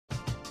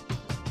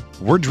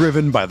We're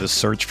driven by the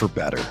search for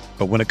better.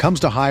 But when it comes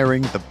to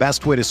hiring, the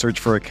best way to search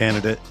for a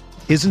candidate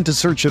isn't to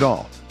search at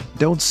all.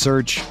 Don't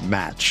search,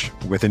 match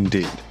with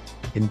Indeed.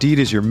 Indeed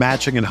is your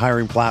matching and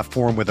hiring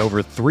platform with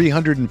over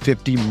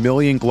 350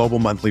 million global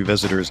monthly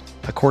visitors,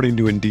 according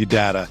to Indeed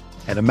data,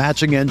 and a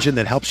matching engine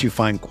that helps you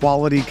find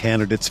quality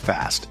candidates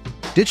fast.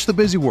 Ditch the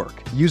busy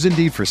work. Use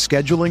Indeed for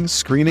scheduling,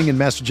 screening, and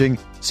messaging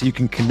so you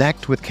can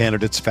connect with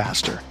candidates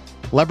faster.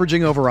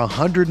 Leveraging over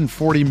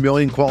 140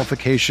 million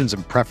qualifications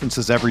and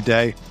preferences every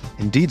day,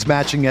 Indeed's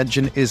matching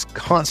engine is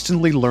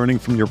constantly learning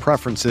from your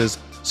preferences,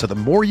 so the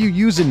more you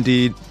use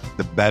Indeed,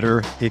 the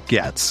better it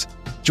gets.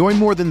 Join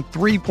more than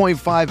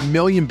 3.5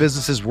 million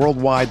businesses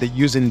worldwide that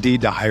use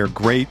Indeed to hire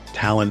great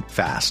talent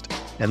fast.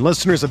 And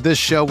listeners of this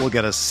show will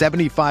get a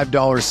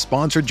 $75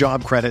 sponsored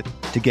job credit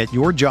to get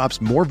your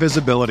jobs more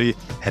visibility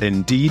at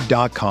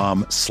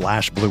Indeed.com/Blue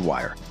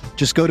Wire.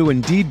 Just go to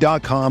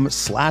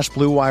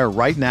Indeed.com/Blue Wire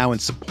right now and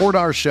support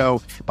our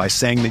show by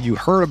saying that you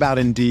heard about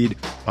Indeed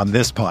on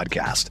this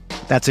podcast.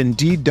 That's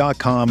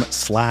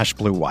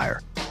Indeed.com/Blue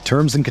Wire.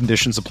 Terms and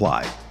conditions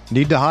apply.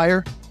 Need to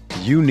hire?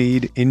 You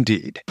need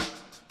Indeed.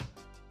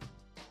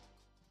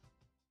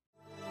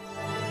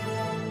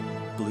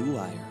 Blue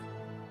Wire.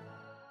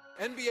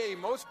 NBA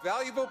Most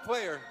Valuable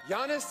Player,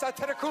 Giannis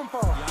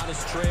Antetokounmpo.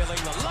 Giannis trailing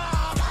the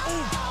lob.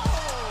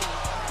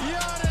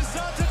 Giannis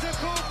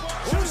Antetokounmpo.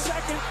 2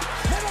 second.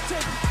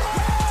 Middleton.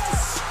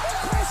 Yes!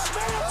 Khris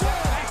Middleton.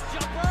 Back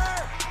jumper.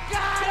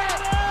 Got it.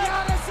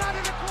 Giannis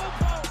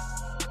Antetokounmpo.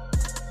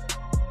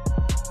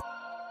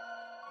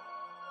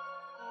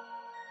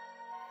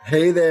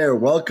 Hey there,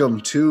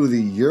 welcome to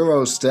the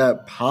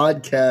Eurostep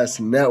Podcast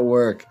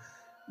Network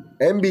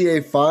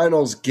NBA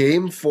Finals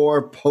Game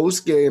 4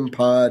 post-game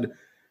pod.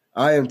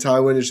 I am Ty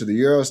Windish of the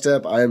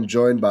Eurostep. I am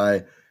joined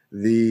by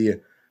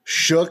the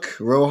shook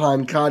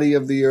Rohan Kadi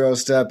of the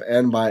Eurostep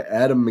and by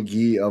Adam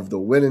McGee of the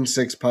Win in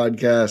 6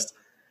 podcast.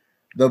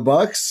 The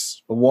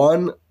Bucks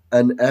won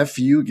an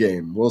FU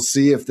game. We'll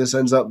see if this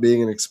ends up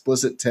being an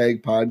explicit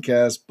tag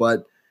podcast,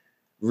 but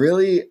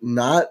really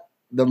not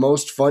the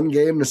most fun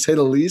game, to say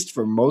the least,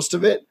 for most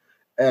of it.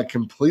 A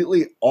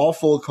completely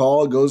awful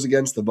call goes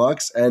against the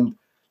Bucks, and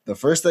the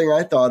first thing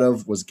I thought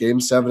of was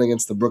Game 7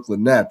 against the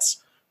Brooklyn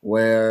Nets,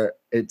 where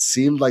it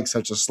seemed like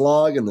such a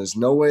slog and there's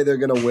no way they're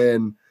going to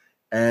win.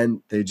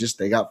 And they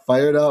got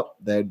fired up.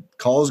 They had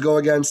calls go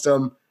against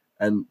them.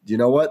 And you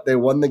know what? They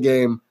won the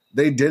game.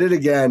 They did it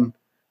again.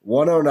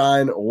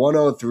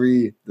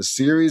 109-103. The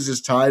series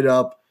is tied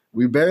up.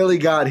 We barely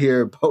got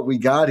here, but we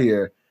got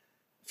here.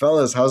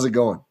 Fellas, how's it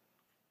going?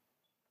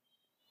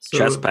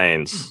 Chest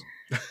pains.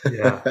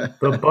 Yeah.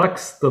 The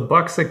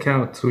Bucks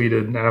account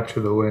tweeted after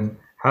the win,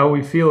 "How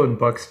we feeling,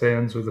 Bucks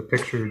fans?" with a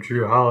picture of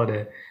Drew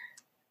Holiday.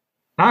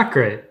 Not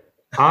great.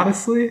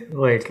 Honestly,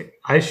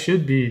 I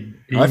should be.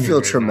 I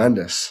feel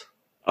tremendous.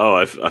 Oh,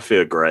 I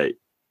feel great.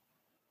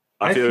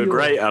 I feel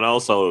great, and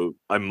also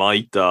I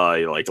might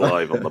die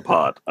live on the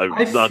pod. I'm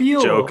not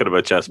joking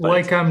about chest pains.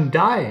 Like I'm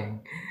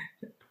dying.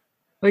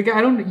 I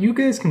don't. You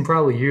guys can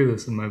probably hear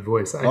this in my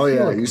voice.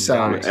 You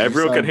sound.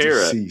 Everyone can hear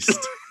it.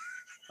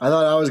 I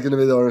thought I was going to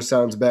be the one who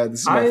sounds bad.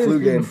 This is my flu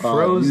game pod.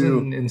 I have been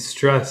frozen in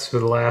stress for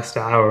the last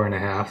hour and a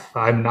half.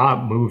 I'm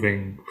not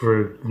moving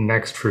for the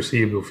next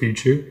foreseeable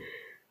future.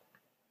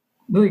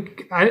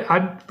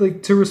 I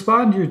to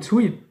respond to your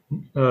tweet,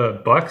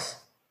 Bucks.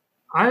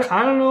 I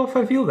don't know if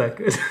I feel that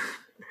good.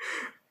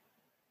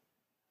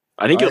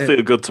 I think you'll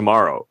feel good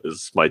tomorrow.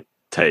 Is my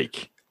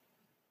take.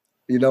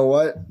 You know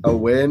what? A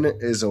win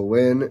is a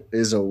win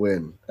is a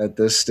win at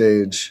this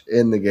stage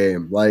in the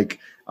game.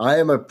 I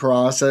am a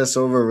process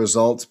over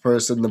results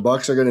person. The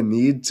Bucks are going to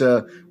need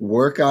to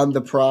work on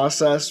the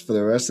process for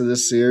the rest of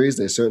this series.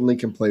 They certainly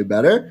can play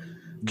better.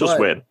 Just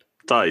win.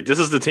 Ty, this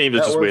is the team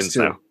that just wins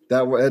too. Now.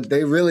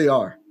 They really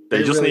are.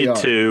 They just really need are.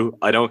 2.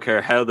 I don't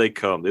care how they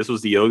come. This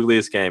was the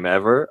ugliest game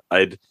ever.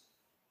 I'd,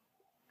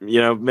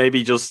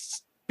 maybe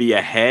just be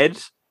ahead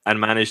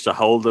and manage to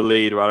hold the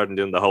lead rather than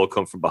doing the whole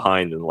come from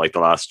behind in the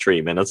last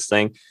 3 minutes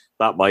thing.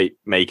 That might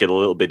make it a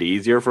little bit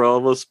easier for all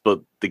of us,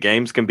 but the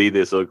games can be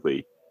this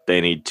ugly. They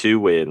need 2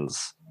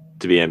 wins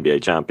to be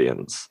NBA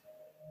champions.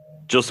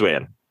 Just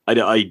win.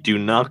 I do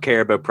not care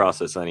about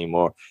process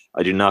anymore.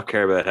 I do not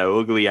care about how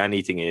ugly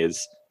anything is.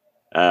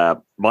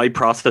 My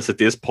process at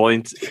this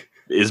point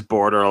is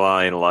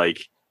borderline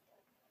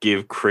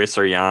give Khris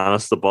or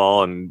Giannis the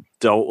ball and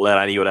don't let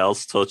anyone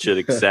else touch it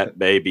except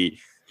maybe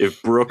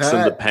if Brooks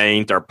in the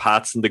paint or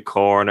Pat's in the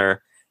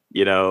corner.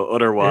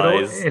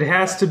 Otherwise it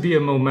has to be a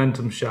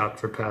momentum shot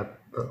for Pat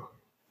though.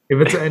 If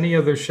it's any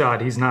other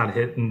shot, he's not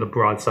hitting the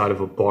broadside of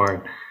a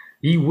barn.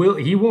 He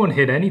won't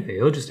hit anything.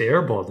 He'll just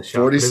airball the shot.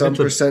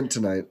 40%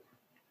 tonight.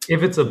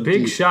 If it's a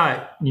big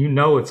shot,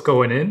 it's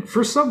going in.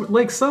 For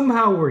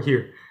somehow we're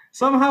here.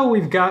 Somehow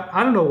we've got,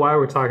 I don't know why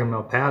we're talking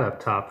about Pat up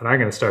top, and I'm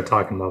going to start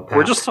talking about Pat.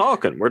 We're just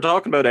talking. We're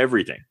talking about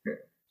everything.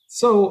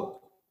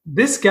 So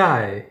this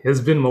guy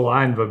has been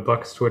maligned by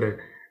Bucks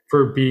Twitter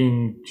for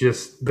being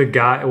just the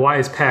guy. Why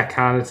is Pat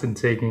Connaughton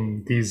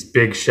taking these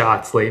big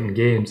shots late in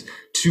games?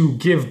 to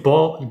give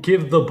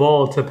the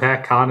ball to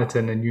Pat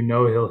Connaughton, and you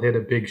know he'll hit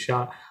a big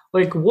shot.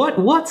 Like,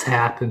 what's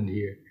happened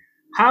here?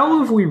 How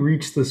have we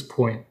reached this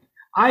point?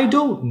 I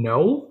don't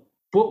know,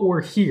 but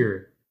we're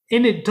here.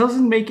 And it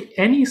doesn't make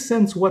any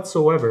sense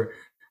whatsoever.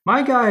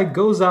 My guy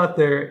goes out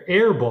there,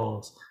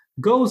 airballs,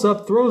 goes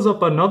up, throws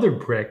up another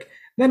brick.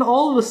 Then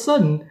all of a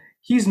sudden,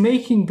 he's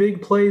making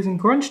big plays in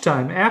crunch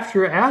time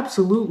after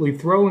absolutely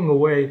throwing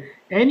away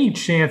any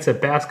chance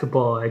at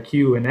basketball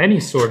IQ in any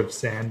sort of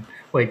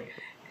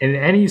in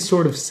any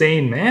sort of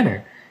sane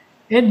manner.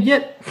 And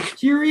yet,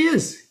 here he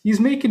is. He's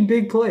making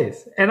big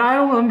plays. And I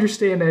don't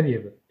understand any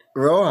of it.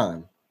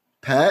 Rohan,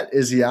 Pat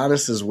is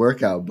Giannis's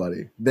workout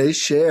buddy. They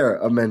share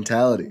a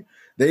mentality.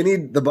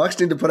 The Bucks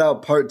need to put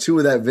out part 2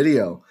 of that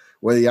video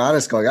where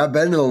Giannis going, I've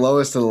been to the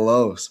lowest of the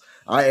lows.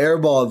 I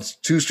airballed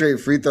 2 straight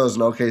free throws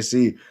in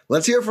OKC.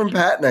 Let's hear from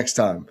Pat next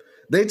time.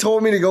 They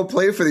told me to go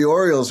play for the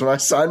Orioles when I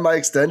signed my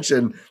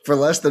extension for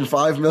less than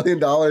 $5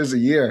 million a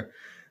year.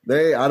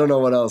 I don't know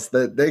what else.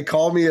 They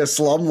call me a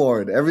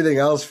slumlord. Everything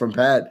else from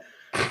Pat.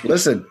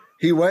 Listen,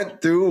 he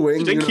went through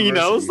Wing University. Do you think he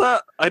knows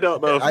that? I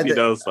don't know if he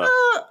knows that.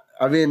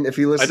 I mean, if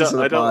he listens to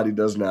the pod, he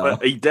does now.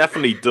 He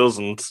definitely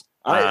doesn't.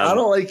 I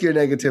don't like your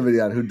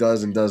negativity on who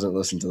does and doesn't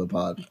listen to the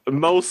pod.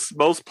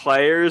 Most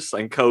players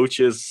and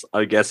coaches,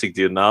 I guess,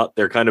 do not.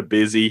 They're kind of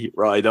busy,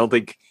 right? I don't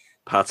think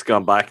Pat's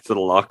gone back to the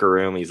locker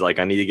room. He's like,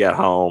 I need to get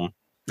home.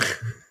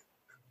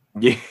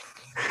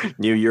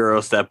 New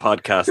Eurostep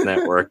Podcast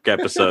Network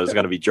episode is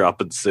going to be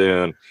dropping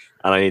soon,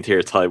 and I need to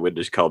hear Ty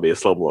Winders call me a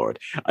slumlord.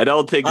 I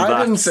don't think I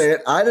didn't say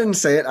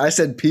it. I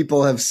said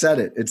people have said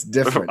it. It's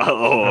different.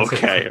 Oh,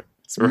 okay.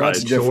 It's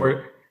much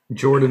different.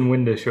 Jordan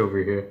Windish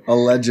over here.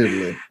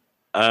 Allegedly.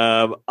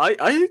 I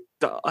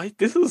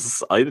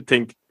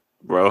think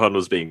Rohan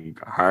was being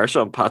harsh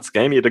on Pat's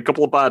game. He had a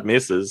couple of bad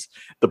misses.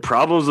 The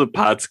problems with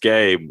Pat's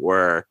game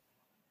were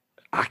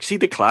actually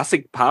the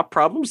classic Pat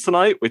problems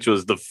tonight, which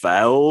was the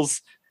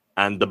fouls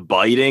and the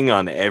biting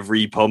on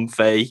every pump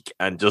fake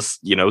and just,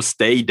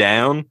 stay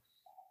down.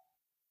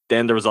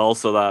 Then there was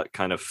also that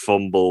kind of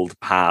fumbled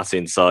pass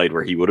inside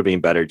where he would have been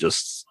better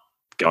just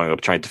going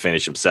up trying to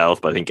finish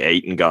himself, but I think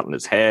Ayton got in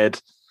his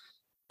head.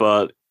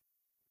 But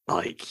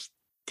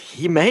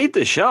he made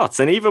the shots,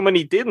 and even when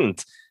he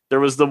didn't,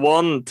 there was the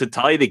one to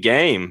tie the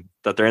game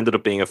that there ended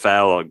up being a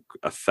foul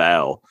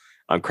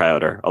on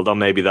Crowder. Although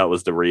maybe that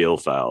was the real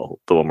foul,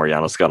 the one where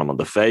Giannis got him on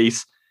the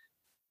face.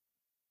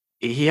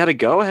 He had a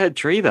go-ahead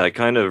three that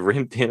kind of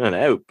rimmed in and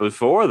out.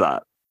 Before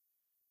that,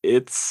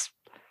 it's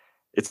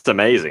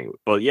amazing.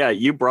 But yeah,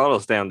 you brought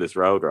us down this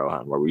road,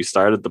 Rohan, where we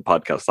started the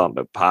podcast talking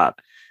about Pat,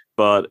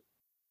 but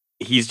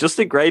he's just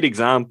a great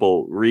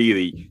example,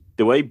 really.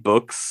 The way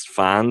Bucks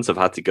fans have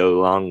had to go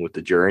along with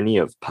the journey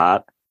of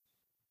Pat,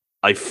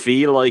 I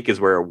feel like is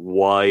where a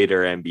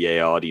wider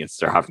NBA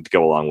audience are having to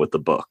go along with the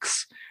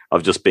Bucks,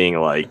 of just being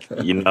like,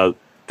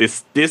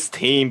 this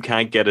team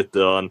can't get it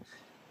done.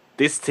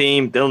 This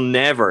team, they'll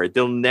never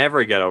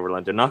get over the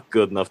line. They're not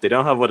good enough. They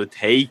don't have what it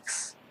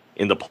takes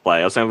in the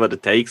playoffs. They don't have what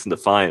it takes in the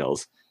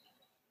finals.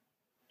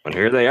 And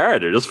here they are.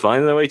 They're just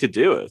finding a way to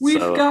do it. We've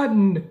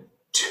gotten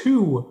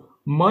 2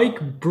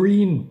 Mike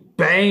Breen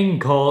bang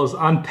calls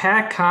on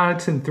Pat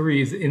Connaughton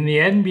threes in the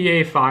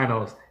NBA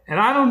Finals, and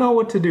I don't know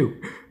what to do.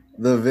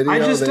 The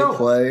video they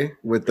play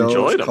with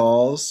those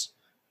calls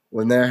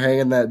when they're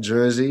hanging that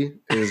jersey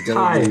is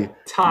going to be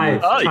Ty.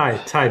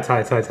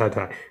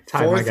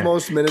 Fourth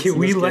most minutes. Can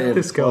we let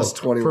this go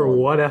for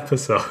what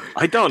episode?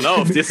 I don't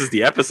know if this is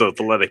the episode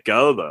to let it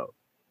go, though.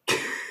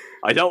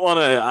 I don't want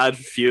to add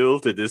fuel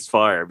to this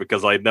fire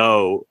because I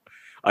know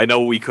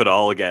we could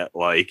all get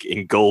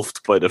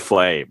engulfed by the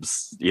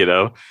flames,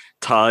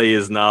 Ty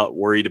is not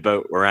worried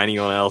about where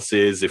anyone else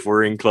is. If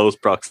we're in close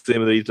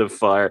proximity to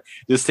fire,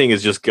 this thing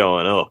is just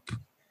going up.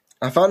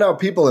 I found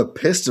out people are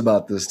pissed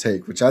about this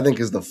take, which I think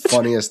is the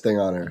funniest thing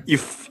on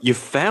earth. You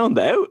found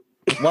out?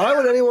 Why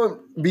would anyone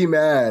be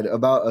mad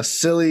about a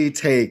silly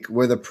take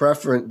where the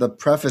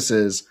preface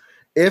is,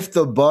 if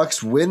the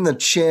Bucks win the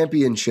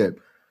championship,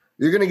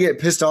 you're going to get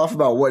pissed off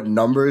about what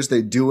numbers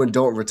they do and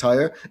don't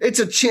retire? It's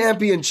a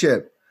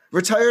championship.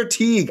 Retire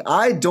Teague.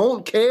 I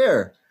don't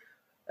care.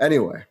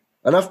 Anyway,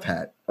 enough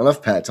Pat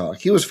talk.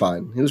 He was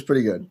fine. He was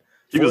pretty good.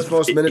 He was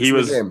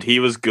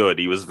good.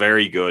 He was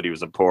very good. He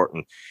was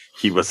important.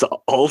 He was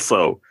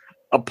also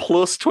a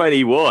plus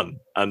 21.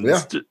 And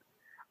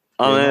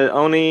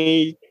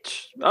only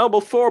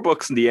 4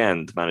 bucks in the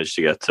end managed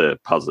to get to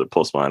positive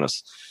plus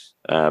minus.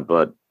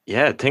 But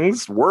yeah,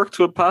 things worked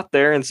with Pat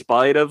there in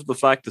spite of the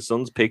fact the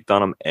Suns picked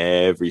on him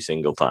every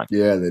single time.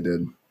 Yeah, they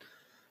did.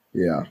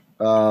 Yeah.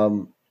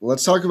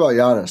 Let's talk about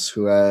Giannis,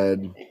 who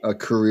had a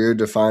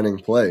career-defining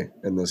play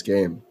in this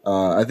game.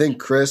 I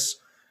think Khris,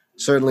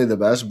 certainly the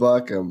best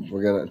Buck.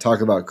 We're going to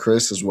talk about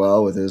Khris as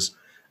well with his,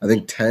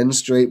 10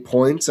 straight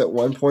points at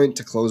one point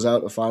to close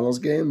out a finals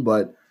game.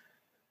 But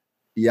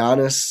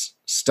Giannis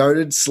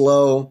started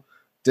slow,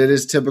 did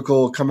his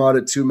typical come out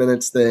at 2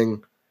 minutes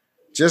thing,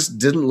 just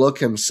didn't look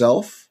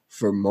himself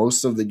for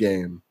most of the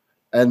game.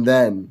 And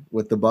then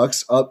with the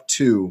Bucks up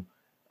 2,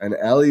 an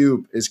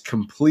alley-oop is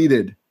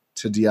completed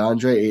to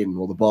DeAndre Ayton.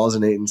 Well, the ball's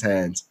in Ayton's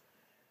hands.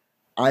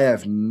 I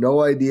have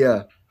no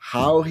idea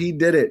how he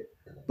did it,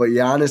 but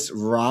Giannis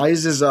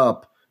rises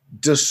up,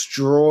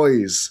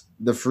 destroys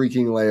the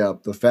freaking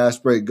layup. The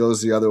fast break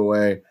goes the other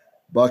way.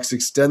 Bucks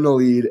extend the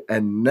lead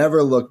and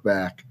never look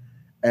back.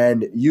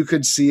 And you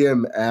could see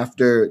him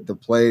after the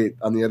play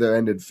on the other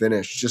end had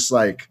finished, just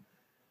like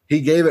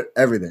he gave it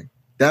everything.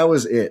 That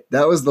was it.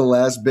 That was the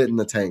last bit in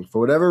the tank. For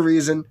whatever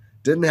reason,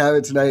 didn't have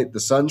it tonight. The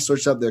Suns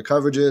switched up their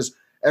coverages.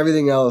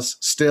 Everything else,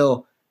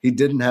 still, he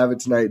didn't have it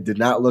tonight. Did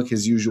not look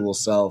his usual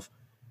self.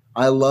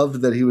 I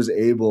loved that he was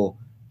able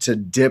to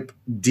dip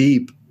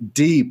deep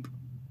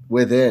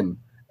within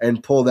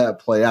and pull that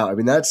play out. I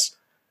mean, that's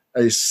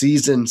a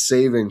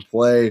season-saving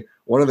play.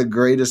 One of the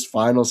greatest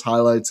finals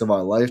highlights of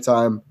our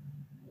lifetime.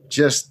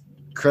 Just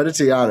credit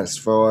to Giannis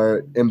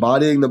for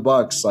embodying the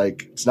Bucks.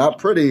 Like, it's not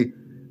pretty,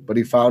 but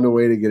he found a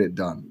way to get it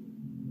done.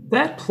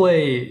 That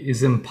play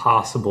is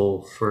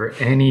impossible for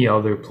any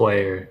other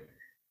player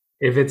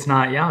if it's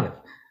not Giannis.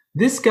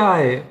 This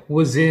guy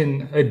was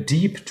in a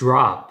deep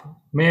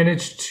drop,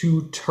 managed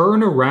to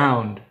turn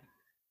around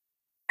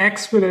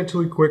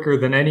exponentially quicker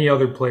than any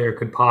other player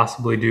could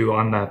possibly do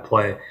on that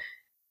play.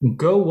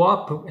 Go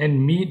up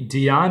and meet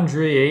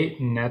DeAndre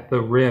Ayton at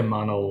the rim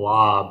on a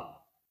lob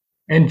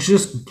and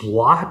just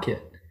block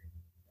it.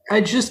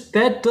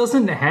 That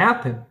doesn't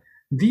happen.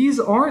 These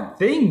aren't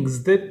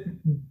things that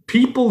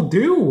people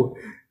do.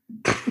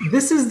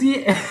 This is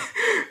the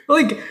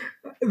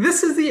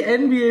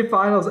NBA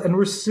Finals, and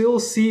we're still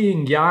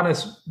seeing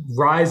Giannis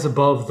rise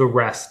above the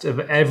rest of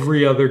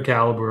every other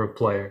caliber of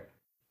player.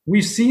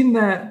 We've seen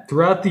that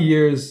throughout the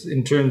years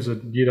in terms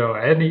of,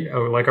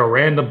 like a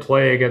random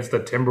play against the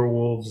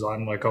Timberwolves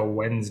on like a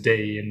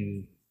Wednesday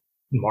in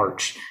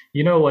March.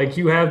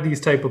 You have these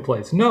type of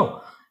plays.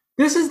 No,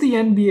 this is the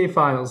NBA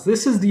Finals.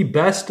 This is the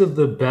best of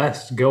the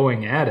best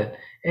going at it.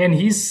 And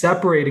he's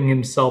separating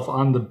himself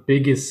on the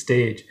biggest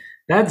stage.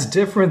 That's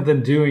different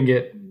than doing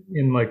it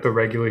in like the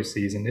regular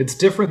season. It's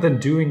different than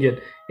doing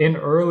it in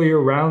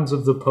earlier rounds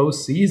of the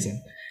postseason.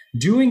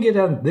 Doing it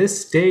on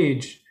this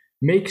stage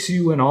makes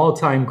you an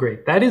all-time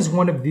great. That is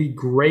one of the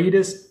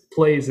greatest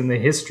plays in the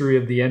history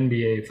of the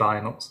NBA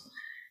Finals.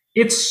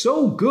 It's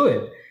so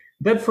good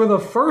that for the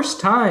first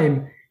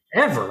time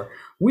ever,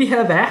 we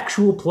have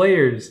actual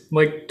players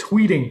like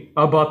tweeting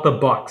about the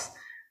Bucks.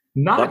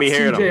 Not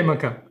CJ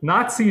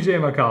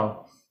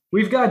McCollum.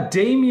 We've got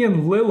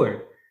Damian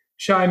Lillard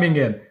chiming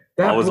in.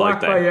 That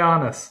block by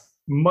Giannis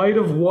might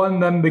have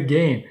won them the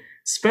game.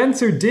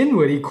 Spencer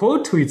Dinwiddie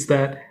quote tweets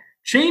that,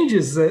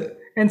 changes it,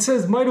 and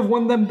says might have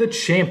won them the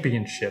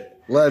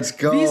championship. Let's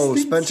go.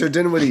 Spencer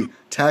Dinwiddie,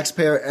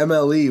 taxpayer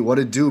MLE. What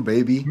it do,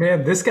 baby?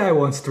 Man, this guy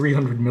wants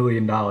 $300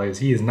 million.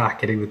 He is not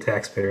getting the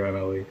taxpayer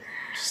MLE.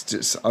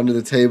 Just under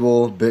the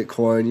table,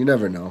 Bitcoin. You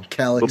never know.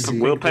 Galaxy.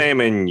 We'll pay him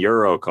in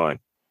Euro coin.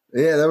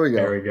 Yeah, there we go.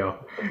 There we go.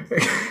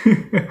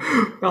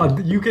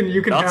 You can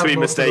not have to be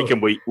mistaken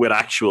with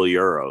actual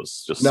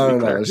euros. Just no.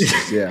 It's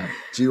just, yeah.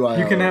 GYL.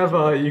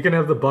 You can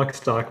have the Buck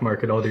stock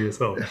market all to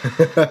yourself.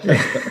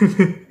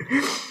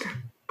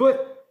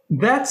 But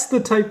that's the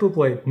type of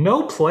play.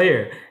 No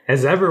player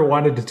has ever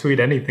wanted to tweet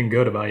anything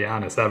good about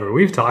Giannis ever.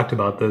 We've talked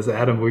about this,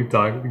 Adam.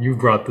 You've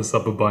brought this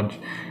up a bunch.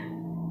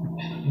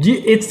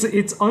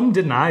 It's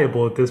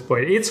undeniable at this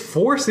point. It's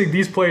forcing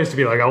these players to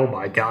be like, oh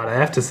my God, I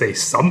have to say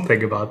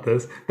something about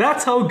this.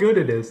 That's how good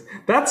it is.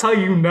 That's how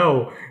you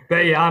know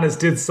that Giannis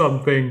did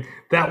something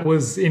that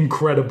was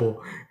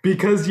incredible.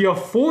 Because you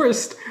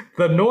forced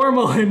the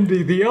normal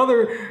the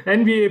other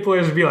NBA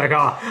players to be like,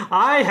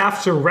 I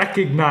have to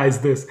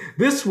recognize this.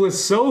 This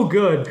was so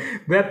good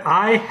that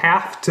I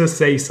have to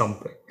say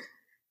something.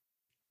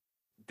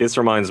 This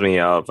reminds me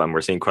of, and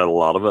we're seeing quite a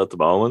lot of it at the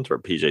moment, where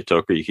PJ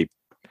Tucker, you keep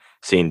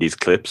seeing these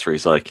clips where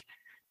he's like,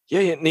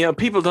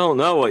 people don't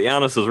know what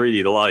Giannis is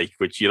really like,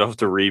 which you'd have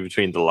to read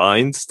between the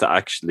lines to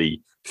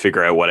actually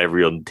figure out what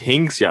everyone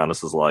thinks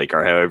Giannis is like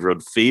or how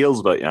everyone feels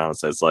about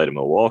Giannis outside of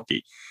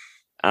Milwaukee.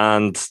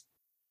 And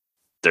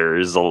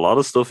there's a lot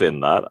of stuff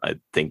in that. I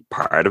think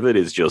part of it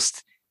is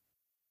just,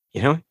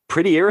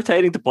 pretty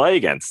irritating to play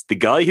against. The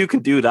guy who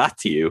can do that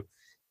to you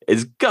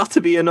has got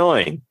to be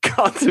annoying.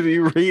 Got to be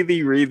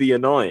really, really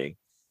annoying.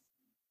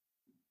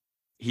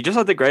 He just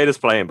had the greatest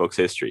play in Bucks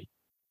history.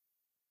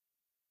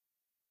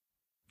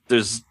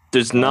 There's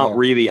not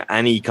really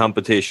any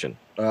competition.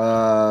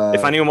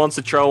 If anyone wants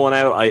to throw one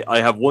out,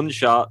 I have one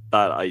shot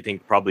that I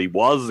think probably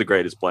was the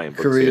greatest play in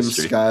Bucks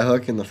history.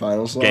 Skyhook in the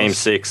finals. Game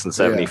 6 and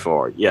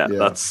 74. Yeah.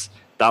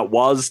 That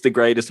was the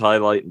greatest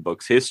highlight in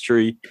Bucks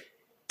history.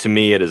 To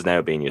me, it has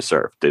now been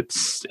usurped.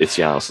 It's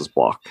Giannis's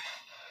block.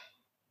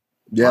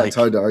 Yeah, it's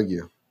hard to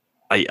argue.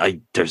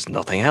 There's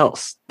nothing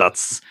else.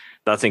 That's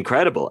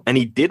incredible. And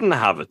he didn't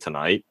have it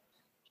tonight.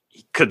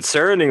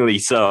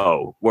 Concerningly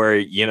so,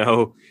 where,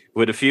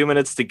 with a few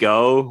minutes to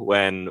go,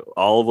 when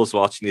all of us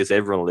watching this,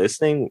 everyone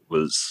listening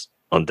was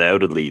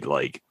undoubtedly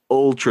like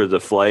ultra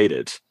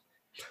deflated.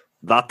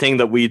 That thing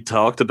that we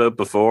talked about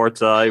before,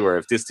 Ty, where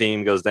if this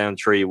team goes down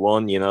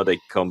 3-1, they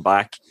come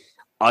back.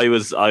 I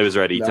was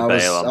ready to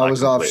bail on that. I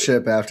was off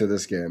ship after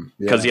this game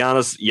because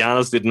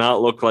Giannis did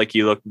not look like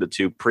he looked in the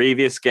two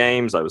previous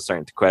games. I was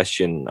starting to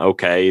question,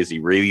 okay, is he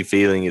really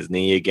feeling his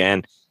knee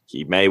again?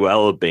 He may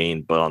well have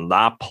been, but on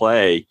that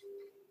play,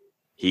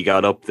 he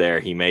got up there,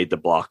 he made the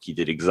block, he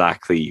did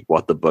exactly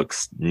what the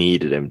Bucks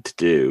needed him to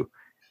do.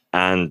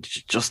 And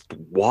just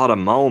what a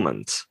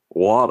moment.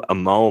 What a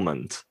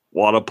moment.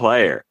 What a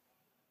player.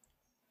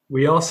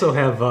 We also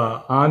have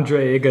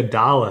Andre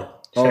Iguodala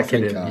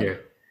checking in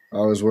here. I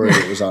was worried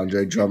it was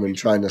Andre Drummond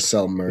trying to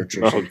sell merch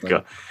or something.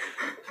 God.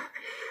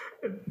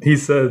 He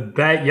said,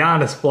 that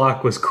Giannis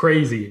block was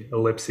crazy,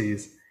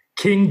 ellipses.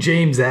 King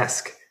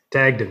James-esque.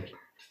 Tagged him.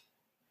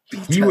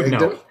 He would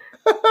know.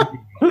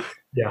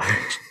 Yeah.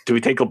 Do we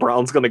think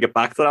LeBron's going to get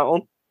back to that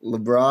one?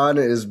 LeBron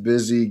is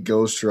busy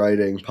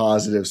ghostwriting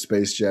positive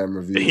Space Jam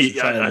reviews.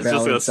 I was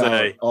just going to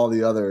say. All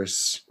the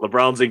others.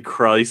 LeBron's in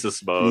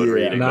crisis mode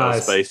reading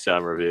those Space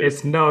Jam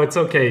reviews. It's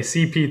okay.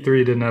 CP3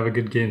 didn't have a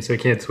good game, so he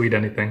can't tweet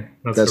anything.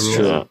 That's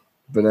true. Yeah.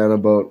 Banana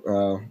boat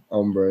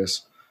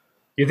hombres.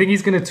 You think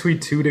he's going to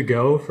tweet 2 to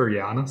go for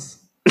Giannis?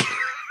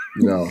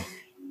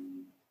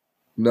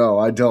 No,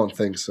 I don't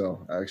think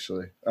so,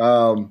 actually.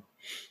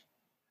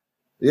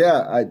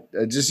 Yeah,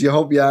 I just you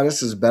hope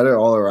Giannis is better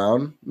all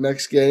around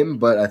next game,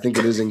 but I think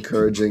it is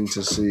encouraging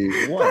to see.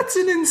 That's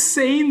an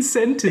insane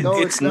sentence. No,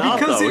 it's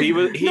not though. He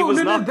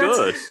was not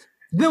good.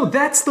 No,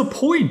 that's the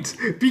point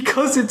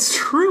because it's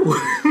true.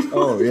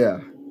 Oh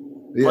yeah.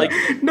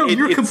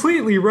 You're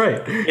completely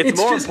right. It's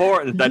more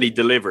important that he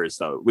delivers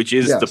though, which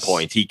is the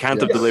point. He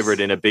can't have delivered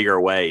in a bigger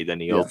way than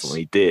he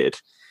ultimately did,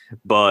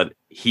 but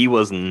he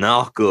was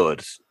not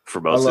good for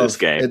most of this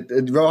game.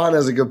 Rohan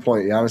has a good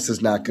point. Giannis is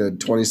not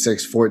good.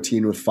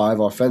 26-14 with 5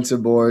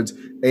 offensive boards,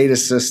 8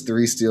 assists,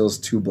 3 steals,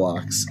 2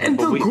 blocks. And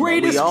the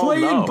greatest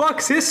play in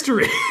Bucks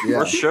history.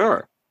 For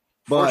sure.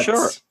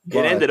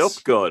 It ended up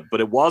good, but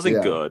it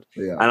wasn't good.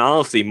 Yeah. And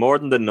honestly, more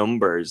than the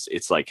numbers,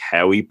 it's like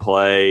how he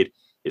played,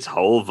 his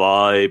whole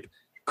vibe,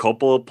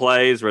 couple of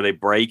plays where they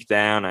break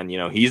down, and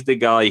he's the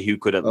guy who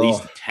could at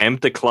least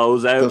attempt to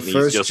close out. The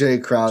first Jay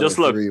Crowder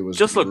three was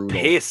look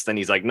pissed, and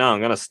he's like, no, I'm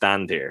going to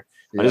stand here.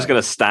 I'm just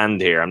going to stand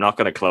here. I'm not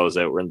going to close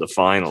out. We're in the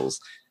finals.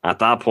 At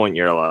that point,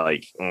 you're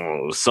like,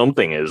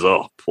 something is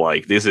up.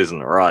 Like, this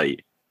isn't right.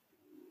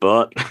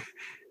 But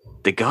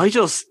the guy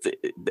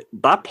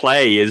that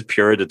play is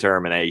pure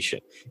determination.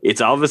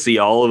 It's obviously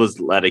all of his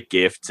athletic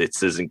gifts.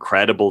 It's his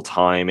incredible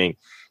timing.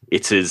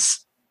 It's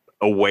his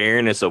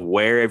awareness of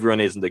where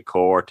everyone is in the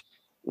court,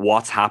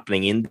 what's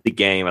happening in the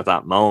game at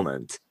that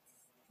moment.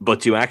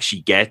 But to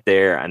actually get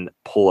there and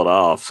pull it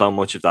off, so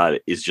much of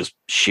that is just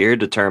sheer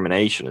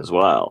determination as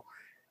well.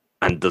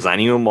 And does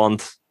anyone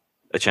want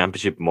a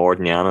championship more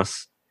than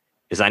Giannis?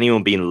 Has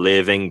anyone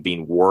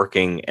been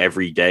working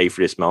every day for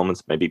this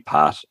moment? Maybe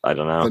Pat. I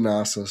don't know.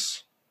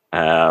 Thanasis.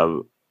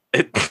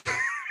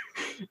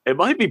 It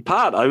might be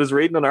Pat. I was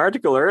reading an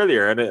article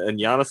earlier, and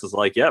Giannis is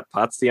like, yeah,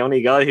 Pat's the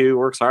only guy who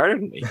works harder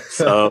than me.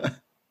 So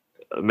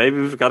maybe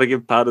we've got to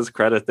give Pat his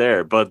credit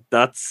there. But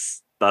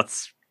that's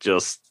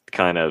just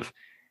kind of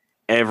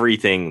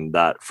everything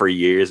that for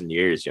years and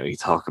years, you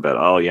talk about,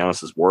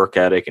 Giannis's work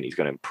ethic and he's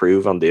going to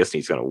improve on this and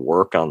he's going to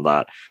work on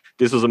that.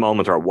 This was a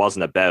moment where it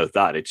wasn't about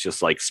that. It's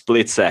just like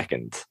split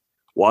second.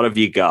 What have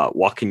you got?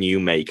 What can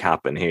you make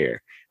happen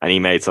here? And he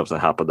made something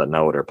happen that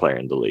no other player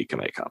in the league can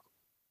make happen.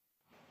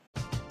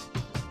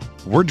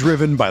 We're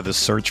driven by the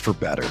search for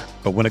better.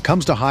 But when it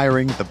comes to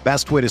hiring, the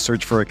best way to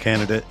search for a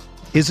candidate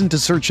isn't to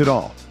search at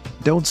all.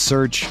 Don't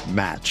search,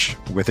 match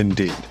with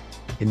Indeed.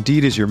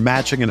 Indeed is your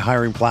matching and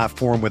hiring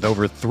platform with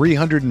over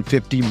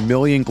 350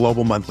 million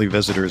global monthly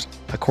visitors,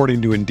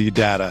 according to Indeed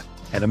data,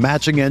 and a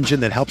matching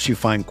engine that helps you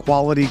find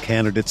quality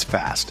candidates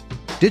fast.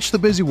 Ditch the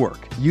busy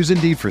work. Use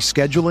Indeed for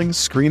scheduling,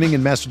 screening,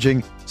 and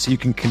messaging so you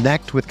can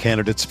connect with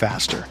candidates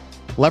faster.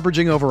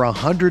 Leveraging over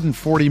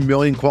 140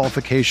 million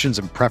qualifications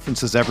and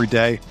preferences every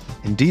day,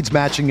 Indeed's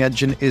matching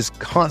engine is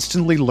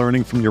constantly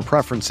learning from your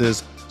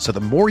preferences, so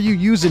the more you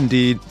use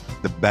Indeed,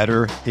 the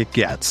better it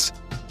gets.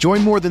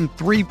 Join more than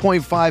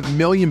 3.5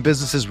 million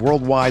businesses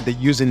worldwide that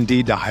use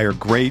Indeed to hire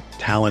great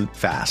talent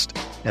fast.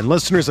 And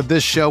listeners of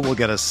this show will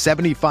get a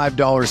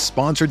 $75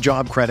 sponsored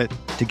job credit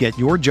to get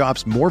your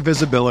jobs more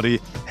visibility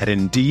at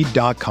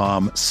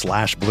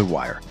Indeed.com/Blue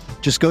Wire.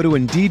 Just go to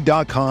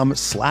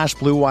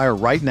Indeed.com/Blue Wire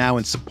right now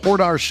and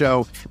support our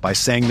show by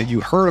saying that you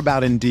heard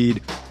about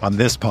Indeed on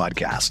this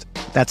podcast.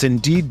 That's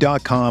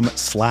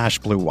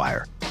Indeed.com/Blue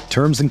Wire.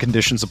 Terms and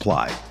conditions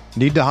apply.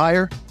 Need to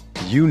hire?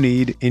 You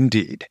need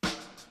Indeed.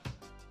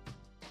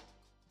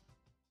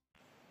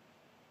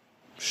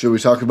 Should we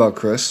talk about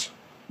Khris?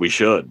 We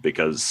should,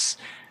 because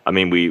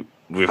we've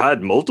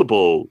had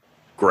multiple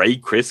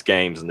great Khris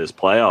games in this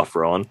playoff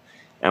run,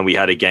 and we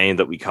had a game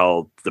that we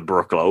called the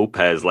Brook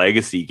Lopez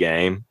legacy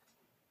game.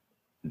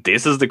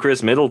 This is the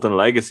Khris Middleton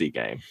legacy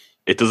game.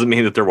 It doesn't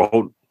mean that there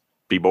won't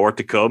be more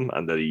to come,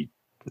 and that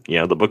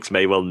the Bucks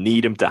may well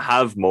need him to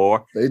have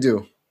more. They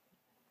do,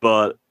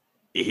 but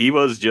he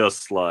was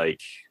just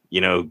like,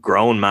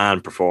 grown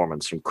man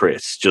performance from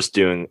Khris, just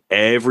doing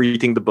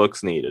everything the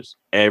Bucks needed.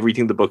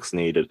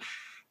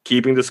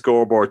 keeping the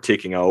scoreboard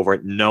ticking over.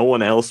 No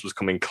one else was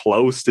coming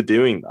close to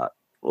doing that.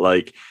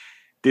 Like,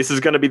 this is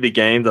going to be the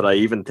game that I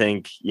even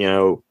think,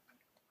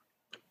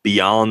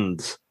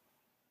 beyond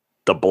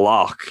the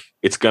block,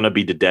 it's going to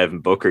be the Devin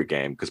Booker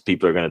game, because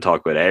people are going to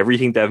talk about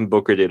everything Devin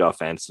Booker did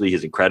offensively,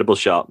 his incredible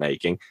shot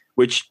making,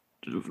 which,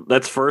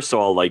 let's first of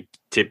all,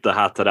 tip the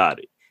hat to that.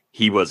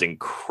 He was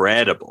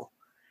incredible.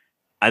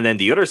 And then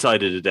the other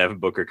side of the Devin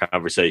Booker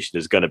conversation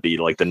is going to be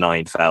the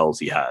 9 fouls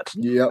he had.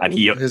 Yep. And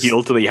he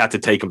ultimately had to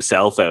take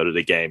himself out of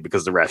the game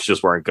because the refs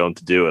just weren't going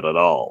to do it at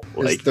all.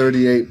 His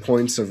 38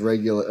 points of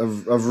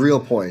real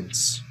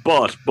points.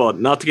 But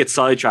not to get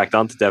sidetracked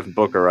onto Devin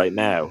Booker right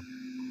now,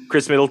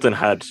 Khris Middleton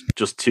had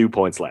just 2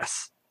 points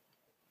less.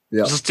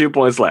 Yeah. Just 2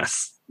 points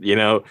less.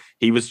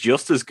 He was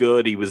just as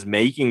good. He was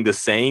making the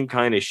same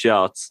kind of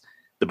shots.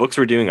 The Bucks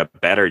were doing a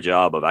better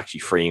job of actually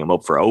freeing him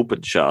up for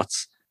open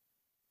shots.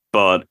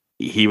 But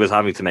he was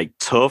having to make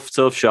tough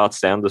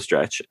shots down the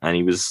stretch, and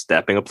he was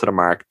stepping up to the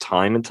mark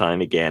time and time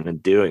again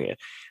and doing it.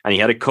 And he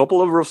had a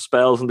couple of rough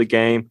spells in the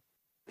game.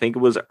 I think it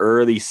was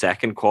early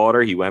second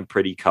quarter. He went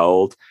pretty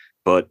cold,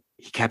 but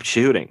he kept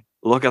shooting.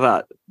 Look at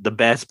that. The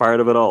best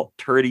part of it all,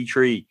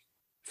 33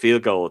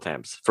 field goal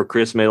attempts for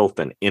Khris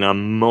Middleton in a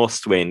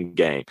must-win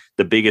game,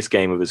 the biggest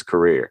game of his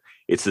career.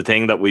 It's the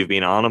thing that we've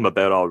been on him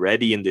about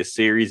already in this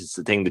series. It's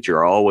the thing that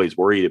you're always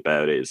worried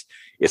about. Is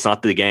it's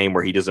not the game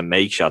where he doesn't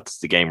make shots, it's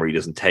the game where he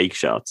doesn't take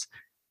shots.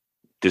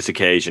 This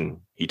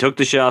occasion, he took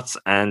the shots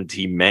and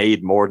he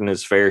made more than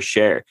his fair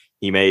share.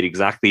 He made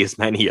exactly as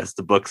many as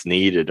the Bucks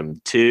needed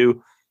him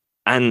to.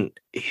 And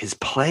his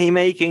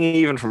playmaking,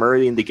 even from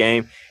early in the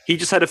game, he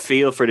just had a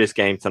feel for this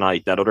game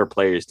tonight that other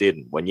players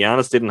didn't. When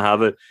Giannis didn't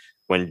have it,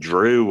 when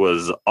Drew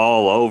was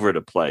all over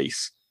the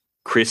place,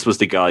 Khris was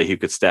the guy who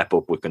could step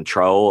up with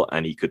control,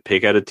 and he could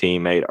pick out a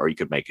teammate or he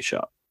could make a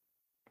shot.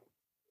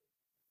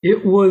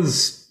 It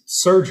was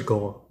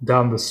surgical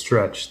down the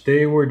stretch.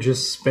 They were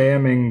just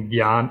spamming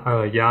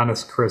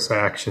Giannis Khris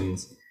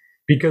actions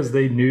because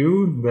they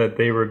knew that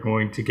they were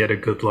going to get a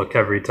good look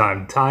every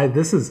time. Ty,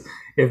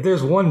 if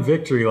there's one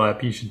victory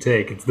lap you should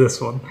take, it's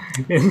this one.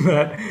 In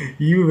that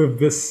you've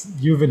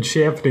been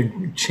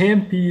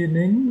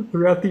championing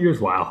throughout the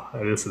years. Wow,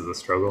 this is a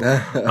struggle.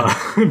 That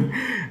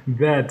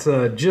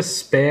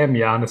just spam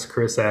Giannis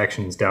Khris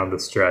actions down the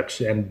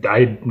stretch, and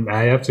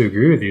I have to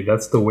agree with you.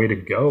 That's the way to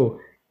go.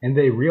 And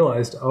they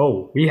realized,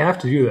 we have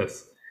to do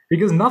this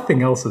because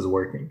nothing else is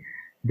working.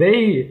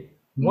 Nobody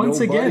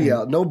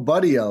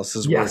else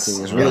is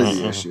working. Is really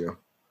the issue.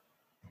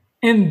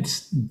 And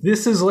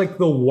this is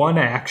the one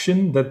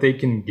action that they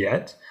can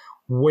get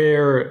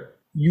where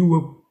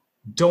you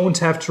don't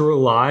have to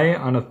rely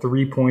on a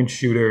 3-point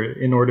shooter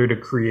in order to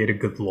create a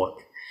good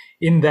look.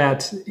 In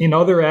that, in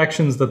other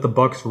actions that the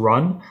Bucks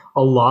run,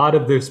 a lot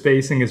of their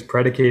spacing is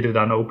predicated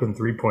on open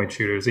 3-point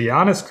shooters. A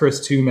Giannis Khris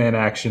 2-man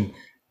action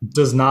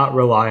does not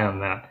rely on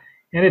that.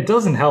 And it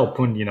doesn't help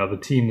when, the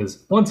team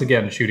is once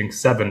again shooting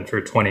 7 for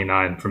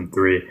 29 from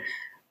 3.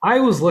 I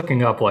was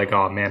looking up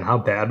oh man, how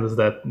bad was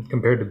that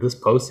compared to this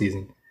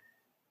postseason?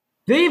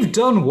 They've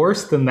done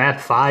worse than that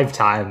 5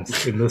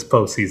 times in this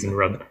postseason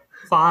run.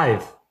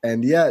 5.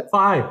 And yet.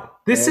 5.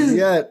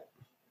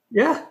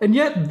 And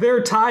yet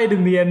they're tied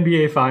in the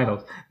NBA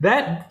Finals.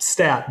 That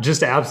stat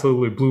just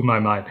absolutely blew my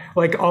mind.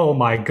 Oh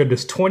my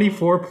goodness,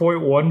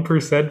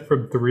 24.1%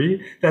 from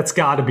 3? That's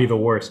got to be the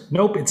worst.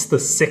 Nope, it's the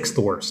 6th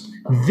worst.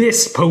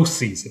 This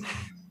postseason.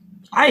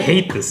 I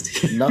hate this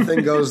team.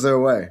 Nothing goes their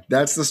way.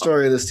 That's the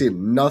story of this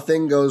team.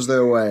 Nothing goes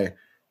their way,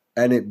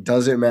 and it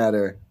doesn't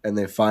matter, and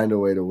they find a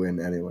way to win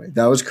anyway.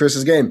 That was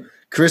Khris's game.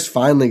 Khris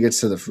finally gets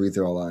to the free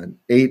throw line.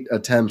 8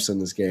 attempts in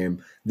this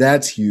game.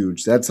 That's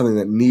huge. That's something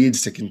that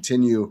needs to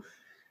continue.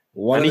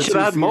 And he should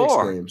have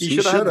more. He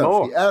should have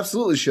more. He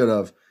absolutely should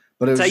have.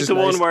 But it was take the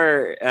nice. one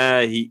where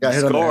he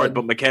scored,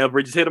 but Mikal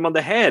Bridges hit him on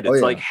the head.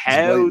 It's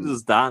how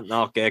does that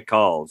not get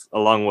called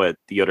along with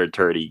the other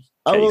 30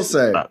 I will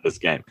say this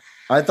game?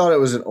 I thought it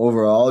was an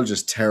overall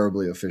just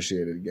terribly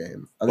officiated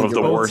game. I think one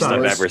of the worst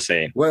I've ever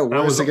seen. Went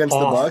worse against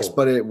the Bucks,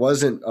 but it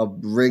wasn't a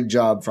rigged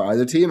job for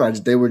either team.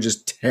 They were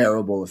just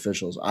terrible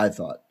officials, I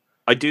thought.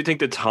 I do think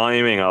the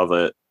timing of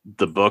it,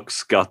 the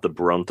Bucks got the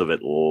brunt of it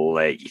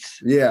late.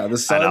 Yeah, the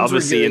Suns and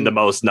obviously in the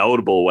most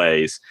notable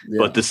ways. Yeah.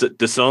 But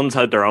the Suns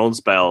had their own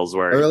spells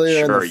where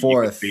earlier in the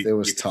fourth, it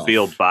was tough.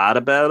 Feel bad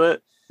about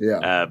it.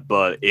 Yeah,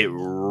 but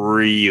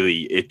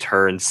it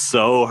turned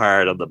so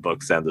hard on the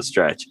Bucks down the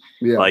stretch.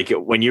 Yeah.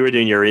 When you were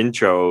doing your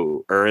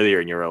intro earlier,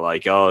 and you were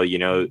like,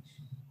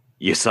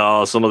 you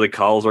saw some of the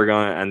calls were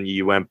going, and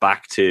you went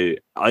back to.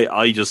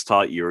 I just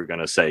thought you were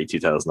going to say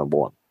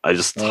 2001. I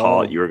just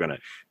thought you were going to,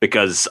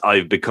 because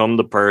I've become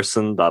the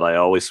person that I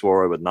always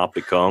swore I would not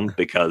become.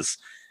 Because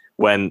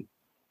when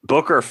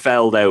Booker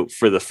fouled out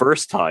for the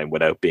first time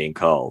without being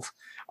called,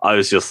 I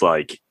was just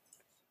like,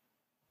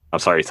 I'm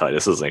sorry, Ty,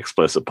 this is an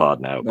explicit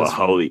pod now, but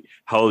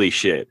holy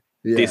shit.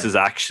 Yeah. This is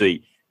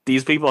actually,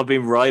 these people have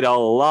been right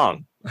all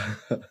along.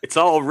 It's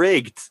all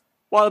rigged.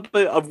 Well,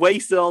 I've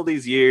wasted all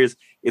these years.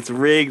 It's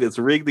rigged. It's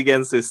rigged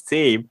against this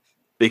team,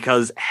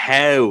 because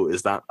how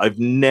is that? I've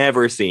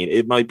never seen,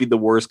 it might be the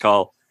worst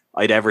call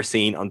I'd ever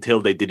seen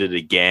until they did it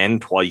again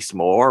twice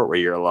more, where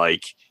you're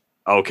like,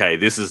 okay,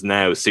 this is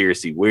now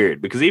seriously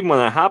weird. Because even when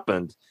that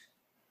happened,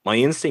 my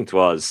instinct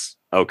was,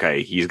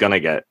 okay, he's gonna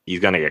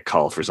get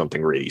called for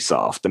something really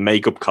soft. The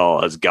makeup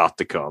call has got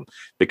to come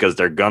because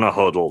they're gonna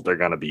huddle, they're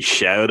gonna be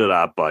shouted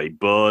at by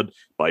Bud,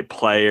 by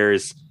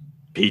players.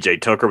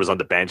 PJ Tucker was on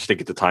the bench, I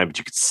think, at the time, but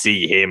you could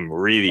see him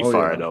really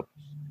fired up.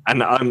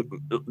 And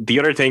the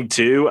other thing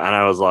too, and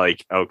I was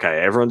like, okay,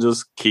 everyone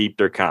just keep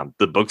their calm.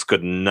 The Bucks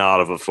could not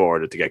have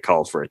afforded to get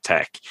called for a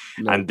tech.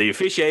 No. And the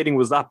officiating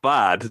was that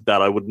bad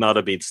that I would not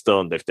have been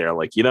stunned if they're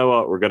like, you know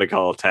what, we're going to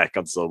call a tech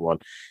on someone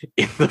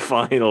in the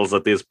finals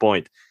at this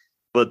point.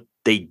 But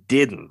they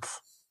didn't.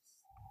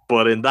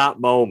 But in that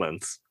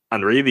moment,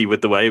 and really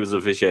with the way it was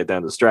officiated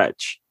down the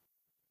stretch,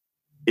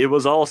 it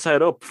was all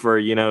set up for,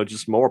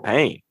 just more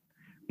pain.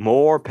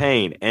 More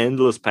pain,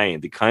 endless pain,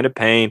 the kind of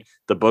pain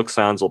the Bucks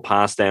fans will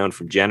pass down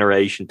from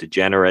generation to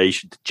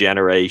generation to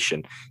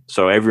generation,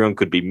 so everyone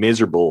could be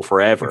miserable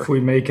forever. If we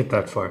make it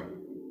that far.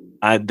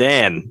 And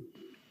then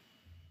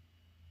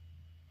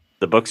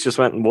the Bucks just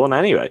went and won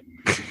anyway.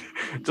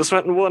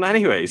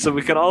 So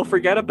we could all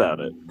forget about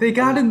it. They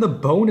got in the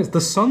bonus.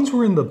 The Suns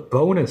were in the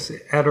bonus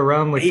at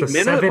around like the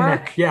 7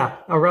 mark? Yeah,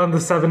 around the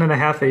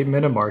 7.5, 8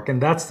 minute mark. And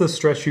that's the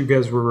stretch you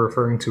guys were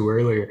referring to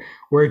earlier,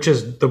 where it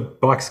just the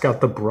Bucks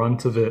got the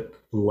brunt of it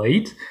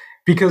late,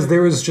 because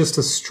there was just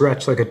a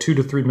stretch, like a 2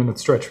 to 3 minute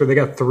stretch, where they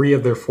got 3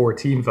 of their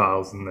 14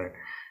 fouls in there.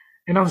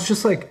 And I was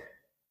just like,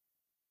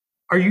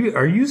 are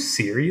you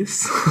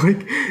serious?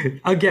 Like,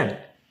 again,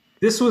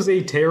 this was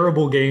a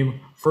terrible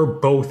game for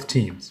both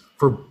teams.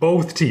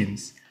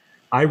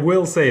 I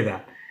will say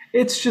that.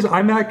 It's just,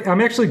 I'm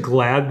actually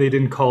glad they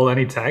didn't call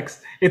any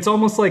techs. It's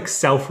almost like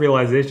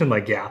self-realization,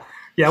 like, yeah,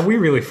 we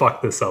really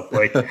fucked this up.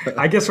 Like,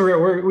 I guess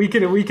we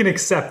can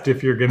accept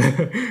if you're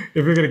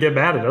gonna get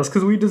mad at us,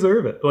 because we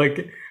deserve it.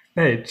 Like,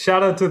 hey,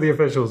 shout out to the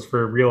officials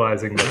for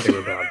realizing that they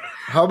were bad.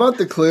 How about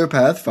the clear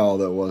path foul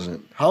that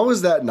wasn't? How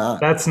is that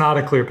not? That's not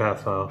a clear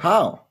path foul.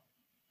 How?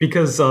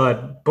 Because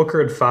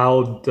Booker had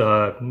fouled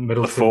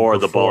Middleton before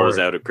the ball was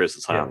out of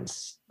Chris's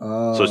hands.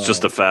 So it's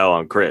just a foul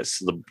on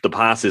Khris. The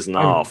pass isn't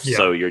off,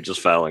 so you're just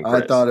fouling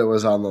Khris. I thought it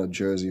was on the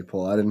jersey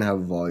pull. I didn't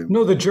have volume.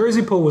 No, the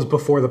jersey pull was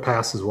before the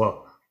pass as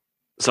well.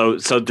 So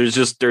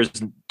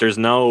there's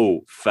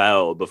no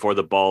foul before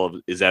the ball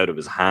is out of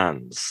his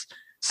hands.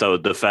 So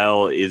the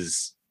foul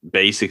is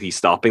basically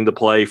stopping the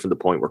play from the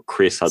point where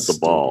Khris had the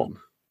ball.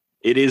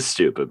 It is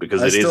stupid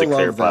because it is a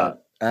clear path.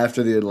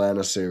 After the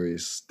Atlanta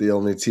series, the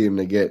only team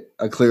to get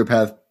a clear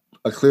path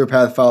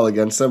foul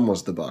against them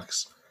was the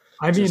Bucks.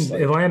 I mean,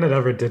 Atlanta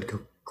never did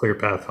clear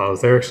path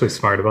fouls. They're actually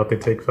smart about they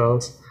take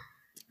fouls.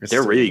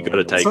 They're really good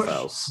at take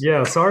fouls.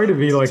 Yeah, sorry to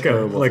be like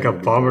a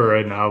bummer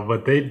right now,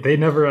 but they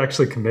never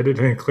actually committed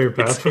any clear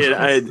path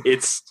fouls.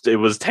 It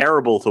was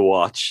terrible to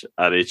watch,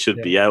 and it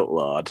should be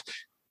outlawed.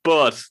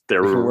 But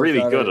they're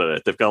really good at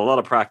it. They've got a lot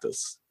of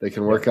practice. They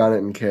can work on it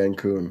in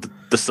Cancun.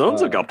 The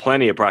Suns have got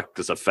plenty of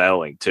practice of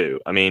fouling too.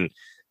 I mean,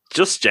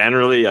 just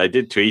generally, I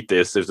did tweet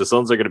this. If the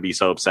Suns are going to be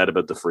so upset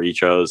about the free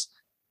throws,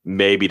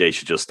 maybe they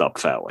should just stop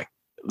fouling.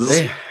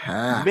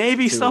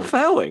 Stop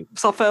fouling.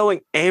 Stop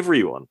fouling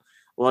everyone.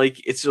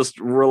 Like, it's just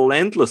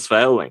relentless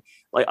fouling.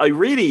 Like,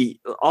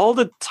 all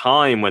the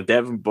time when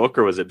Devin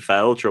Booker was in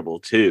foul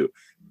trouble too,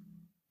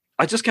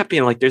 I just kept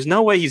being like, there's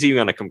no way he's even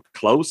going to come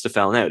close to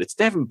fouling out. It's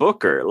Devin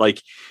Booker.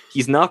 Like,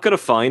 he's not going to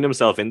find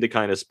himself in the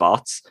kind of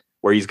spots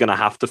where he's going to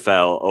have to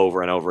foul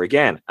over and over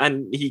again.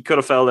 And he could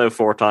have fouled out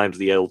 4 times.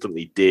 He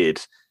ultimately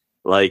did.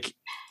 Like,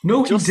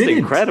 no, just he didn't.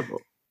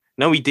 Incredible.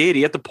 No, he did.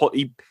 He had to put.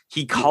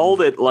 He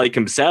called it like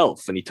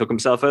himself, and he took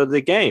himself out of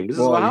the game. This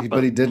is what happened.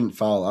 But he didn't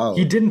foul out.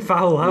 He didn't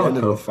foul out. He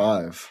ended with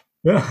 5.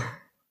 Yeah.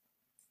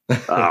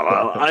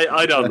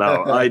 I don't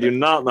know. I do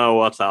not know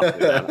what's happening.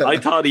 Then. I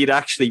thought he'd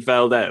actually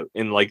fouled out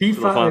in like. He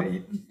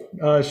fouled.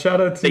 Shout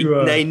out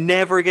to. They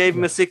never gave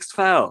him a 6th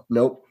foul.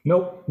 Nope,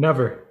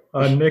 never.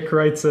 Nick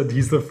Wright said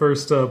he's the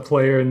first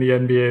player in the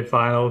NBA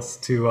Finals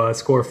to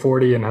score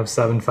 40 and have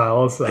 7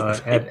 fouls.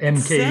 At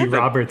MKE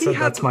Roberts said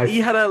that's my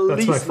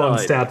fun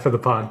stat for the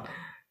pod.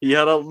 He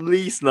had at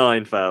least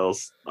 9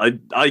 fouls.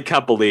 I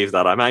can't believe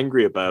that. I'm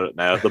angry about it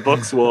now. The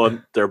Bucks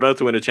won. They're about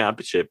to win a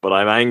championship, but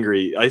I'm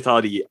angry. I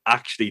thought he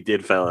actually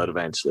did foul out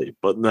eventually,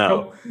 but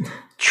no.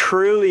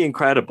 Truly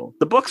incredible.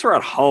 The Bucks were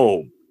at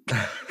home.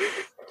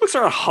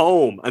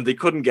 And they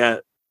couldn't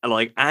get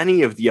like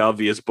any of the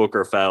obvious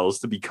Booker fouls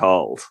to be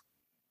called.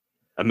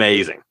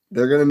 Amazing.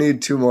 They're going to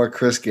need 2 more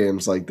Khris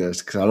games like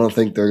this, because I don't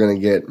think they're going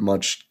to get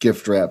much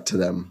gift wrap to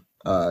them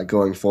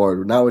going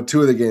forward. Not with 2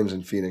 of the games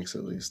in Phoenix,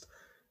 at least.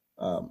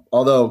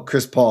 Although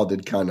Chris Paul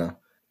did kind of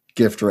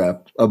gift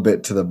wrap a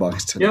bit to the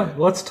Bucks tonight. Yeah,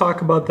 let's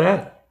talk about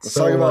that. Let's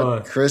talk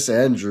about Khris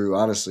and Drew,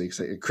 honestly.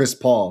 Chris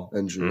Paul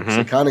and Drew.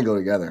 They kind of go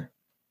together.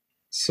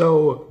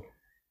 So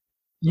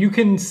you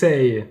can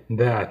say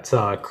that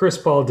Chris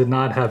Paul did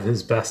not have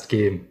his best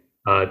game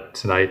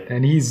tonight,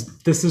 and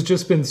this has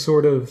just been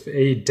sort of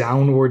a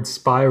downward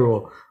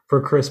spiral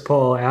for Chris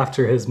Paul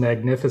after his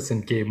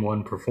magnificent Game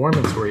 1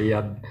 performance where he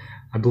had,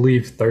 I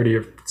believe, 30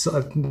 or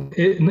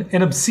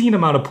an obscene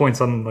amount of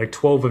points on like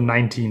 12 of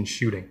 19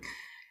 shooting.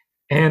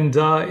 And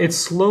it's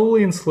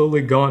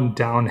slowly gone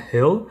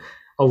downhill.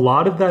 A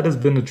lot of that has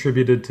been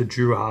attributed to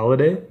Drew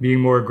Holiday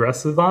being more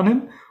aggressive on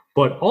him,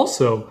 but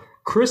also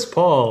Chris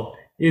Paul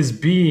is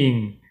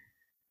being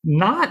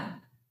not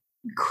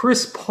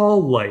Chris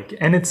Paul-like,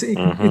 and it's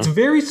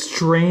very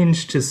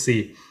strange to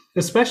see,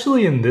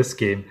 especially in this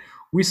game.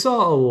 We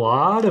saw a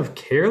lot of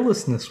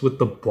carelessness with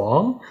the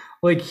ball.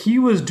 Like, he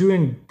was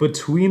doing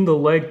between the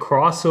leg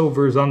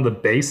crossovers on the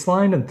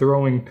baseline and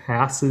throwing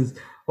passes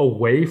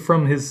away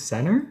from his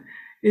center.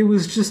 It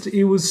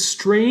was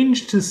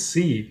strange to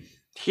see.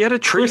 He had a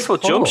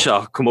 3-foot jump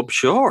shot come up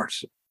short.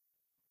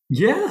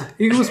 Yeah,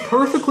 it was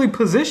perfectly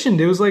positioned.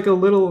 It was like a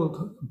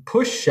little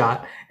push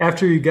shot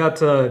after he got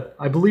to,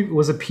 I believe it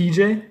was a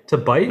PJ to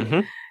bite. Mm-hmm.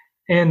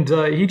 And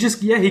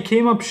he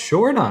came up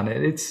short on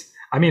it.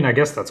 I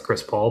guess that's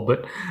Chris Paul,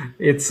 but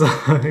it's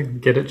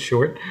get it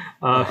short.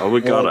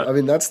 We got it. I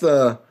mean,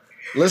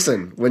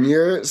 listen, when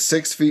you're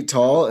 6 feet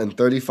tall and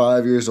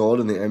 35 years old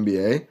in the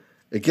NBA,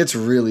 it gets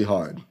really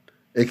hard.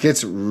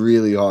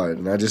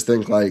 And I just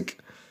think like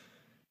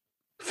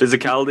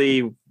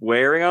physicality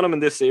wearing on him in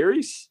this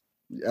series.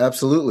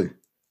 Absolutely.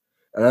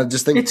 And I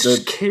just think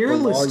it's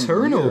careless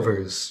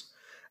turnovers.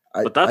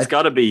 But that's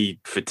got to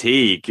be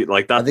fatigue.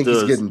 Like that. I think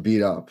he's getting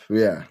beat up.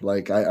 Yeah.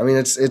 Like, I mean,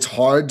 it's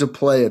hard to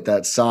play at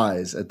that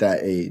size, at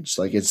that age.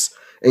 Like, it's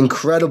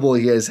incredible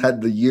he has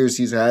had the years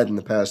he's had in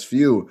the past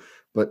few,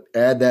 but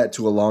add that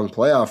to a long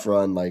playoff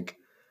run. Like,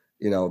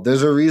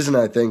 there's a reason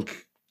I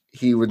think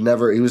he was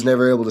never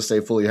able to stay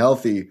fully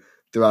healthy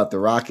throughout the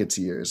Rockets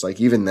years. Like,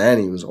 even then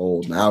he was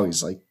old. Now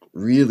he's like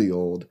really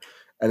old.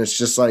 And it's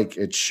just like,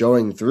 it's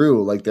showing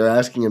through. Like, they're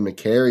asking him to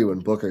carry when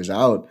Booker's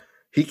out.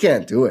 He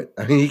can't do it.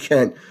 I mean,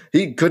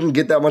 he couldn't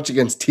get that much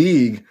against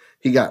Teague.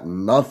 He got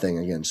nothing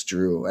against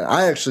Drew. And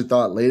I actually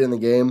thought late in the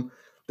game,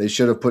 they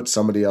should have put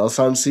somebody else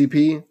on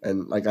CP.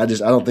 And like, I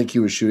don't think he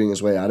was shooting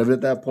his way out of it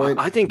at that point.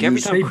 I think every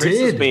time Khris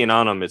is being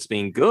on him, it's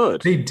been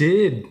good. They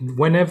did.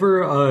 When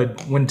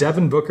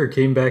Devin Booker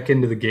came back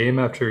into the game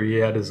after he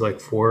had his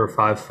like 4 or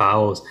 5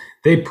 fouls,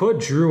 they put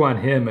Drew on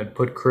him and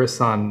put Khris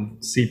on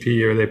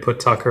CP, or they put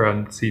Tucker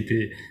on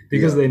CP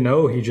because they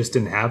know he just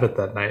didn't have it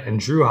that night. And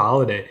Drew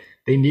Holiday,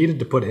 they needed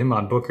to put him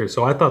on Booker.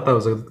 So I thought that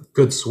was a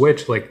good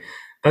switch. Like,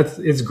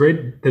 it's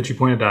great that you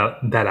pointed out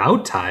that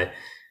out, Ty,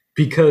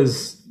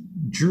 because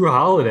Drew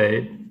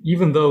Holiday,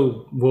 even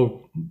though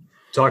we'll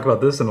talk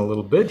about this in a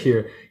little bit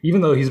here,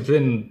 even though he's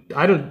been,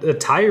 a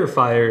tire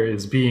fire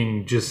is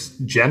being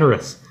just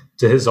generous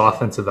to his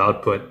offensive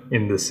output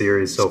in the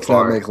series so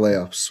far. Can't make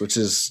layups, which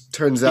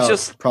turns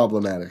out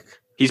problematic.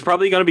 He's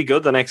probably going to be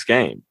good the next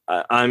game.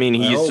 I mean,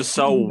 he's just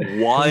so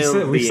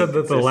wildly. We said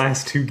that the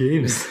last 2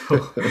 games,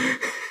 though.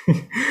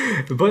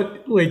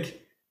 But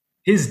like,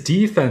 his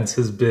defense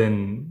has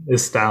been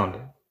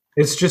astounding.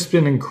 It's just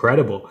been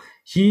incredible.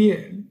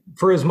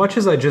 For as much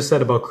as I just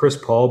said about Chris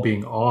Paul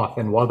being off,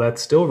 and while that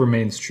still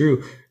remains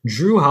true,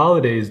 Drew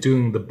Holiday is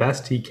doing the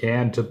best he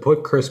can to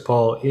put Chris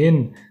Paul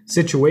in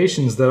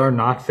situations that are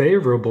not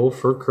favorable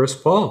for Chris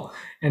Paul.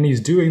 And he's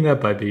doing that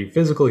by being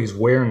physical. He's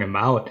wearing him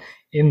out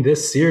in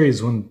this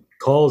series when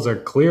calls are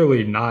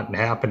clearly not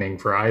happening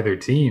for either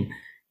team.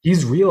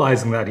 He's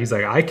realizing that he's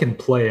like, I can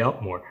play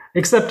up more,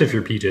 except if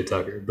you're PJ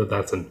Tucker, but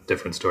that's a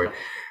different story.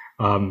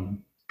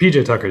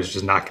 PJ Tucker is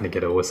just not going to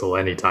get a whistle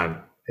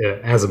anytime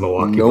as a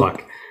Milwaukee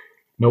Buck.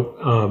 Nope.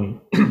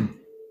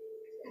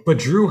 But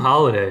Drew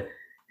Holiday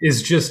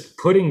is just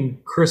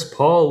putting Chris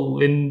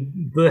Paul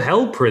in the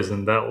hell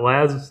prison that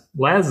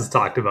Laz has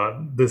talked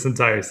about this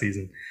entire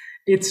season.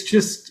 It's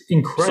just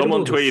incredible.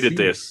 Someone tweeted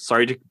this.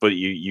 Sorry, but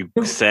you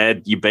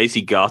said you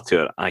basically got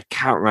to it. I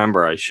can't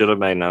remember. I should have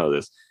made note of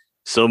this.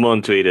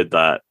 Someone tweeted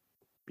that,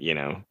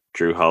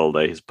 Drew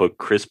Holiday has put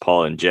Chris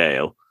Paul in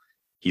jail.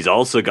 He's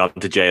also gone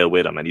to jail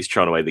with him, and he's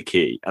thrown away the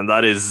key. And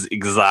that is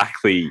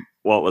exactly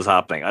what was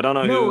happening. I don't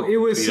know. No, it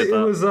was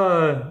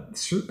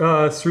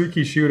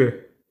Streaky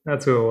Shooter.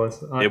 That's who it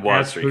was. It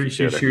was Streaky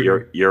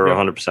Shooter. You're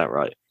 100%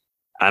 right.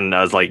 And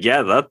I was like,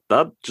 yeah,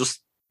 that just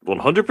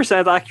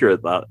 100%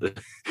 accurate. That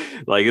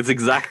like, it's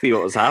exactly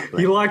what was happening.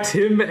 He locked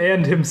him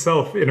and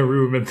himself in a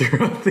room and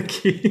threw out the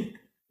key.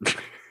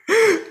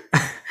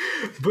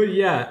 But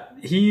yeah,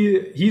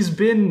 he's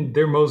been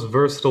their most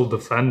versatile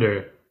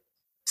defender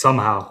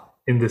somehow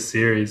in this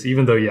series,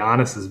 even though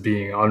Giannis is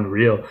being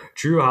unreal.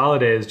 Drew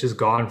Holiday has just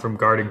gone from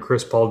guarding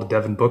Chris Paul to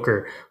Devin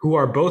Booker, who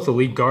are both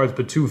elite guards,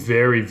 but 2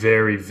 very,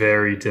 very,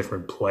 very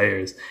different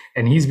players.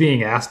 And he's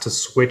being asked to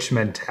switch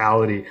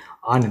mentality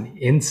on an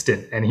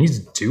instant, and he's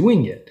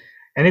doing it.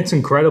 And it's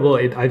incredible.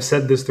 I've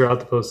said this throughout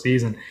the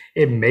postseason.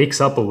 It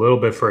makes up a little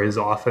bit for his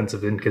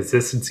offensive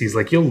inconsistencies.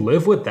 Like, you'll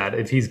live with that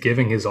if he's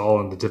giving his all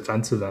on the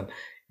defensive end.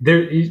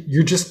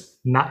 You're just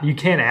not. You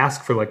can't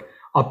ask for like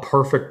a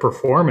perfect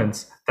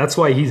performance. That's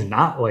why he's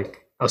not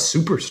like a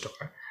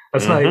superstar.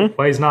 That's not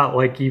why he's not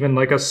like even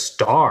like a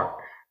star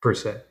per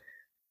se.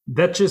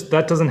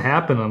 that doesn't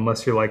happen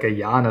unless you're like a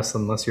Giannis,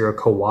 unless you're a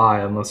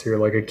Kawhi, unless you're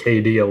like a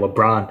KD, a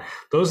LeBron.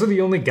 Those are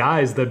the only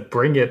guys that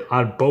bring it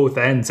on both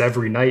ends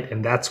every night,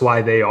 and that's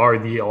why they are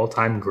the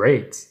all-time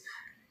greats.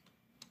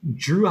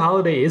 Drew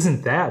Holiday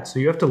isn't that, so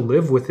you have to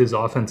live with his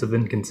offensive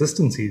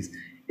inconsistencies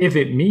if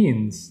it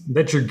means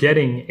that you're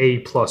getting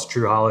A+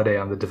 Drew Holiday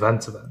on the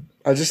defensive end.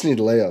 I just need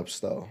layups,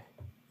 though.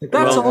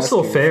 That's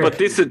also fair. But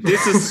this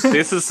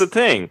is the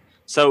thing.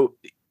 So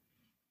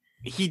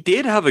he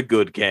did have a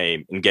good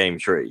game in Game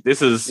 3.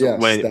 This is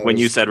when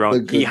you said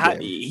wrong.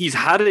 He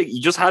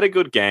just had a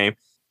good game,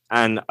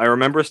 and I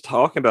remember us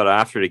talking about it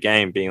after the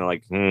game, being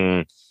like,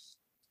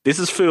 "This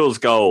is fool's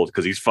gold"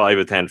 because he's 5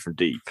 of 10 from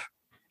deep,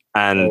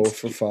 and 0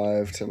 for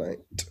 5 tonight.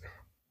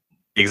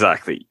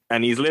 Exactly,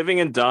 and he's living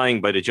and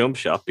dying by the jump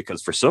shot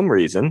because for some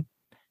reason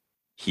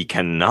he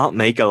cannot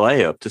make a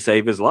layup to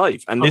save his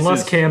life, and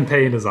unless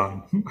campaign is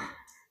on.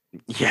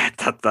 Yeah,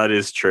 that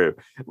is true.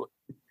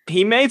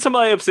 He made some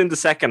layups in the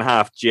second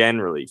half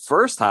generally.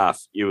 First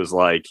half, it was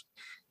like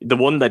the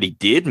one that he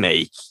did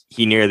make,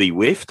 he nearly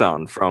whiffed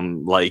on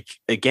from like,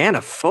 again,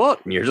 a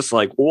foot. And you're just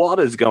like, what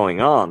is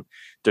going on?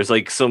 There's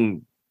like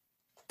some,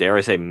 dare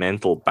I say,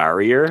 mental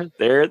barrier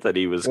there that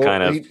he was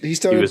he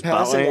started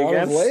passing out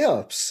of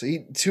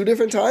layups. 2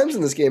 different times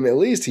in this game, at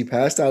least, he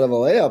passed out of a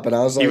layup. And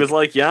I was like, he was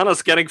like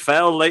Giannis getting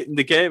fouled late in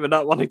the game and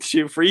not wanting to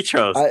shoot free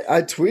throws.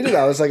 I tweeted,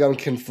 I was like, I'm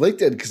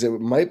conflicted because it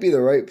might be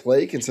the right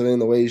play considering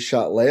the way he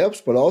shot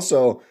layups, but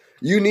also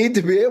you need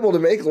to be able to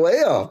make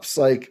layups.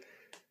 Like,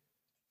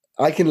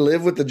 I can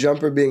live with the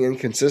jumper being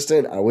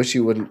inconsistent. I wish he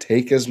wouldn't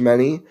take as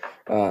many.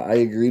 I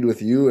agreed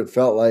with you. It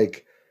felt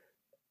like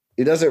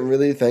he doesn't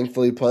really,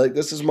 thankfully, play like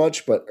this as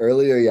much, but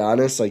earlier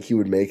Giannis, like, he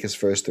would make his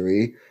first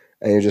 3,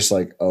 and you're just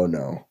like, oh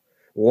no.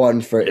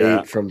 1 for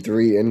 8 from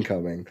 3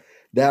 incoming.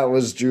 That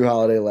was Drew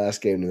Holiday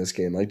last game to this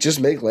game. Like,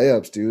 just make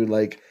layups, dude.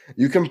 Like,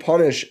 you can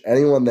punish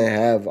anyone they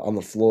have on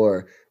the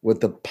floor with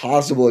the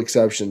possible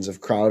exceptions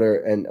of Crowder,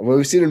 and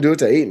we've seen him do it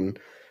to Ayton.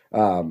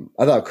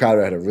 I thought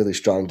Crowder had a really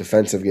strong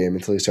defensive game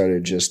until he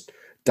started just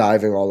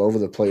diving all over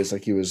the place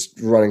like he was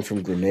running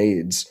from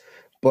grenades.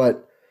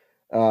 But,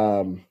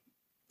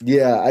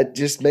 yeah, I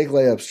just make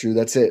layups, Drew.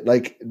 That's it.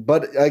 Like,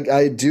 but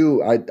I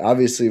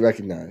obviously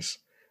recognize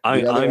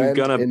I'm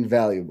gonna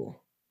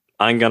invaluable.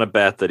 I'm gonna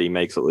bet that he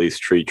makes at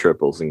least 3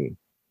 triples in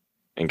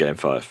Game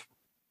 5.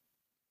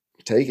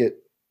 Take it.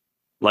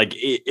 Like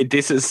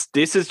this is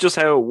just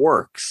how it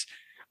works.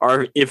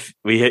 Or if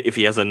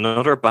he has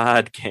another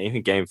bad game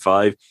in Game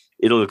 5,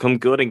 it'll come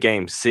good in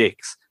Game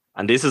 6.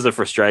 And this is a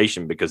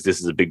frustration because this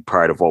is a big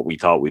part of what we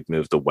thought we'd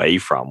moved away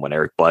from when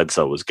Eric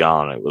Bledsoe was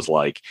gone. It was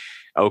like,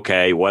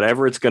 okay,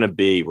 whatever it's going to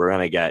be, we're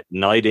going to get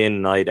night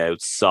in, night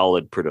out,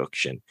 solid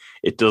production.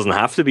 It doesn't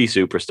have to be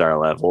superstar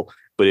level,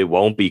 but it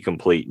won't be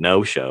complete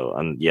no-show.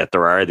 And yet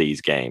there are these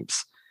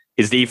games.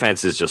 His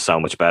defense is just so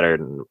much better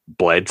than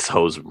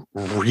Bledsoe's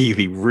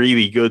really,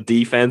 really good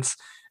defense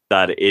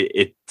that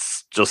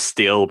it's just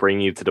still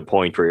bringing you to the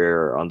point where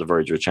you're on the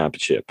verge of a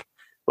championship.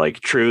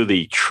 Like,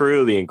 truly,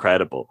 truly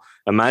incredible.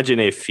 Imagine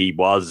if he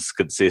was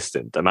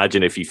consistent.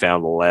 Imagine if he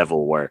found a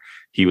level where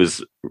he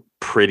was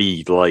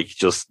pretty, like,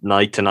 just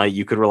night to night.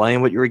 You could rely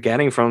on what you were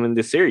getting from him in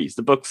this series.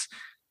 The Bucks,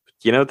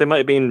 they might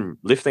have been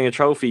lifting a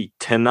trophy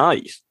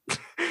tonight.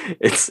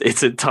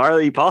 It's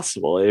entirely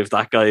possible if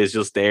that guy is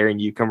just there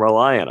and you can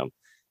rely on him.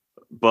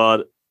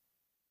 But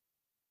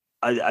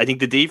I think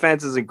the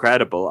defense is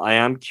incredible. I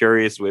am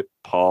curious with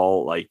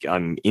Paul. Like,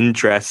 I'm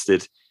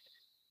interested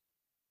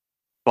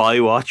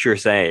by what you're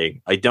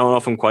saying. I don't know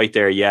if I'm quite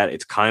there yet.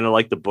 It's kind of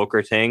like the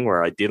Booker thing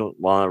where I didn't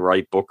want to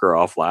write Booker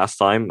off last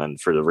time,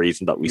 and for the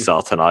reason that we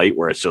saw tonight,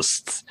 where it's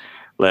just,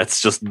 let's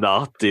just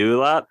not do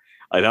that.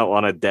 I don't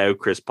want to doubt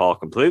Chris Paul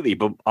completely,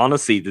 but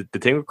honestly, the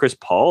thing with Chris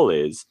Paul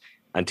is,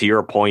 and to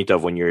your point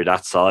of when you're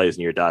that size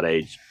and you're that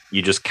age,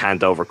 you just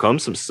can't overcome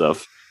some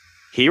stuff.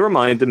 He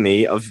reminded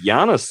me of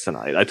Giannis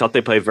tonight. I thought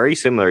they played very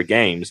similar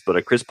games, but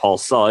at Chris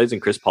Paul's size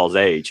and Chris Paul's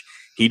age,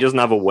 he doesn't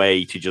have a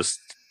way to just,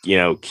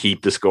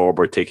 keep the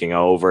scoreboard ticking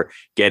over,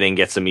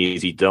 get some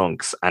easy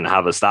dunks, and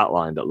have a stat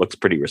line that looks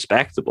pretty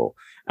respectable.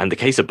 And the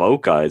case of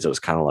both guys, I was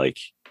kind of like,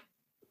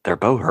 they're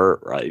both hurt,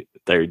 right?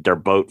 They're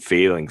both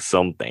feeling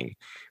something,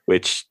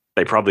 which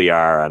they probably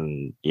are.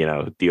 And,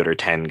 the other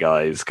 10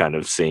 guys kind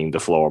of seeing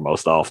the floor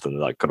most often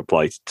that could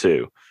apply to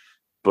too.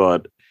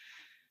 But,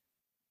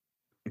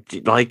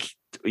 like,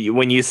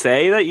 when you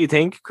say that you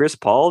think Chris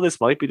Paul,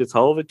 this might be the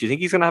toll of it, do you think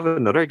he's going to have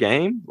another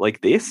game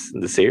like this in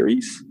the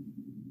series?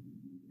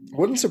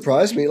 Wouldn't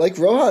surprise me. Like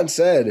Rohan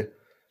said,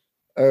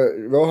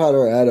 Rohan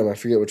or Adam, I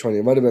forget which one.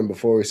 It might have been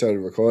before we started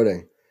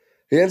recording.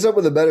 He ends up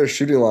with a better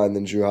shooting line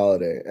than Drew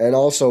Holiday and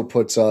also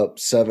puts up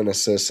 7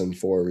 assists and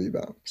 4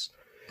 rebounds.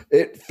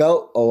 It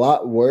felt a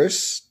lot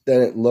worse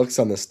than it looks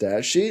on the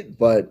stat sheet,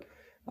 but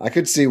I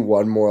could see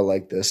one more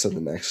like this in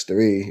the next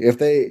 3.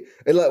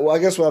 I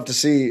guess we'll have to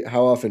see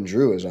how often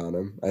Drew is on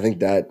him. I think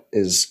that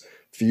is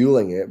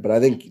fueling it, but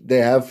I think they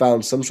have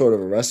found some sort of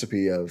a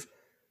recipe of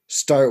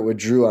start with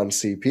Drew on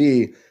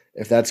CP.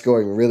 If that's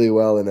going really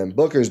well and then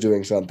Booker's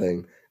doing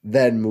something,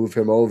 then move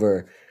him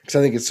over. Because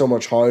I think it's so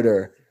much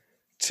harder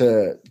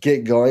to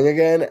get going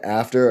again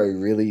after a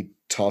really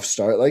tough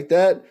start like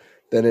that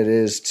than it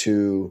is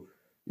to,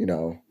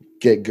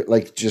 get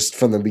like just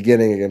from the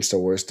beginning against a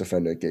worse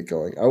defender get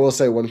going. I will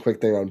say one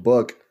quick thing on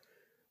Book.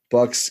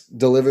 Bucks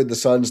delivered the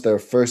Suns their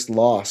first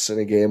loss in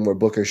a game where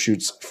Booker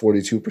shoots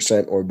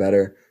 42% or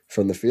better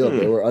from the field.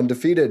 They were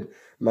undefeated.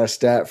 My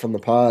stat from the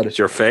pod. It's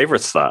your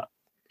favorite stat.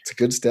 It's a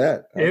good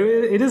stat.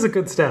 It is a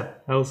good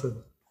stat,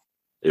 Elson.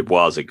 It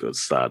was a good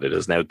stat. It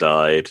has now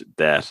died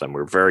death, and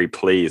we're very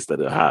pleased that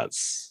it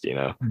has.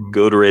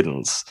 Good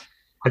riddance.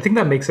 I think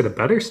that makes it a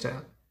better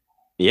stat.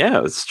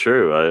 Yeah, it's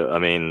true. I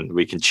mean,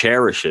 we can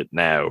cherish it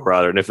now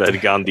rather than if it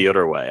had gone the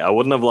other way. I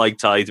wouldn't have liked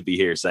Ty to be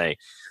here saying,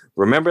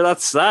 remember that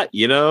stat?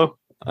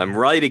 I'm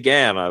right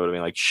again. I would have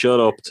been like, shut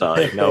up,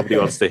 Ty. Nobody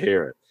wants to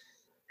hear it.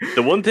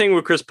 The one thing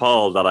with Chris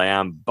Paul that I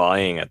am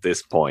buying at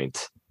this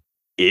point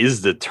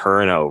is the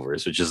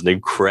turnovers, which is an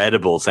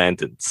incredible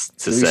sentence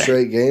to say. 3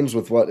 straight games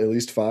with at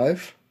least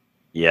 5?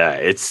 Yeah,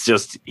 it's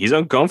just, he's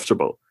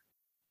uncomfortable.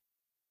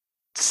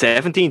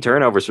 17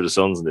 turnovers for the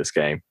Suns in this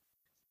game.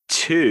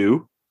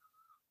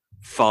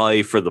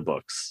 5 for the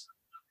Bucks.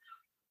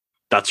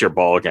 That's your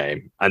ball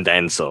game, and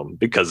then some.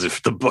 Because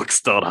if the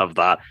Bucks don't have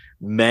that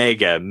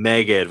mega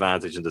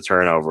advantage in the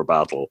turnover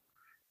battle,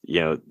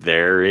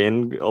 they're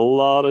in a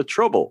lot of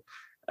trouble.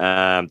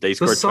 They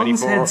scored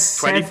 24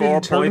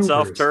 points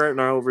off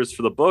turnovers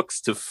for the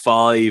Bucks to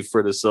 5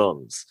 for the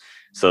Suns.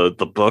 So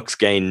the Bucks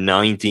gained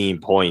 19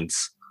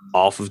 points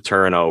off of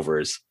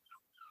turnovers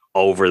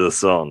over the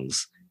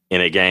Suns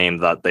in a game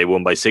that they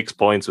won by 6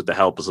 points with the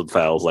help of some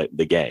fouls late in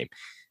the game.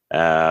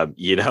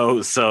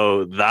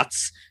 So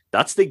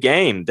that's the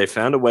game. They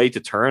found a way to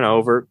turn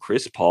over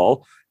Chris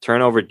Paul,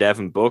 turn over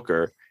Devin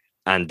Booker,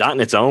 and that in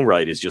its own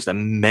right is just a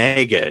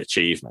mega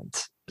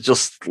achievement.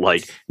 Just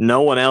like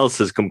no one else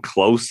has come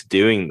close to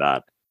doing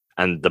that.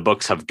 And the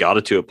Bucks have got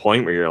it to a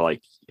point where you're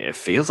like, it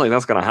feels like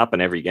that's going to happen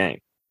every game.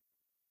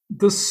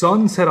 The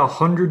Suns had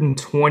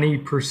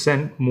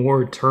 120%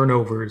 more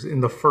turnovers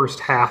in the first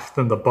half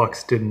than the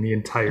Bucks did in the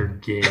entire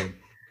game.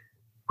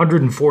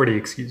 140,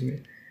 excuse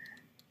me.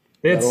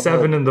 They had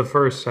 7 in the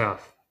first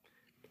half.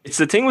 It's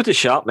the thing with the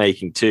shot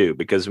making too,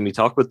 because when we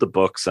talk about the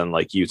Bucks and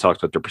like you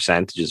talked about their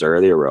percentages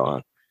earlier,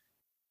 Rohan,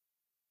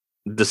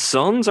 the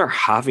Suns are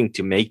having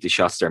to make the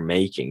shots they're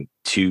making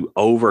to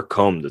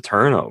overcome the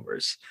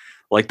turnovers.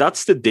 Like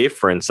that's the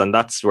difference, and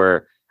that's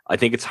where I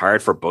think it's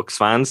hard for Bucks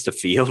fans to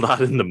feel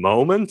that in the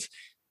moment.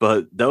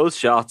 But those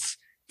shots,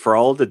 for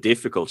all the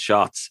difficult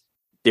shots,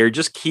 they're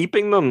just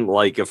keeping them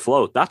like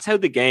afloat. That's how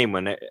the game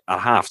at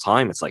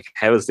halftime, it's like,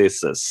 how is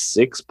this a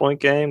 6-point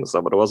game? Is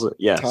that what it was?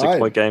 Yeah, tied.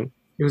 6-point game.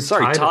 It was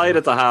tied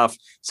at the half,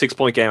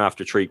 6-point game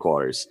after 3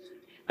 quarters.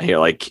 And you're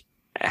like,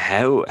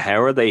 how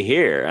are they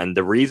here? And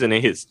the reason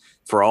is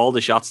for all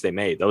the shots they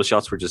made, those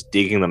shots were just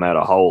digging them out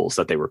of holes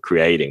that they were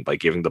creating by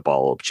giving the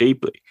ball up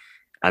cheaply.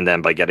 And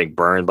then by getting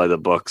burned by the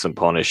Bucks and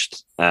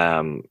punished,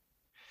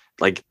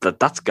 like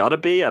that's got to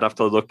be. I'd have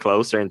to look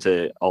closer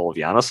into all of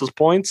Giannis's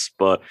points,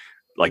 but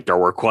like there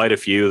were quite a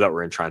few that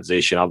were in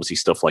transition. Obviously,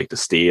 stuff like the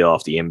steal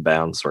off the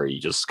inbounds where he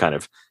just kind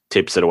of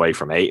tips it away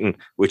from Ayton,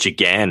 which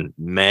again,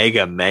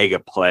 mega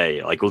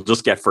play. Like will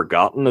just get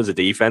forgotten as a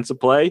defensive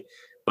play,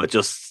 but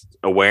just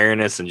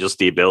awareness and just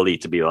the ability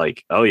to be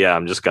like, oh yeah,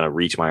 I'm just going to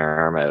reach my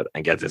arm out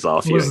and get this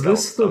off you. Was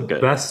this the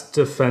best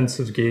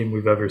defensive game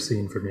we've ever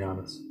seen from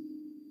Giannis?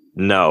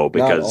 No,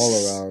 because not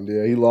all around.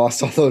 Yeah, he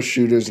lost all those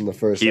shooters in the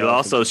first half. He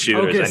lost those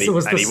shooters. Okay, so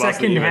was the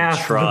second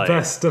half the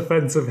best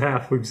defensive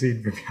half we've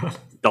seen from Giannis?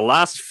 The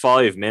last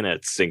 5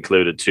 minutes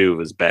included 2 of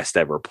his best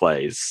ever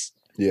plays.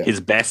 Yeah. His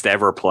best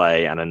ever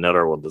play and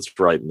another one that's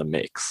right in the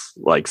mix.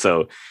 Like,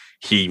 so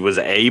he was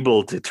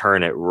able to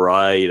turn it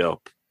right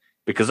up.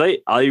 Because I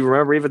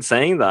remember even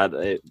saying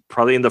that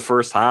probably in the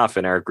first half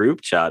in our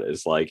group chat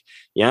is like,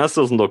 Giannis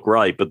doesn't look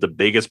right, but the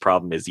biggest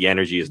problem is the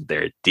energy isn't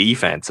there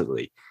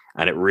defensively.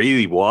 And it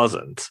really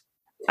wasn't.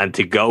 And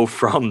to go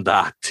from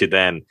that to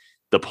then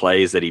the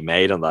plays that he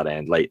made on that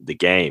end late in the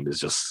game is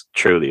just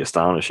truly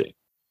astonishing.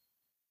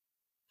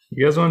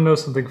 You guys want to know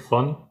something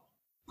fun?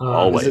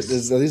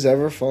 Always. Are these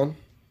ever fun?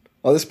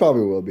 Oh, this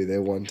probably will be. They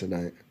won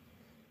tonight.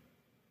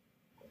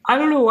 I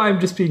don't know why I'm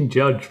just being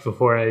judged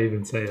before I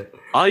even say it.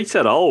 I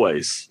said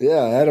always.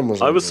 Yeah, Adam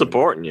was. I was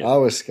supporting you. I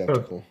was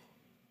skeptical.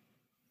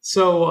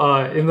 So,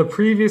 in the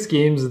previous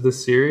games of the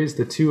series,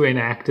 the 2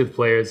 inactive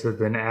players have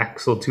been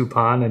Axel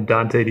Tupan and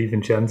Dante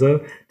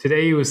DiVincenzo.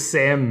 Today it was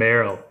Sam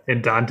Merrill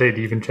and Dante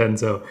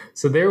DiVincenzo.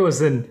 So there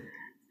was no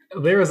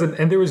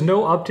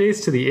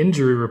updates to the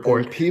injury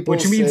report,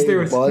 which means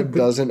Bud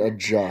doesn't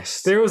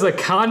adjust. There was a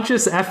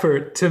conscious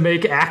effort to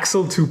make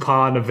Axel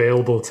Tupan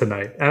available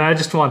tonight, and I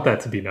just want that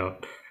to be known.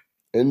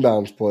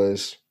 Inbounds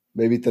plays.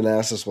 Maybe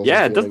Thanasis wasn't.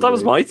 Yeah, that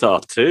was my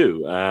thought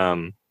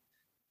too.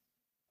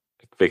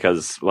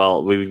 Because,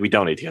 well, we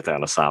don't need to get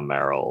down to Sam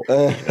Merrill. We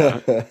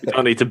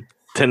don't need to.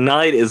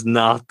 Tonight is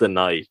not the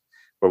night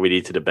where we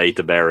need to debate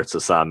the merits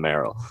of Sam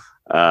Merrill.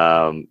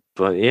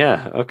 But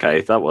yeah,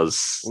 okay, that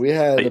was.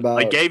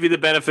 I gave you the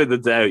benefit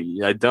of the doubt.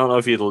 I don't know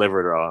if you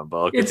delivered it on,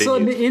 but it's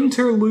an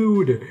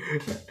interlude.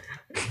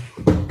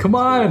 Come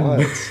on.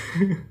 What?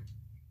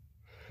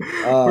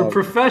 We're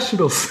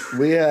professionals.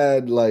 We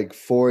had like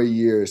 4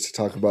 years to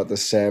talk about the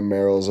Sam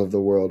Merrills of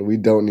the world. We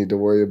don't need to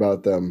worry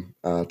about them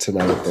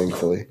tonight,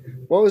 thankfully.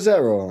 What was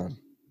that, Rohan?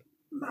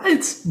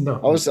 It's no.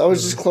 I was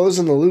just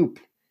closing the loop.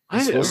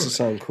 It's supposed to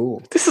sound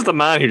cool. This is the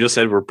man who just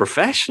said we're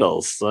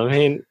professionals. I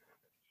mean,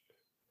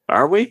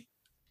 are we?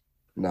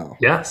 No.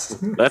 Yes.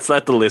 Let's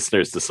let the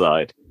listeners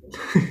decide.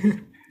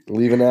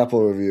 Leave an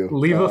Apple review.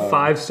 Leave a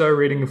 5-star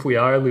rating if we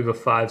are. Leave a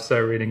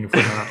 5-star rating if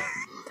we're not.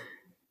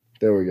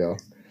 There we go.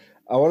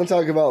 I want to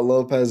talk about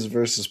Lopez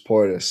versus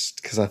Portis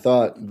because I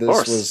thought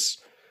this was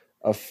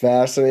a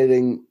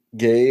fascinating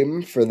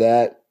game for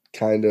that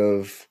kind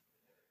of,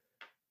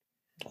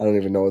 I don't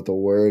even know what the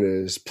word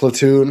is,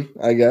 platoon,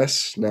 I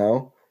guess,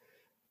 now.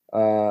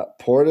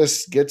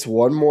 Portis gets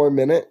one more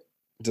minute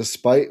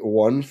despite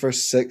 1 for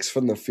 6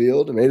 from the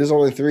field. It made his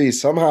only 3.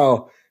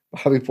 Somehow,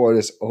 Bobby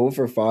Portis 0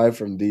 for 5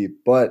 from deep,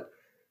 but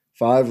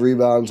 5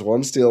 rebounds,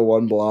 1 steal,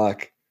 1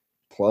 block,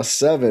 plus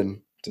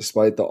 7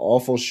 despite the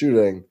awful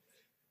shooting.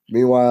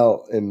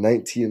 Meanwhile, in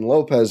 19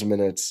 Lopez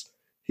minutes,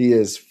 he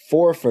is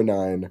 4 for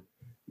 9,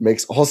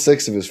 makes all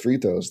 6 of his free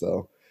throws,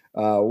 though.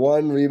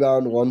 1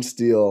 rebound, 1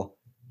 steal.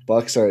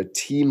 Bucks are a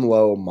team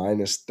low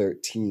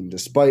 -13,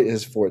 despite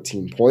his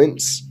 14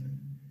 points.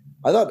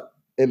 I thought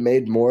it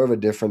made more of a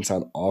difference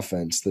on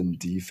offense than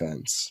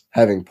defense,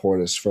 having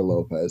Portis for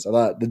Lopez. I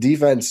thought the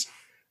defense,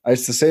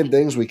 it's the same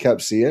things we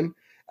kept seeing.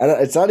 And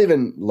it's not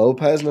even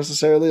Lopez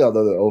necessarily,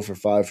 although the 0 for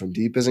 5 from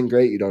deep isn't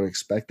great. You don't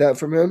expect that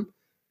from him.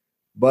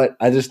 But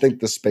I just think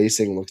the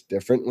spacing looks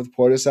different with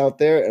Portis out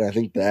there, and I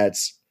think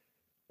that's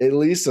at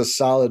least a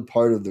solid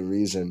part of the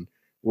reason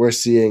we're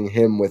seeing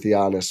him with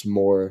Giannis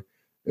more,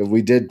 if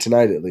we did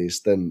tonight at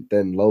least, than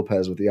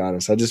Lopez with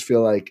Giannis. I just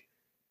feel like,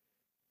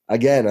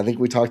 again, I think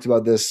we talked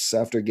about this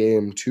after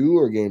game 2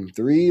 or game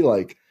 3,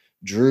 like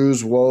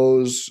Drew's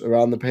woes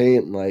around the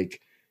paint. Like,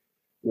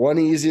 one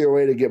easier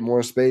way to get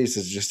more space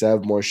is just to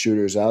have more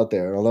shooters out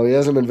there. And although he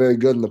hasn't been very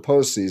good in the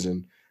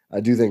postseason, I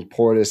do think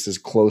Portis is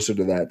closer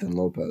to that than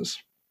Lopez.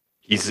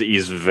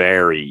 He's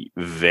very,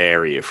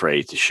 very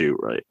afraid to shoot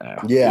right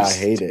now. Yeah, I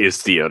hate it.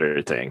 It's the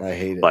other thing. I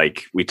hate it.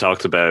 Like we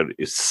talked about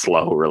his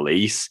slow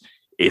release.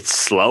 It's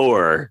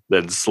slower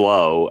than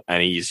slow,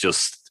 and he's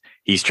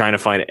trying to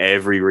find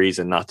every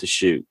reason not to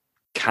shoot.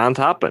 Can't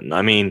happen.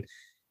 I mean,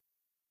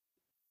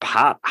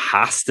 Pat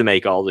has to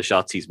make all the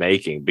shots he's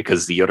making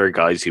because the other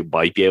guys who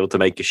might be able to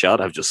make a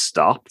shot have just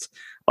stopped.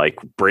 Like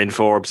Bryn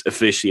Forbes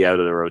officially out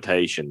of the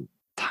rotation.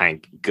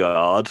 Thank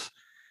God.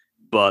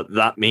 But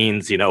that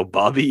means,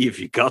 Bobby, if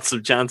you got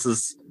some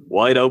chances,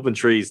 wide open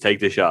trees, take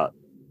the shot.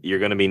 You're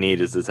going to be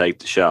needed to take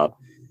the shot.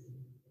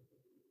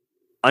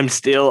 I'm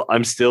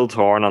still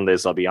torn on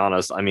this, I'll be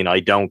honest. I mean, I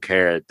don't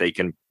care. They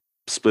can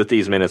split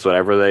these minutes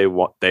whatever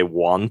they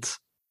want.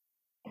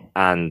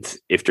 And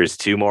if there's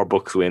 2 more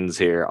Bucks wins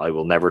here, I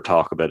will never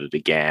talk about it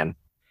again.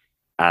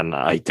 And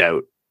I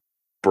doubt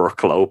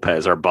Brook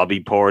Lopez or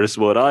Bobby Portis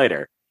would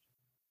either.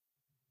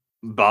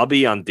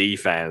 Bobby on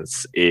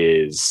defense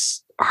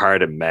is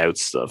hard and mouth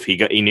stuff. He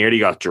nearly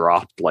got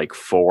dropped like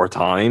 4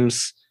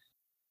 times,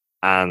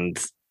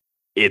 and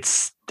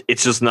it's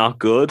just not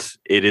good.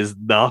 It is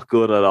not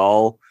good at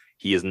all.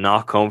 He is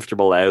not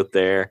comfortable out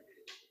there.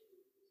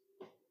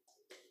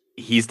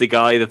 He's the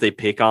guy that they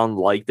pick on,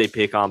 like they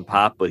pick on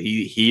Pat, but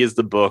he is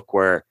the book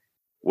where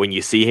when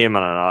you see him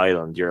on an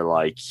island, you're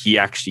like, he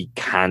actually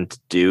can't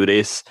do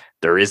this.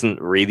 There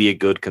isn't really a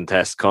good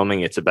contest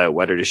coming. It's about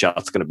whether the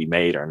shot's going to be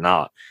made or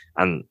not.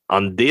 And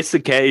on this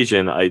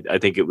occasion, I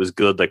think it was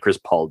good that Chris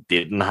Paul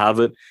didn't have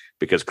it,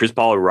 because Chris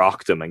Paul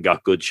rocked him and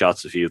got good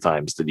shots a few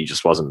times that he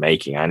just wasn't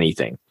making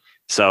anything.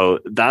 So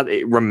that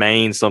it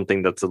remains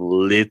something that's a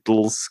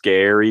little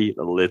scary.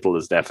 A little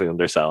is definitely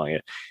underselling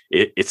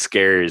it. It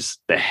scares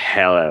the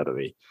hell out of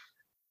me.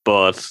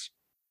 But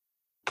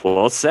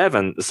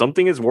 +7,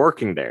 something is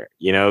working there.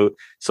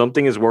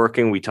 Something is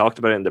working. We talked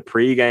about it in the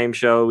pregame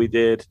show we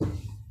did.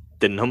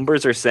 The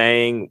numbers are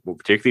saying,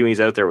 particularly when he's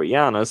out there with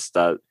Giannis,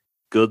 that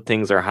good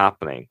things are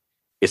happening.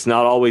 It's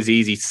not always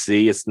easy to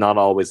see. It's not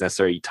always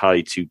necessarily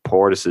tied to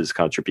Portis's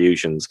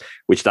contributions,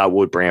 which that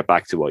would bring it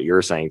back to what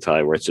you're saying,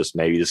 Ty, where it's just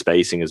maybe the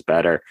spacing is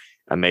better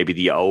and maybe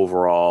the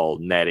overall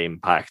net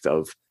impact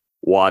of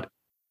what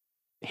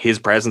his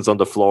presence on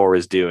the floor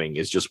is doing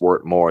is just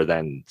worth more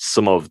than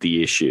some of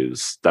the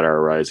issues that are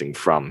arising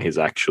from his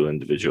actual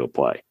individual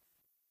play.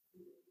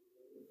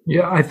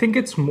 Yeah, I think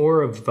it's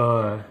more of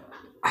the...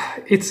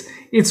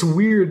 It's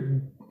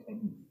weird.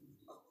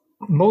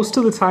 Most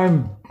of the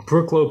time,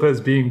 Brook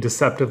Lopez being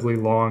deceptively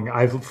long,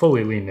 I've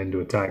fully leaned into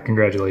it, Ty.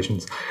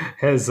 Congratulations.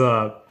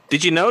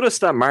 Did you notice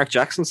that Mark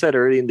Jackson said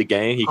early in the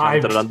game he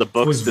commented on the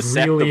Bucks'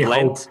 deceptive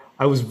length?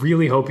 I was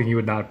really hoping you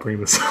would not bring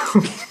this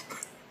up.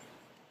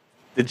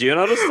 Did you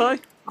notice, Ty?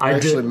 I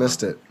actually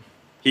missed it.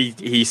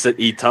 He said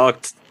he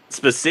talked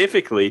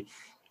specifically.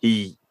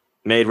 He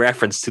made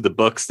reference to the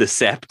Bucks'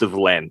 deceptive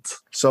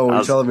length. So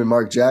you're telling me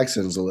Mark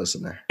Jackson's a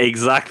listener?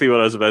 Exactly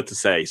what I was about to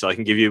say. So I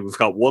can give you. We've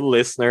got one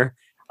listener.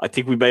 I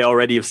think we may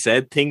already have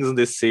said things in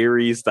this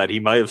series that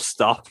he might have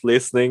stopped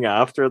listening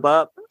after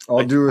that.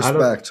 All due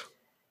respect.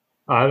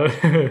 I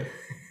don't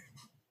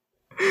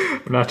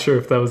I'm not sure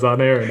if that was on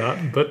air or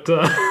not, but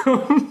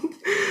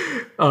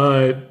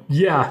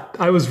yeah,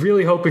 I was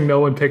really hoping no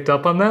one picked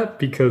up on that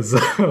because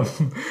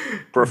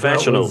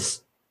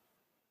Professionals.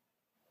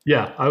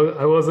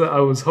 I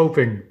was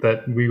hoping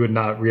that we would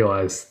not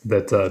realize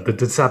that the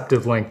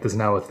deceptive length is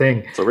now a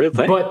thing. It's a real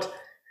thing. But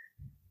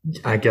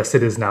I guess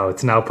it is now.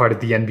 It's now part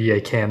of the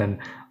NBA canon.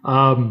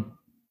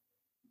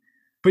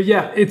 But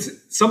yeah, it's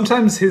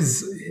sometimes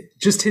his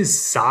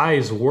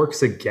size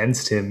works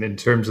against him in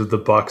terms of the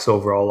Bucks'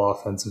 overall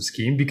offensive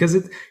scheme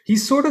because he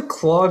sort of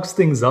clogs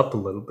things up a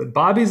little bit.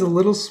 Bobby's a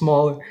little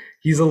smaller,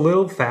 he's a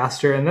little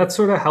faster, and that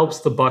sort of helps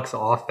the Bucks'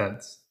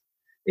 offense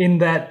in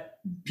that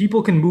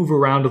people can move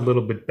around a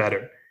little bit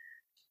better.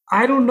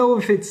 I don't know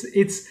if it's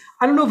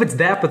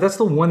that, but that's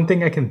the one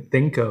thing I can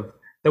think of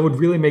that would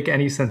really make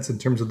any sense in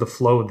terms of the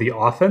flow of the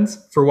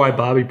offense for why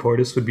Bobby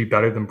Portis would be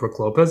better than Brook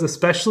Lopez,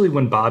 especially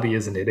when Bobby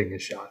isn't hitting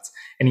his shots.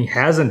 And he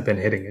hasn't been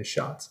hitting his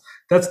shots.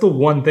 That's the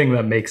one thing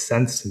that makes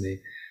sense to me.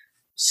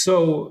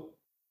 So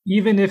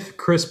even if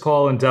Chris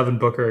Paul and Devin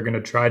Booker are going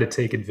to try to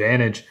take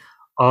advantage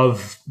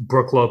of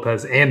Brook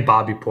Lopez and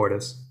Bobby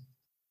Portis,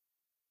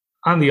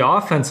 on the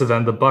offensive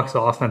end, the Bucks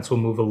offense will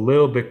move a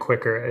little bit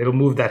quicker. It'll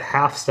move that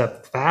half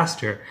step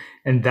faster.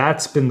 And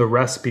that's been the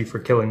recipe for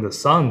killing the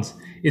Suns,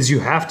 is you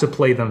have to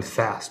play them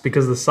fast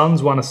because the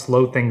Suns want to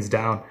slow things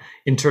down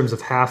in terms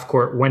of half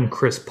court when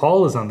Chris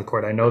Paul is on the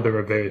court. I know they're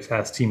a very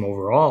fast team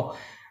overall,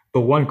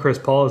 but when Chris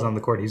Paul is on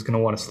the court, he's going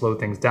to want to slow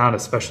things down,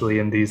 especially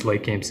in these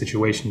late game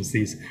situations,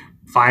 these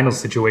final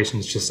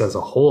situations just as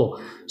a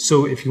whole.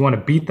 So if you want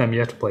to beat them, you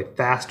have to play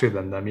faster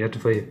than them. You have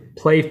to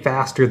play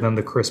faster than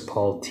the Chris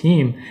Paul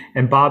team,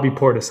 and Bobby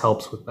Portis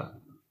helps with that.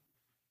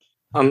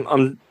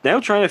 I'm now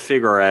trying to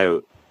figure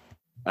out,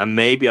 and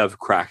maybe I've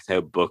cracked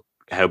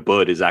how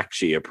Bud is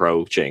actually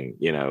approaching,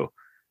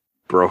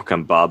 Brook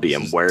and Bobby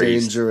and where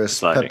he's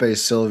dangerous Pepe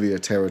Sylvia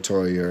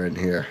territory you're in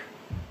here.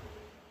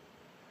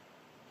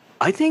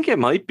 I think it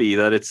might be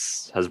that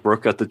has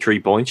Brook got the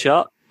 3-point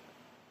shot?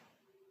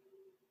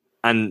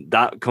 And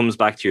that comes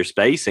back to your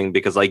spacing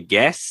because I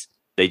guess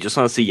they just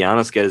want to see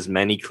Giannis get as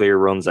many clear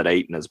runs at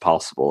Ayton as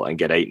possible and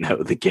get Ayton out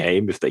of the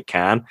game if they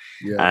can.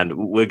 Yeah. And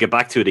we'll get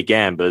back to it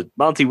again, but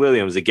Monty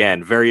Williams,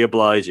 again, very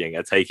obliging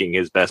at taking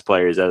his best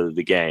players out of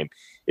the game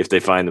if they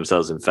find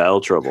themselves in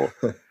foul trouble.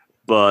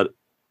 But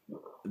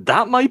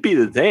that might be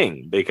the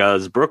thing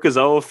because Brook is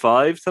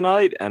 0-5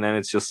 tonight, and then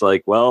it's just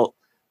like, well,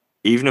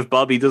 even if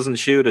Bobby doesn't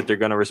shoot it, they're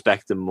going to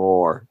respect him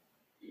more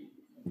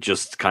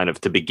just kind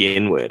of to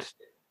begin with.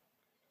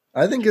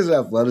 I think his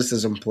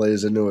athleticism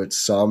plays into it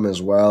some as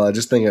well. I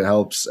just think it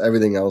helps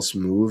everything else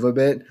move a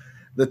bit.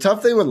 The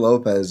tough thing with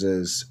Lopez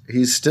is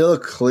he's still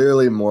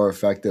clearly more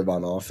effective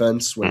on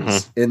offense when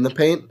he's in the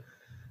paint.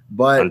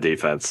 But on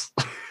defense.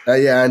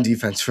 On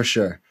defense for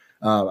sure.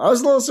 I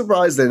was a little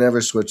surprised they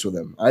never switched with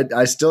him.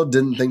 I still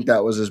didn't think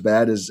that was as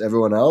bad as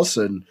everyone else,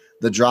 and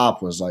the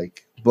drop was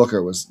like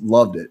Booker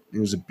loved it. He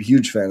was a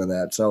huge fan of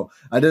that. So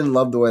I didn't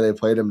love the way they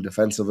played him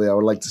defensively. I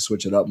would like to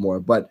switch it up more.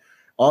 But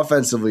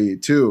offensively,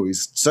 too,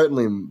 he's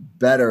certainly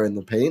better in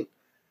the paint.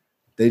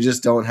 They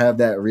just don't have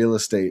that real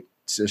estate,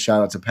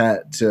 shout out to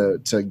Pat,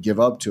 to give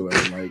up to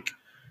him. Like,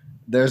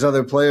 there's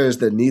other players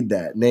that need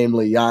that,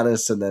 namely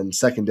Giannis and then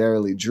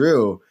secondarily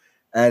Drew,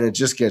 and it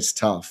just gets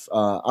tough.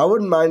 I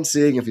wouldn't mind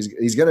seeing if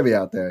he's going to be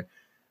out there.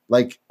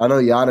 Like, I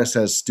know Giannis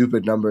has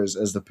stupid numbers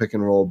as the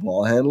pick-and-roll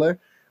ball handler.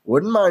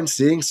 Wouldn't mind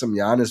seeing some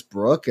Giannis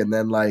Brook and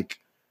then, like,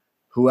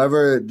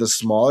 whoever the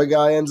smaller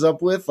guy ends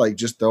up with, like,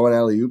 just throw an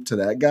alley-oop to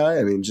that guy.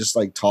 I mean, just,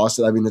 like, toss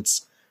it. I mean,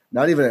 it's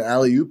not even an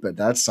alley-oop at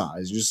that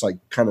size. You're just, like,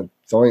 kind of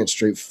throwing it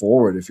straight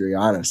forward if you're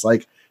Giannis.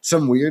 Like,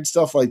 some weird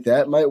stuff like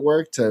that might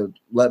work to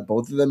let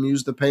both of them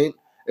use the paint.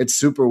 It's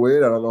super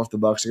weird. I don't know if the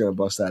Bucks are going to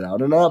bust that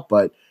out or not,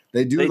 but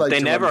they do they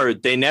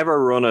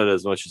never run it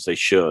as much as they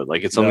should.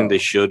 Like, it's something they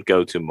should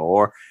go to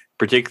more.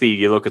 Particularly,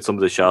 you look at some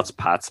of the shots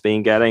Pat's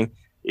been getting.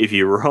 If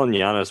you run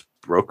Giannis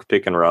Brook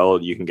pick and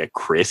roll, you can get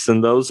Khris in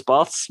those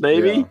spots,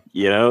 maybe.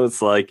 Yeah.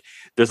 It's like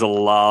there's a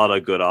lot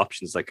of good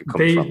options that could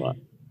come from that.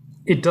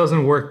 It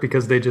doesn't work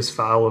because they just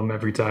foul them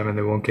every time and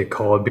they won't get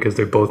called because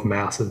they're both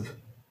massive.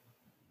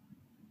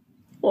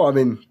 Well, I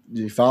mean,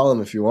 you foul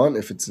them if you want.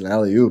 If it's an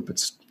alley-oop,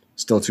 it's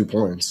still 2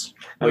 points.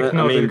 Like,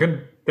 no,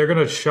 they're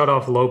gonna shut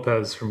off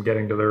Lopez from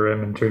getting to the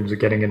rim in terms of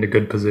getting into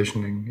good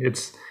positioning.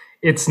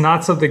 It's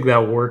not something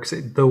that works.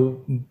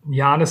 Though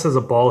Giannis as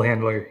a ball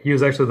handler, he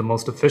was actually the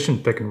most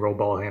efficient pick and roll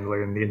ball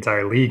handler in the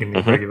entire league in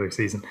the regular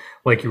season.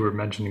 Like you were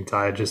mentioning,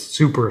 Ty, just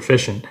super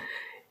efficient.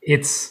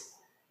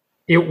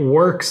 It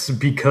works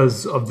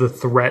because of the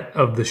threat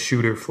of the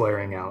shooter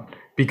flaring out.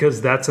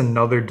 Because that's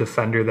another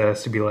defender that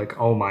has to be like,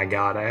 oh my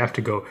God, I have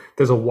to go.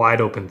 There's a wide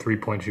open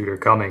 3-point shooter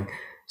coming.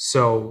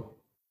 So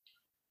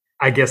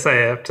I guess I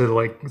have to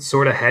like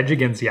sort of hedge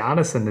against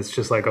Giannis, and it's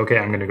just like, okay,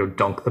 I'm going to go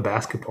dunk the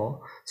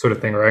basketball sort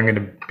of thing, or I'm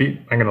going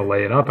to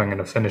lay it up. I'm going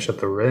to finish at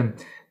the rim.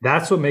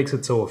 That's what makes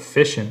it so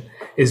efficient,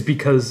 is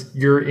because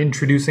you're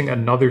introducing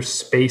another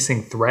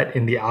spacing threat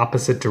in the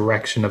opposite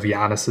direction of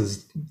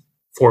Giannis's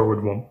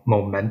forward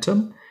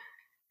momentum.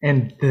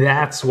 And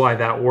that's why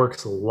that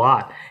works a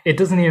lot. It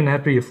doesn't even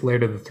have to be a flare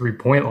to the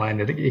 3-point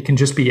line. It can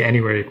just be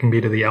anywhere. It can be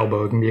to the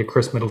elbow. It can be a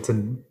Khris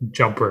Middleton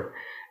jumper.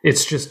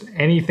 It's just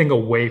anything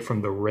away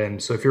from the rim.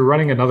 So if you're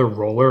running another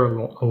roller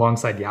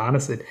alongside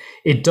Giannis,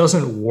 it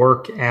doesn't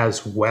work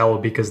as well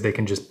because they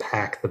can just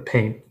pack the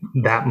paint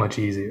that much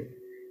easier.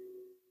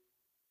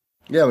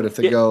 Yeah, but if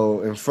they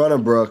go in front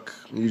of Brook,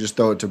 you just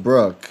throw it to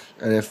Brook.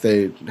 And if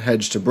they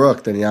hedge to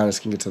Brook, then Giannis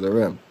can get to the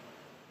rim.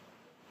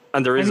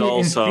 And there is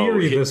also... In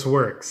theory, this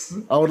works.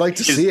 I would like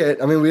to see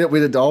it. I mean, we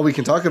all we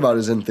can talk about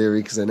is in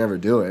theory because they never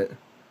do it.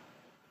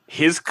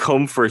 His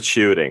comfort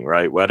shooting,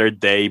 right? Whether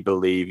they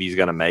believe he's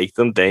going to make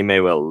them, they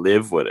may well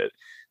live with it.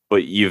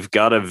 But you've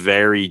got a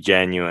very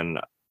genuine,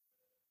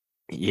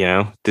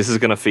 this is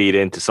going to feed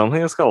into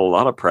something that's got a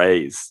lot of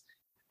praise.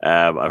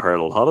 I've heard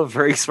a lot of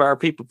very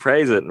smart people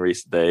praise it in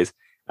recent days,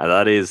 and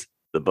that is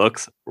the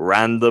Bucks'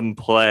 random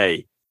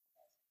play.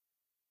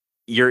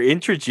 You're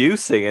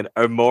introducing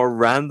a more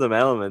random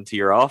element to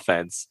your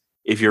offense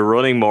if you're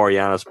running more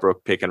Giannis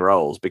Brook pick and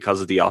rolls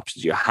because of the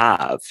options you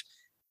have.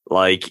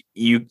 Like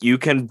you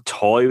can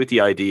toy with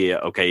the idea,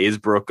 okay, is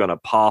Brook going to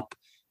pop?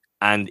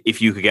 And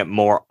if you could get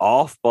more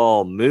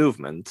off-ball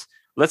movement,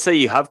 let's say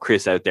you have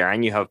Khris out there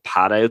and you have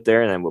Pat out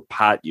there, and then with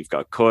Pat, you've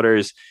got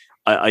cutters.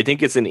 I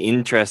think it's an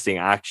interesting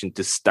action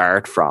to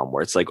start from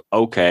where it's like,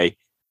 okay,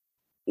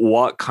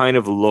 what kind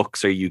of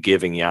looks are you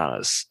giving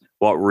Giannis?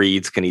 What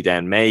reads can he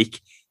then make?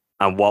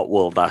 And what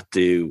will that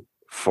do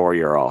for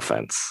your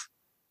offense?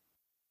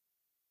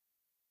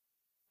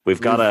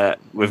 We've got a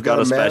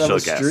special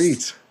guest.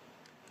 Street.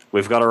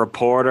 We've got a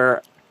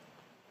reporter,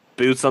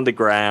 boots on the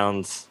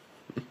ground,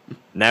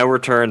 now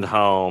returned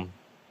home.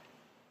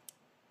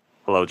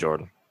 Hello,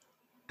 Jordan.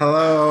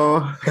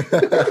 Hello.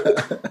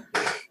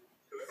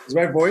 Does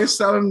my voice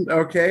sound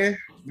okay?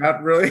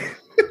 Not really.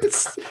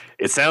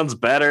 It sounds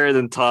better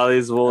than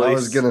Tali's voice. I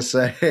was going to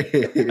say,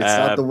 it's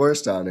not the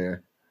worst on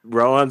here.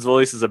 Rowan's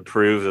voice has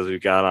improved as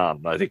we've gone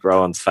on. I think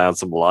Rowan's found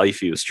some life.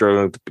 He was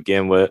struggling to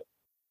begin with.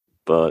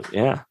 But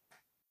yeah,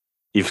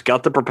 you've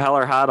got the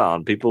propeller hat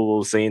on. People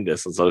will have seen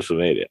this on social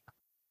media.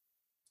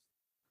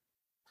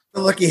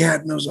 The lucky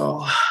hat knows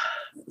all.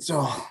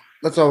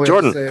 That's all we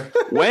Jordan, have to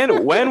say.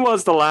 when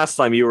was the last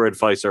time you were at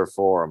Fiserv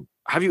Forum?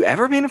 Have you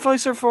ever been at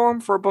Fiserv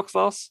Forum for a Bucks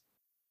loss?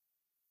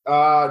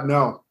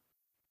 No.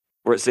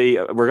 We're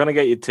going to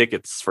get you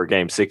tickets for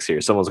Game 6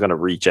 here. Someone's going to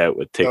reach out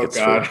with tickets.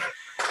 Oh,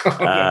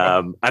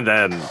 God. And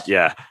then,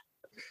 yeah.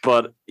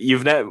 But do you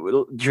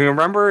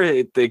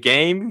remember the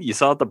game you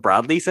saw at the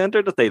Bradley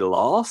Center that they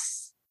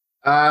lost?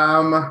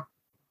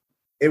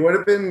 It would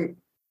have been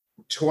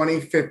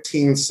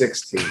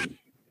 2015-16.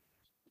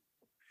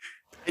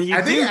 And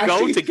you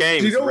go to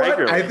games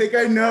regularly. What? I think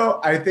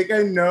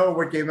I know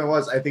what game it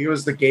was. I think it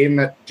was the game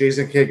that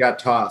Jason Kidd got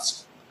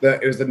tossed.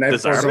 It was the night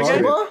before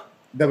Zarba?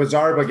 The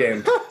Zarba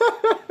game.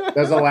 That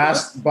was the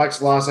last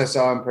Bucks loss I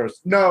saw in person.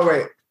 No,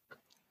 wait.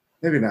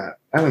 Maybe not.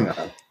 I don't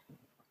know.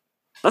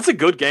 That's a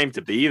good game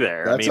to be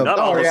there. That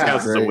almost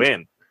counts as a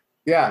win.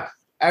 Yeah.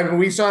 And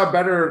we saw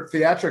better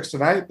theatrics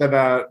tonight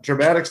than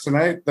dramatics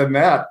tonight than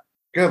that.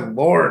 Good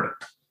Lord.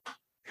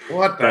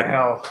 What the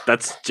hell?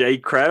 That's Jay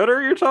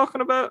Crowder you're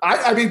talking about?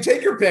 I mean,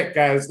 take your pick,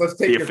 guys. Let's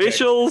take the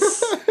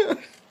officials.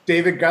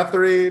 David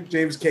Guthrie,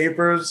 James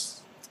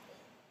Capers.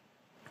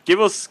 Give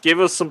us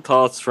some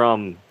thoughts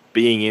from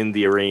being in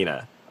the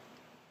arena.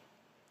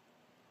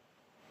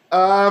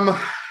 A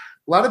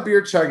lot of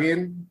beer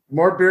chugging,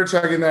 more beer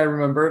chugging than I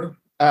remembered.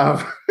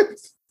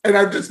 And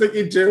I'm just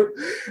thinking too,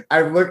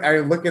 I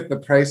look at the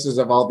prices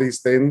of all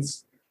these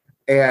things,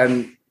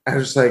 and I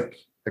was like,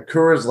 the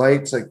Coors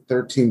Light's like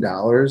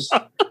 $13.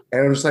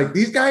 And I'm just like,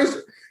 these guys,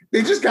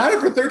 they just got it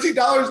for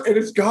 $13 and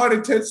it's gone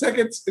in 10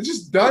 seconds. It's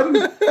just done.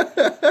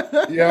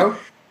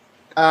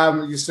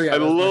 I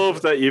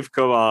love that you've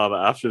come on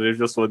after they've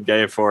just won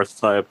Game 4 to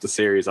tie up the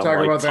series.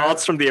 I'm like,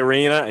 thoughts from the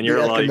arena, and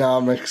you're like,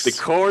 the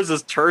Coors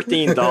is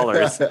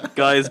 $13.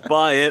 Guys,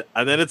 buy it,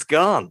 and then it's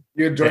gone.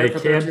 You enjoy it for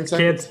 13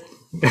 seconds?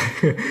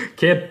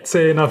 Can't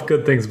say enough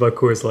good things about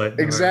Coors Light.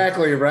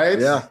 Exactly, right?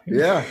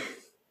 Yeah.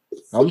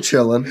 I'm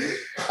chilling.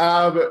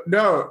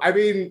 No, I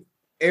mean,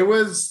 it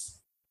was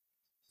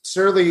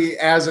certainly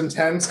as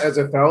intense as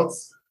it felt,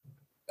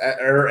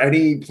 or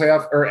any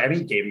playoff or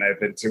any game that I've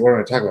been to. What am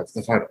I talking about? It's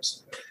the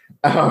finals.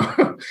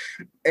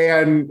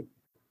 And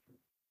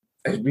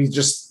we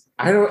just,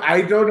 I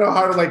don't know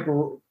how to like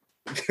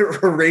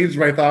arrange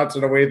my thoughts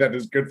in a way that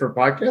is good for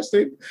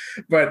podcasting,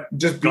 but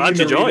just glad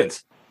you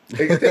joined.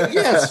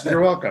 Yes,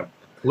 you're welcome.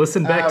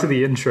 Listen back to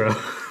the intro.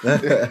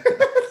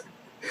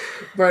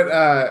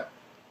 But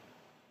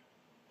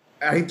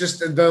I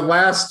just, the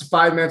last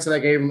 5 minutes of that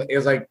game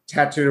is like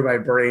tattooed in my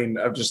brain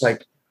of just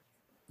like,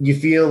 you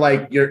feel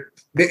like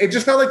it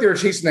just felt like they were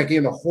chasing that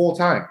game the whole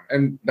time.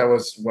 And that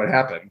was what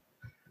happened.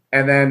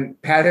 And then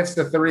Pat hits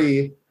the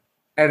 3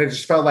 and it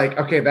just felt like,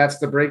 okay, that's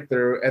the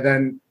breakthrough. And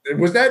then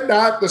was that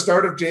not the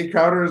start of Jay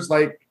Crowder's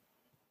like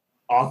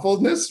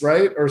awfulness,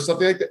 right? Or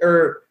something like that?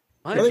 Or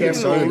I think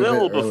it's a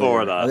little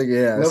before that. I think,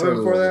 yeah, a little bit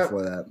before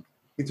that.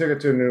 He took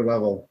it to a new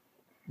level.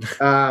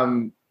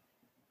 And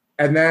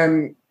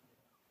then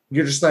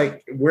you're just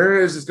like, where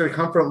is this going to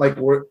come from? Like,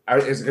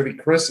 is it going to be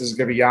Khris? Is it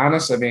going to be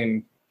Giannis? I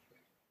mean,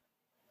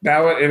 that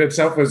one in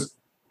itself was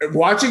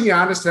watching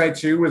Giannis tonight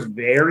too was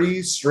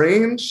very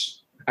strange.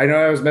 I know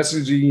I was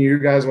messaging you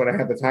guys when I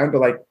had the time,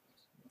 but like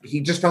he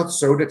just felt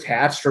so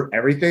detached from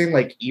everything.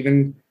 Like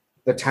even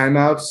the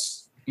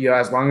timeouts,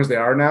 as long as they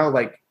are now,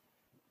 like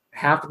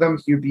half of them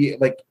he would be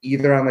like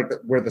either on like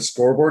where the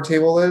scoreboard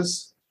table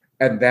is,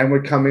 and then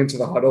would come into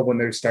the huddle when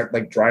they start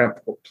like drawing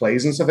up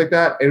plays and stuff like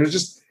that. It was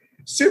just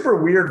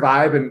super weird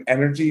vibe and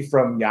energy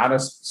from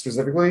Giannis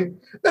specifically.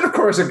 Then of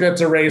course it gets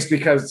erased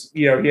because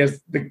he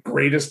has the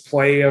greatest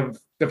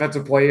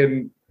defensive play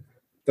in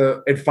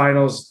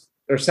finals,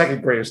 or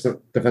second greatest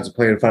defensive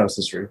play in finals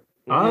history.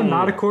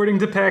 Not according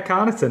to Pat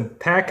Connaughton.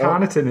 Pat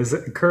Connaughton is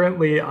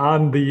currently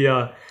on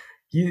the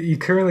he's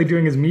currently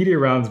doing his media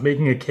rounds,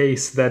 making a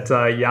case that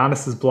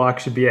Giannis's block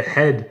should be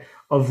ahead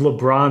of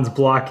LeBron's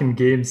block in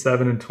Game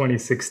 7 in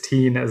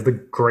 2016 as the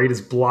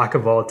greatest block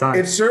of all time.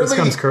 This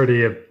comes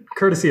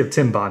courtesy of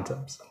Tim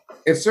Bontemps.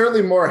 It's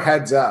certainly more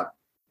heads up,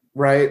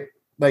 right?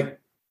 Like,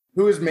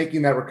 who is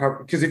making that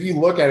recovery? Because if you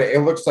look at it,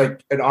 it looks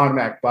like an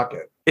automatic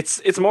bucket.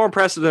 It's more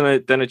impressive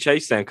than a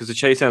chase down, because the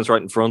chase down's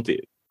right in front of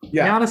you.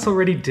 Yeah. Giannis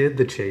already did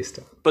the chase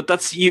down. But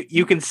that's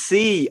you can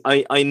see,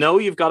 I know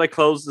you've got to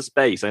close the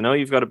space. I know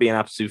you've got to be an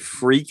absolute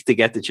freak to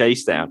get the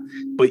chase down,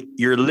 but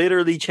you're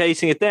literally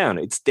chasing it down.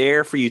 It's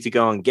there for you to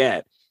go and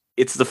get.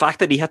 It's the fact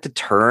that he had to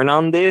turn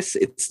on this.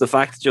 It's the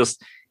fact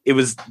it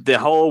was the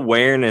whole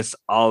awareness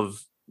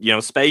of,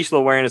 spatial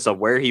awareness of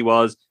where he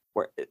was.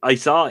 Where I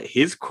saw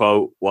his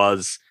quote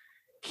was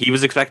he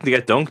was expecting to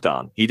get dunked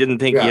on. He didn't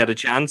think he had a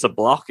chance of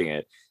blocking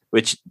it,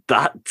 which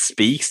that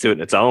speaks to it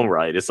in its own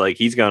right. It's like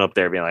he's going up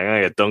there being like,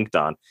 I get dunked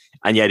on.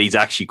 And yet he's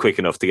actually quick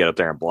enough to get up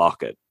there and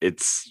block it.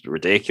 It's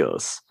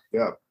ridiculous.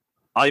 Yeah.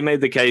 I made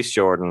the case,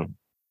 Jordan.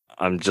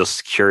 I'm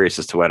just curious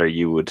as to whether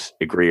you would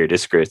agree or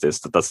disagree with this,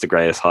 that's the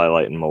greatest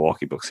highlight in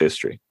Milwaukee Bucks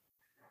history.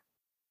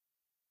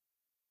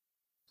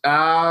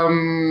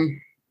 I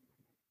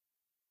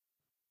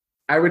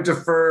would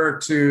defer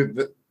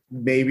to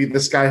maybe the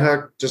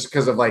skyhook, just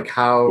because of like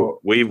how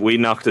we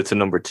knocked it to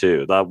number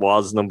 2. That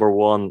was number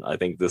 1. I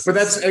think this, but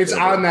it's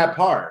on that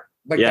par.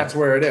 Like that's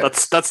where it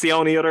is. That's the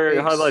only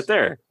other highlight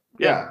there.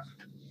 Yeah,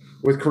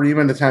 with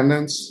Kareem in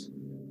attendance.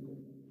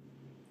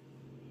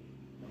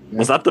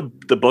 Was that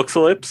the Bucks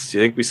ellipse? Do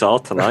you think we saw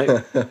it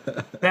tonight?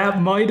 That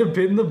might have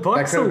been the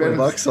Bucks ellipse.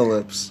 Bucks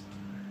ellipse.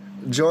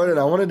 Jordan,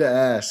 I wanted to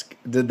ask,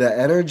 did the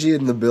energy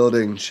in the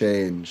building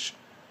change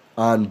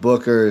on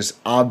Booker's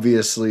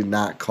obviously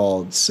not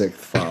called 6th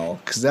foul?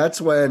 Because that's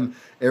when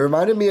it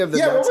reminded me of the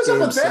Nets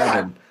Game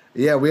 7.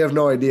 Yeah, we have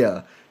no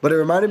idea. But it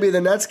reminded me of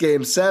the Nets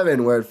Game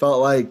 7 where it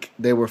felt like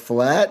they were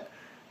flat,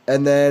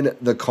 and then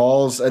the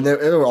calls, and there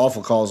were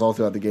awful calls all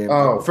throughout the game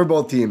for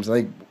both teams.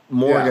 I think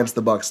more against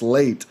the Bucks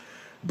late.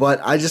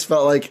 But I just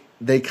felt like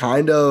they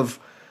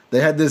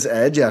had this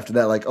edge after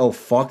that, like, oh,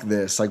 fuck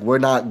this. Like, we're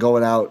not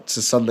going out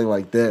to something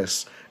like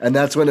this. And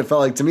that's when it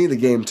felt like, to me, the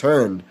game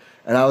turned.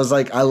 And I was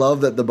like, I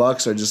love that the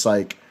Bucks are just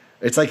like,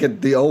 it's like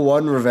the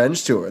 0-1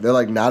 revenge tour. They're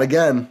like, not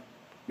again.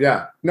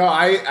 Yeah. No,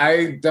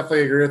 I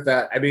definitely agree with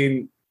that. I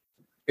mean,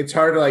 it's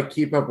hard to like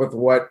keep up with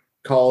what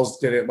calls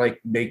didn't like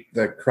make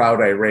the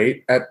crowd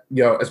irate at,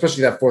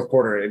 especially that fourth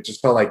quarter. It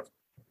just felt like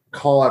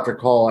call after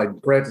call.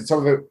 And granted,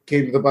 some of it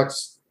came to the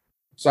Bucks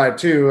side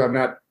too. I'm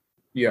not,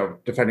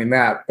 defending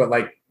that, but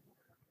like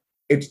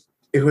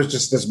it was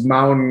just this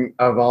mountain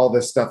of all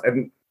this stuff.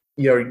 And,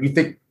 you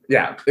think,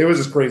 it was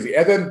just crazy.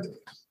 And then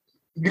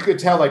you could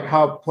tell like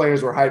how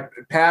players were hyped.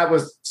 Pat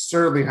was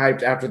certainly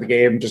hyped after the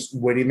game, just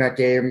winning that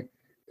game.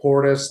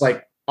 Portis,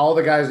 like all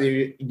the guys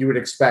that you would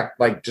expect,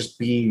 like just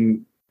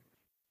being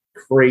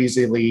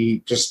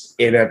crazily just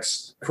in it.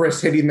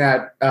 Khris hitting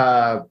that,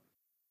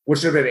 which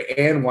should have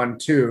been an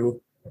 1-2.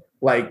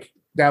 Like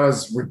that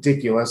was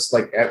ridiculous.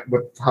 Like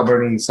with how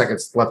many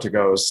seconds left to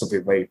go, it was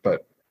something late,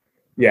 but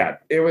yeah,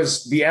 it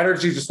was the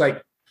energy. Just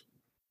like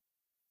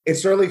it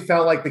certainly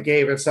felt like the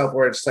game itself,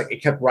 where it's like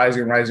it kept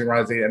rising,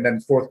 and then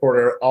fourth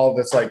quarter, all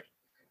this like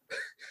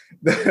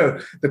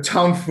the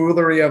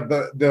tomfoolery of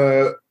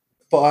the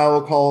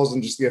foul calls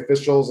and just the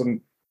officials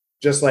and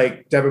just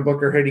like Devin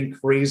Booker hitting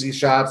crazy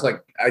shots.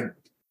 Like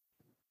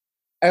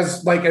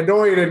as like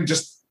annoyed and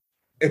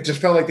it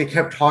just felt like they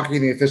kept talking to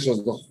the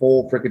officials the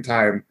whole freaking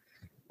time.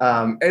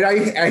 And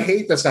I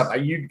hate this stuff.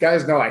 You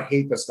guys know I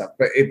hate this stuff,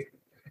 but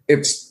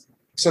it's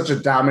such a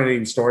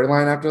dominating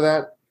storyline after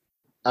that.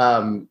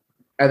 And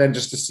then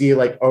just to see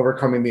like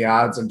overcoming the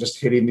odds and just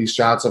hitting these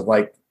shots of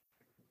like,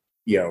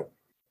 it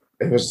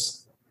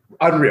was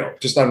unreal,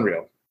 just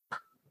unreal.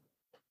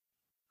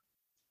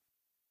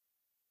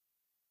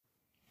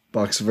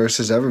 Bucks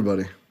versus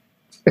everybody.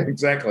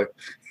 Exactly.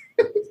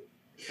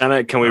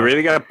 And can we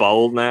really get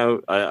bold now?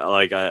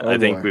 I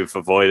think we've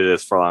avoided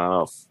this for long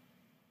enough.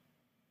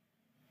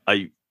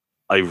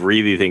 I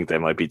really think they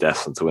might be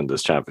destined to win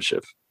this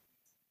championship.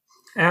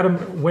 Adam,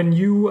 when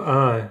you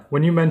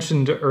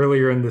mentioned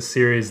earlier in the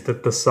series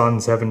that the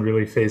Suns haven't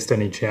really faced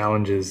any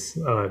challenges,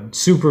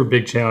 super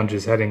big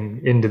challenges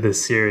heading into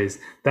this series,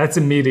 that's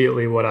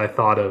immediately what I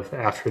thought of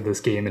after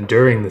this game and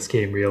during this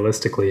game,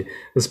 realistically,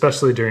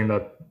 especially during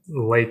the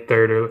late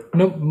third or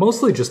no,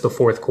 mostly just the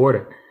fourth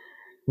quarter.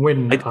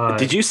 When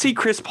did you see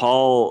Chris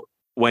Paul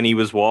when he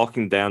was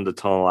walking down the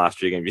tunnel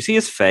after the game? Did you see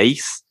his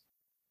face?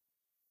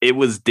 It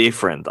was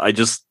different.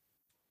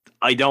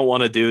 I don't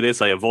want to do this.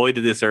 I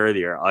avoided this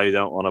earlier. I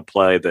don't want to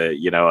play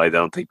I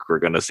don't think we're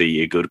going to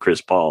see a good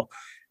Chris Paul.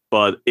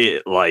 But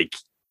it, like,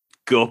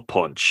 gut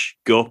punch.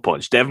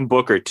 Devin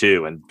Booker,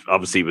 too. And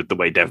obviously, with the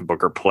way Devin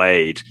Booker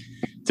played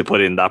to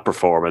put in that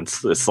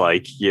performance, it's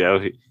like,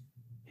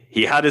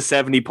 he had his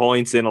 70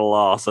 points in a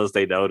loss, as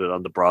they noted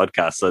on the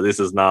broadcast. So this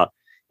is not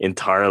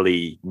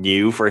entirely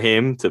new for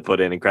him to put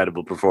in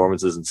incredible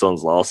performances in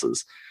Suns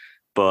losses.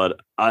 But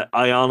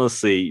I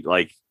honestly,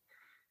 like,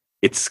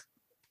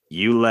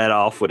 you let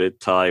off with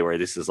it, Ty, where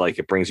this is like,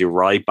 it brings you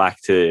right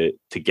back to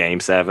game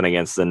 7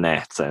 against the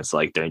Nets. And it's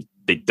like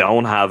they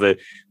don't have it,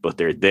 but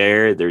they're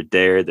there.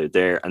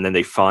 And then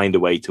they find a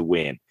way to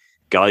win.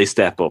 Guys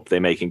step up. They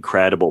make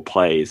incredible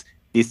plays.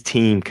 This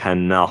team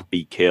cannot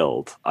be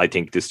killed. I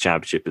think this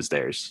championship is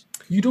theirs.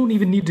 You don't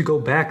even need to go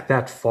back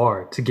that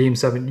far to game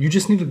 7. You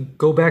just need to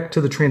go back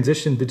to the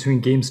transition between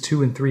games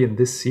 2 and 3 in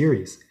this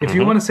series. If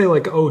you want to say,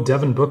 like, oh,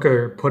 Devin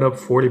Booker put up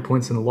 40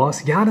 points in the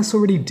loss, Giannis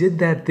already did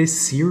that this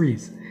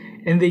series.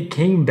 And they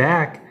came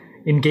back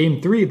in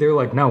game 3. They're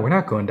like, no, we're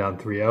not going down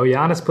 3-0.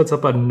 Giannis puts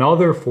up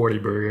another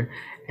 40-burger,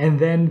 and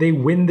then they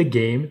win the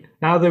game.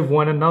 Now they've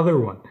won another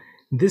one.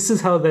 This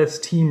is how this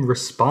team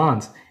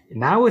responds.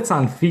 Now it's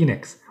on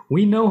Phoenix.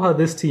 We know how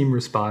this team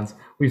responds.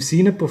 We've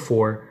seen it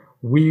before.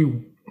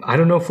 I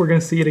don't know if we're going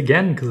to see it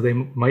again because we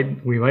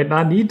might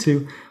not need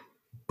to,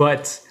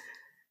 but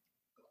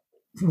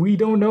we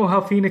don't know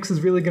how Phoenix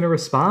is really going to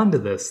respond to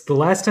this. The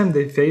last time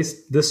they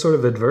faced this sort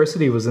of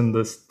adversity was in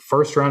this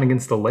first round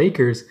against the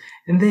Lakers,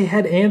 and they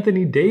had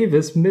Anthony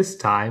Davis miss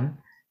time,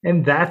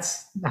 and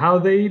that's how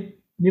they,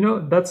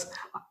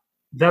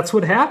 that's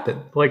what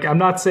happened. Like, I'm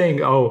not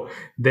saying, oh,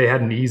 they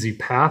had an easy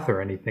path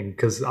or anything,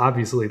 because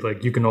obviously,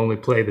 like, you can only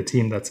play the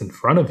team that's in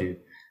front of you.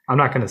 I'm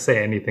not going to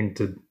say anything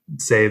to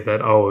say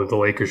that, oh, the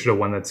Lakers should have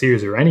won that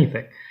series or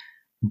anything.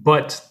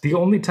 But the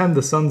only time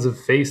the Suns have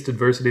faced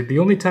adversity, the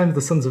only time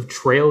the Suns have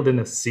trailed in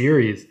a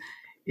series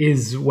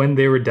is when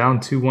they were down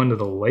 2-1 to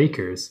the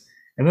Lakers.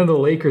 And then the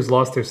Lakers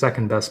lost their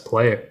second best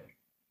player.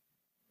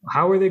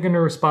 How are they going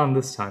to respond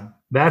this time?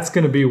 That's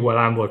going to be what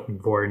I'm looking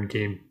for in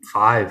game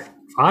 5.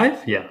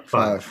 5? Yeah,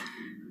 5.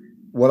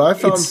 What I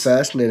found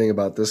fascinating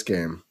about this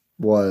game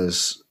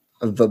was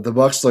the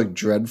Bucks looked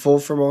dreadful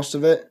for most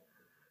of it.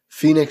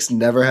 Phoenix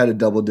never had a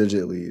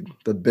double-digit lead.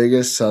 The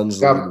biggest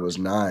Suns lead was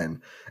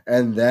 9.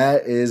 And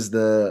that is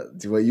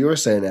what you were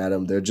saying,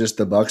 Adam.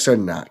 The Bucks are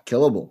not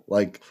killable.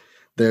 Like,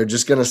 they're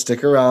just going to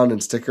stick around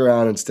and stick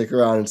around and stick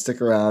around and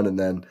stick around, and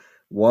then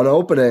one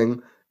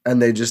opening,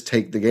 and they just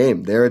take the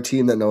game. They're a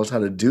team that knows how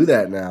to do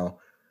that now.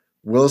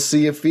 We'll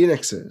see if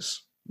Phoenix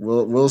is.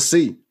 We'll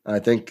see. I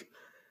think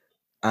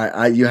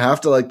you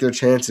have to like their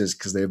chances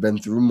because they've been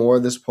through more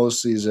this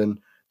postseason.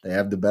 They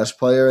have the best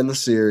player in the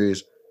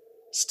series.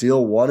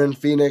 Steal one in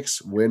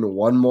Phoenix, win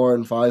one more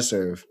in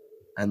Fiserv,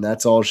 and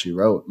that's all she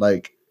wrote.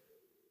 Like,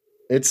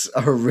 it's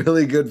a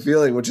really good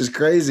feeling, which is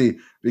crazy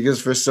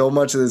because for so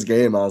much of this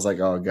game, I was like,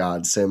 oh,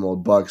 God, same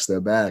old Bucks,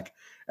 they're back.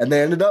 And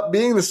they ended up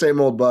being the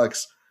same old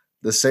Bucks,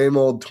 the same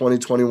old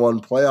 2021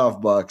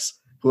 playoff Bucks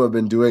who have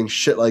been doing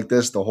shit like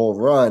this the whole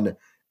run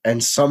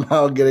and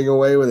somehow getting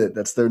away with it.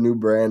 That's their new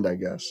brand, I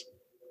guess.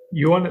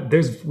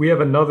 We have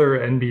another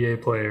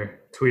NBA player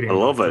tweeting. I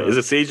love it. Is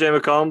it CJ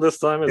McCollum this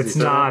time? It's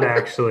not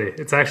actually.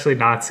 It's actually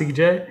not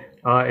CJ.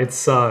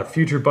 It's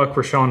future Buck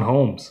Rashawn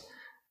Holmes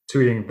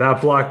tweeting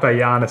that block by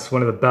Giannis,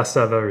 one of the best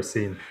I've ever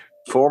seen.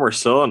 Former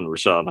son,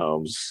 Rashawn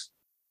Holmes.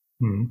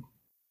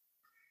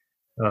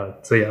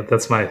 So yeah,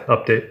 that's my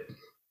update.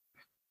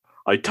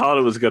 I thought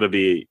it was going to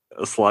be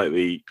a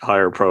slightly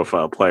higher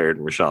profile player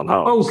than Rashawn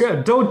Holmes. Oh,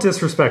 God. Don't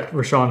disrespect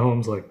Rashawn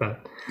Holmes like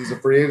that. He's a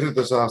free agent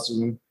this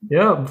offseason.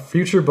 Yeah,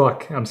 future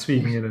Buck. I'm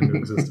speaking it into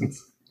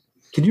existence.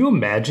 Can you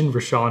imagine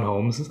Rashawn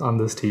Holmes on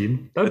this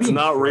team? It's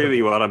not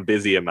really what I'm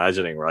busy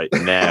imagining right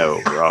now,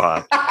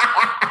 Rohan.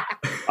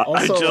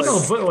 I just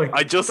was like,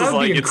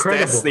 it's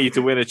destiny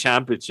to win a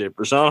championship.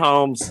 Rashawn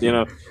Holmes,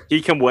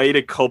 he can wait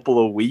a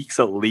couple of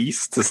weeks at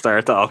least to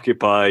start to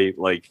occupy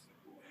like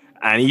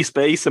any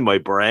space in my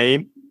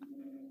brain.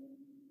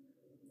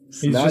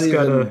 He's got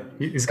to.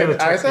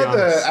 I thought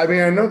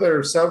I know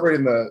they're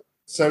celebrating the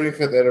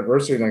 75th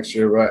anniversary next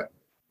year, but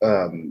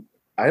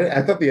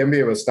I thought the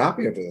NBA was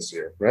stopping after this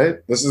year, right?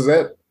 This is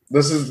it.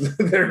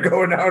 They're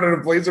going out in a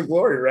blaze of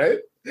glory, right?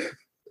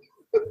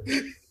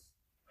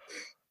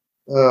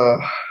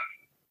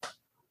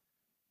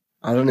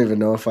 I don't even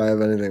know if I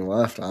have anything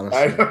left,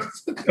 honestly.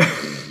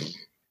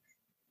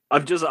 I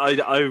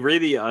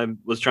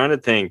was trying to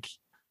think.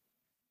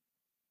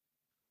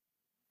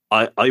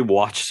 I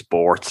watch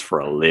sports for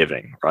a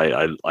living, right?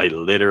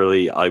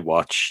 I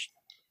watch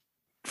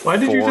Why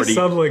did you 40 just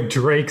sound like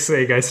Drake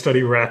saying I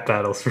study rap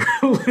battles for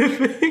a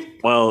living?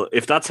 Well,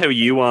 if that's how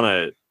you want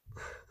to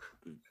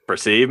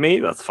perceive me,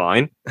 that's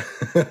fine.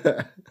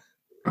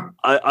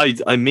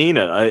 I mean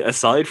it.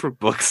 Aside from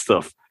book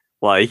stuff,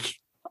 like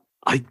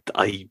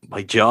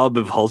my job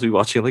involves me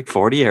watching like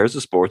 40 hours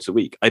of sports a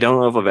week. I don't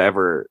know if I've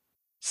ever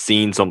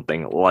seen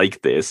something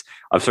like this.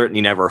 I've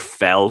certainly never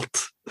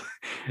felt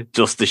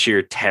just the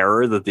sheer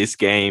terror that this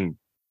game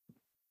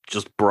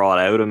just brought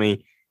out of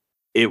me.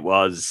 It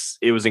was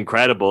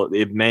incredible.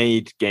 It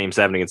made Game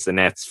 7 against the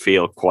Nets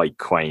feel quite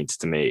quaint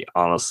to me,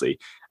 honestly.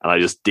 And I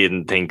just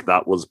didn't think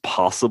that was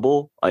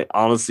possible. I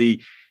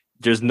honestly,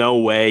 there's no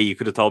way you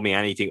could have told me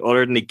anything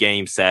other than the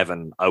Game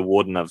 7. I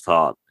wouldn't have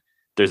thought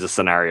there's a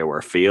scenario where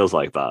it feels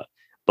like that.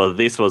 But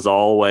this was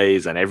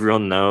always, and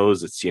everyone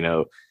knows it's,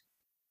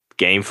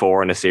 Game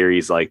 4 in a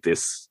series like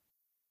this.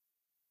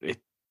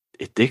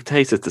 It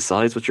dictates, it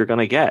decides what you're going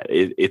to get.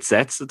 It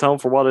sets the tone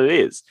for what it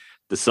is.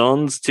 The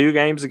Suns 2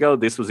 games ago,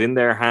 this was in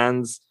their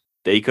hands.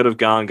 They could have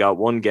got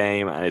one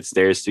game, and it's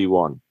theirs to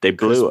won. They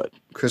blew it.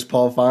 Chris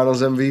Paul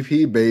Finals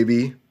MVP,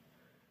 baby.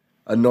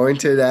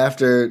 Anointed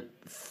after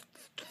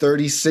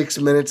 36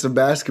 minutes of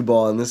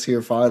basketball in this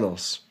here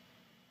finals.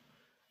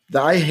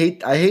 I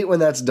hate when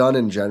that's done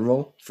in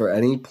general for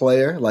any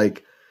player.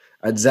 Like,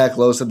 Zach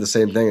Lowe said the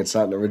same thing. It's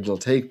not an original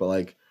take, but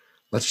like,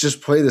 let's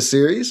just play the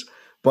series.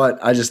 But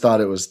I just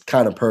thought it was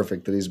kind of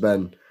perfect that he's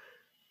been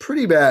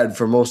pretty bad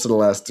for most of the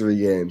last 3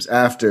 games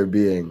after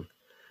being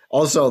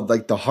also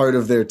like the heart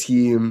of their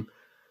team,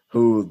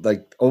 who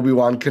like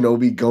Obi-Wan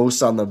Kenobi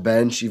ghosts on the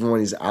bench even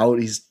when he's out.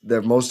 He's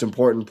their most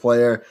important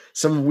player.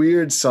 Some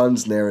weird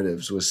Suns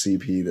narratives with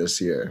CP this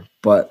year.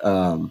 But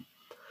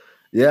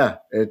yeah,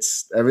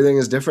 everything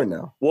is different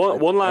now.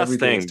 One last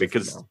thing,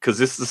 because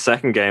this is the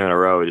second game in a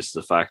row, just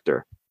a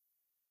factor.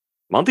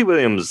 Monty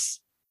Williams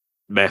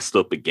messed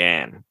up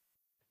again.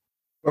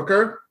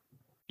 Booker?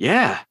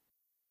 Yeah.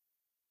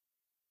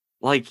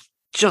 Like,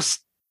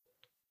 just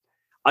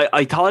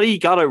I thought he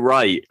got it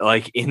right.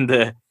 Like in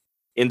the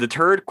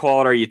third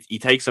quarter, he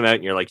takes him out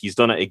and you're like, he's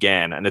done it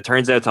again. And it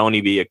turns out to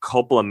only be a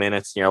couple of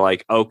minutes, and you're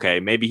like, okay,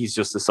 maybe he's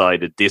just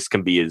decided this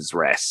can be his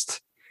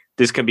rest.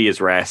 This can be his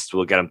rest.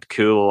 We'll get him to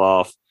cool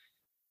off,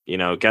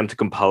 get him to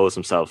compose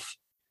himself.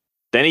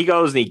 Then he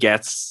goes and he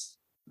gets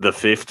the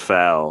 5th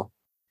foul,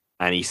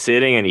 and he's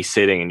sitting and he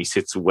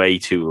sits way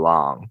too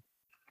long.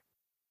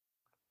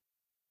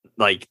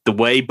 Like the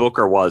way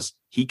Booker was,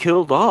 he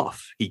cooled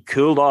off. He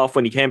cooled off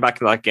when he came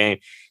back in that game.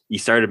 He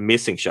started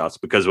missing shots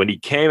because when he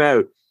came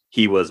out,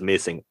 he was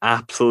missing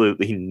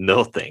absolutely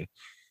nothing.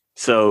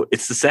 So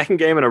it's the second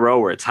game in a row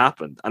where it's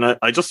happened. And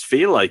I just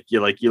feel like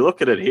you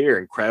look at it here,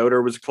 and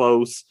Crowder was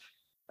close.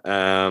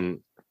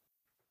 Ayton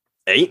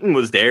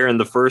was there in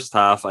the first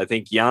half. I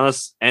think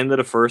Giannis ended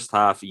the first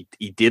half.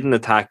 He didn't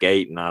attack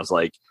Ayton. I was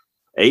like,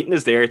 Ayton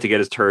is there to get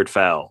his 3rd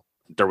foul.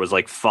 There was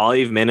like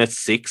 5 minutes,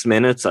 6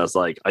 minutes. I was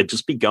like, I'd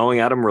just be going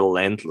at him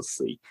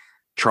relentlessly.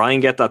 Try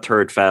and get that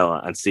 3rd foul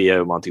and see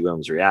how Monty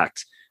Williams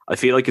reacts. I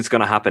feel like it's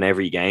going to happen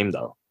every game,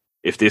 though.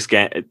 If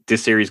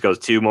this series goes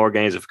 2 more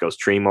games, if it goes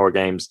 3 more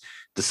games,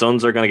 the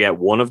Suns are going to get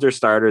one of their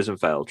starters in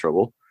foul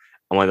trouble.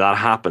 And when that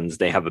happens,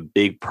 they have a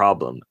big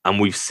problem. And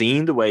we've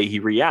seen the way he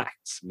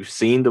reacts. We've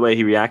seen the way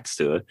he reacts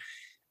to it.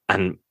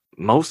 And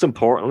most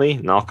importantly,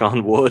 knock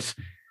on wood,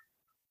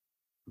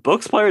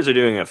 Bucks players are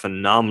doing a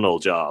phenomenal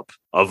job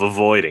of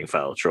avoiding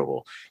foul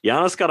trouble.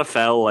 Giannis got a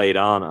foul late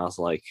on. I was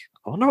like,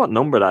 I wonder what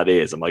number that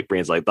is. And Mike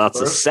Breen's like, that's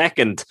a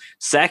second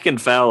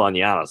foul on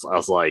Giannis. I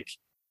was like,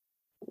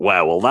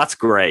 wow, well, that's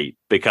great,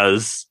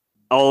 because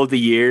all of the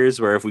years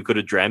where if we could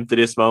have dreamt of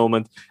this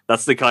moment,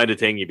 that's the kind of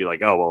thing you'd be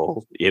like, oh,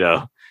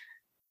 well,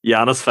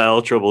 Giannis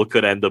foul trouble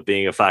could end up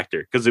being a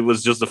factor, because it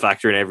was just a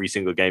factor in every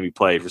single game he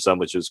played for so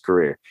much of his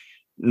career.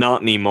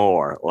 Not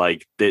anymore.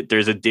 Like,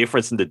 there's a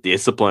difference in the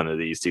discipline of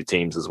these two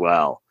teams as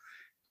well.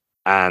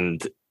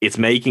 And it's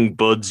making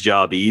Bud's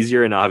job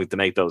easier not having to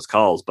make those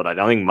calls, but I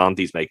don't think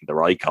Monty's making the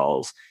right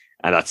calls.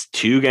 And that's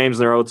 2 games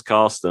in a row it's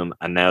cost them,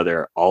 and now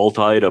they're all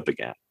tied up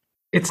again.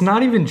 It's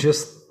not even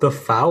just the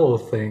foul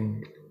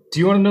thing. Do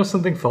you want to know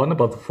something fun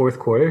about the 4th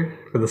quarter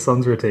for the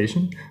Suns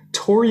rotation?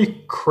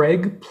 Torrey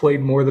Craig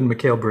played more than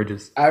Mikal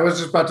Bridges. I was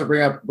just about to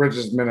bring up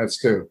Bridges' minutes,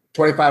 too.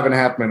 25 and a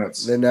half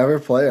minutes. They never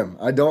play him.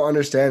 I don't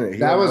understand it.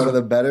 He was one of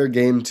the better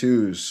game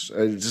 2s.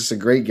 It's just a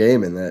great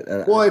game in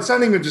that. Well, it's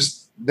not even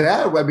just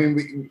that. I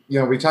mean,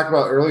 we talked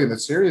about early in the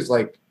series,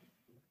 like,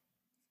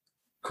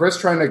 Khris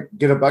trying to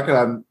get a bucket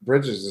on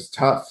Bridges is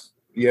tough.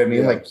 You know what I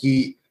mean?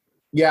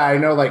 Yeah. Like, I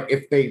know, like,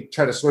 if they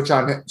try to switch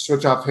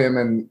off him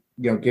and,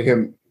 get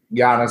him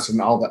Giannis and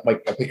all that,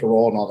 like a pick and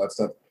roll and all that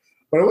stuff.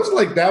 But it wasn't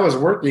like that was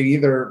working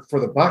either for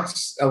the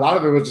Bucks. A lot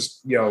of it was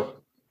just,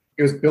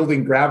 it was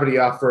building gravity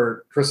off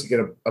for Khris to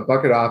get a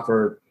bucket off,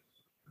 or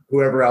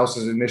whoever else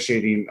is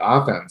initiating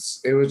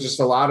offense. It was just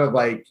a lot of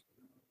like,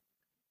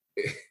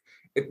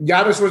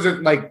 Giannis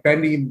wasn't like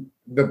bending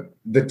the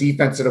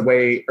defense in a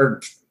way,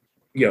 or,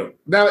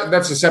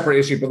 that's a separate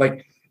issue, but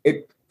like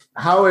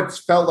how it's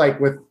felt like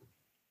with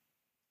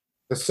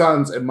the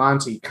Suns and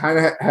Monty kind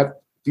of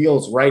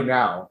feels right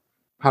now.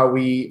 how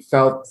we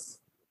felt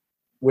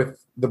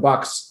with the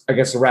Bucks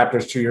against the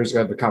Raptors 2 years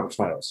ago in the conference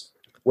finals,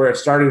 where it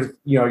started,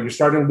 you're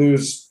starting to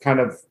lose kind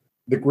of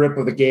the grip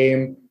of the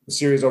game, the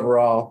series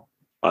overall.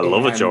 I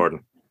love it,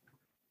 Jordan.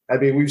 I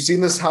mean, we've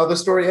seen how the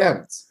story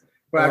ends,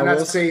 but I'm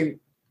not saying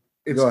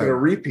it's going to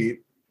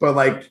repeat, but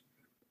like,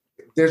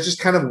 there's just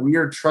kind of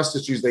weird trust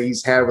issues that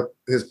he's had with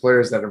his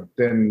players that have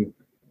been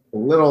a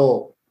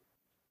little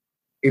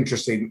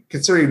interesting,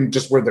 considering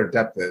just where their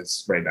depth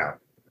is right now.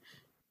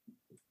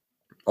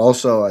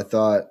 Also, I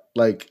thought,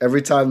 like,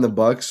 every time the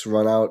Bucks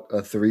run out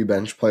a 3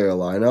 bench player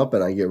lineup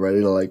and I get ready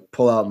to, like,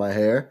 pull out my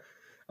hair,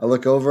 I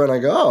look over and I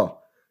go, oh,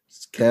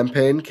 it's Cam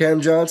Payne, Cam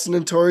Johnson,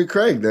 and Torrey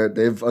Craig.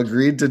 They've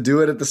agreed to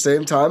do it at the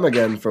same time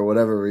again for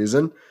whatever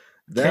reason.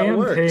 That Cam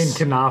works. Payne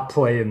cannot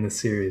play in the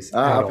series.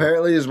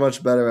 Apparently, he's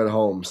much better at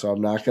home, so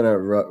I'm not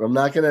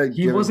gonna.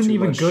 He wasn't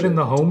even good in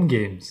the home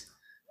games.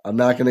 I'm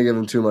not gonna give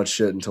him too much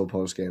shit until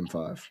post game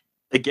 5.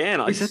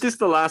 Again, I said this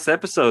the last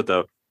episode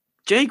though.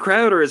 Jay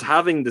Crowder is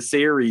having the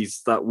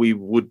series that we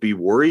would be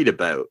worried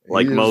about.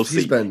 Like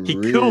mostly, he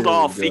cooled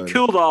off. Good. He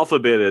cooled off a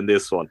bit in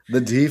this one.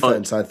 The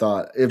defense, I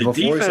thought, the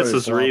defense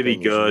was really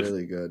good.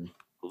 Really good.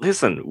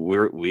 Listen,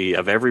 we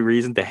have every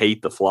reason to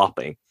hate the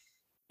flopping.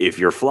 If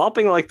you're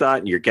flopping like that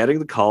and you're getting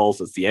the calls,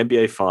 it's the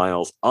NBA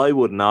Finals. I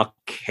would not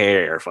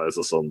care if I was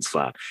a Suns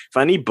fan. If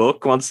any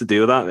book wants to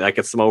do that, that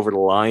gets them over the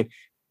line.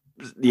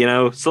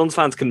 Suns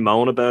fans can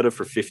moan about it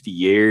for 50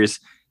 years.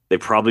 They've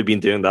probably been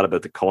doing that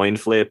about the coin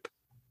flip.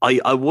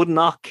 I would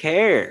not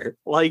care.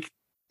 Like,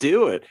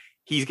 do it.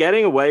 He's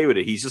getting away with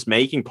it. He's just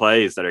making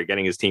plays that are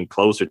getting his team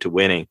closer to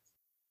winning,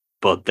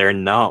 but they're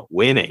not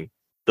winning.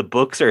 The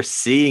Bucks are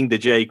seeing the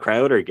Jay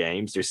Crowder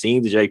games. They're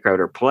seeing the Jay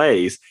Crowder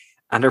plays,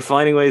 and they're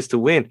finding ways to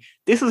win.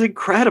 This is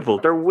incredible.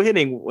 They're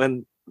winning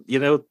when,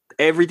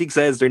 everything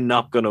says they're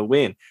not going to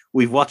win.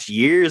 We've watched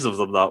years of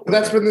them not winning.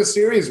 That's been the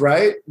series,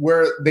 right?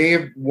 Where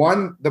they've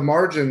won the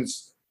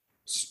margins.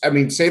 I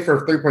mean, save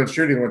for 3-point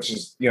shooting, which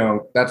is,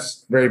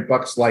 that's very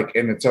Bucks-like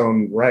in its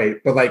own right.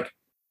 But, like,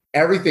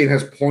 everything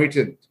has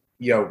pointed,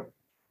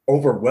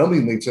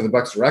 overwhelmingly to the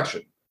Bucks'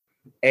 direction.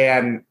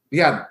 And,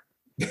 yeah,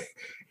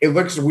 it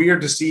looks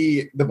weird to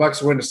see the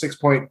Bucks win a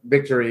 6-point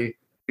victory,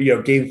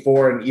 game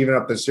 4 and even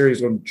up the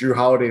series when Drew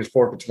Holiday is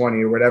 4 for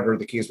 20 or whatever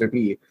the case may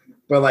be.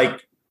 But,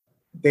 like,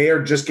 they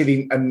are just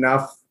getting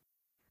enough,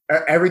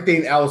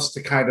 everything else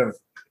to kind of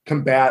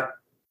combat,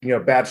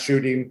 bad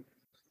shooting,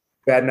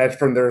 bad night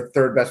from their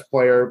third best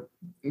player,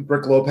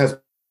 Brook Lopez,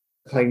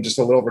 playing just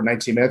a little over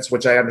 19 minutes,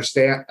 which I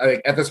understand.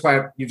 At this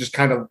point, you just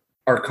kind of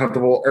are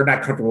comfortable, or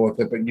not comfortable with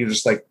it, but you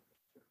just like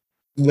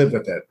live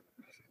with it.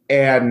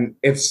 And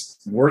it's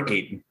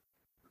working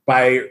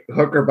by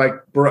hook or by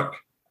Brook.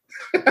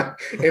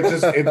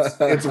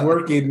 It's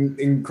working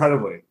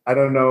incredibly. I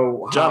don't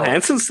know how. John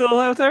Hanson's still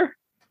out there?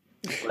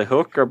 By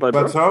hook or by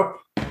Brook? Let's hope.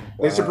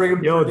 They should bring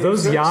him.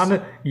 Those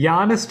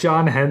Giannis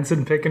John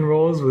Henson pick and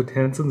rolls with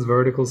Henson's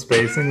vertical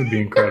spacing would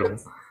be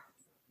incredible.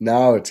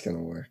 Now it's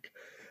gonna work.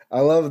 I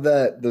love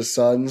that the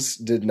Suns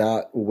did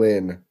not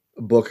win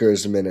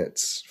Booker's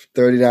minutes.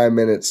 39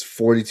 minutes,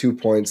 42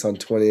 points on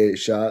 28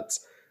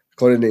 shots,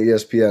 according to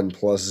ESPN,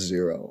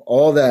 +0.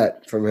 All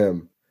that from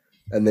him,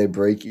 and they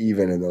break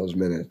even in those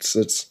minutes.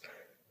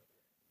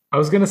 I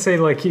was gonna say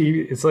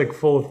it's like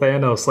full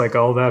Thanos, like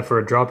all that for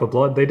a drop of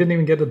blood. They didn't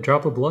even get a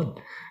drop of blood.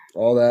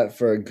 All that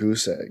for a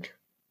goose egg.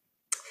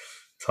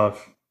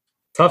 Tough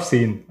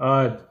scene.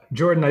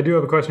 Jordan, I do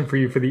have a question for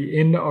you for the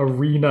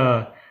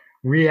in-arena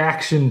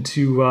reaction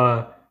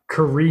to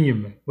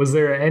Kareem. Was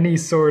there any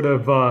sort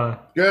of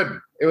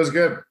good? It was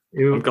good.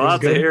 I'm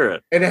glad to hear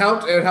it. It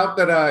helped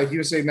that he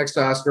was sitting next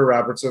to Oscar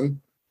Robertson.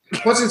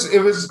 Plus, it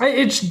was.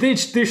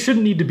 There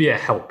shouldn't need to be a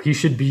help. He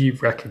should be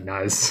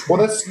recognized. Well,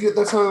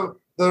 that's how.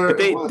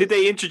 Did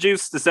they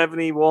introduce the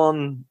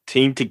 71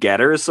 team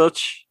together as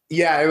such?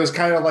 Yeah, it was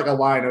kind of like a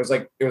line. It was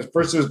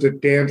first it was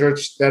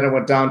Dandridge, then it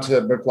went down to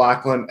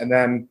McLaughlin, and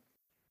then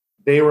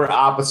they were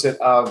opposite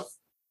of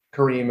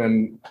Kareem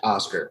and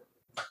Oscar.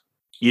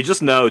 You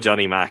just know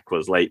Johnny Mack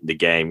was late in the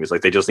game. He was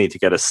like, they just need to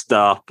get a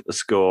stop, a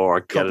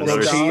score, get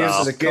another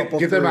stop.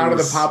 Get them out of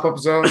the pop-up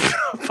zone.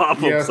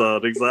 Pop-up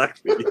zone,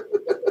 exactly.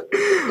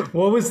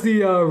 What was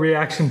the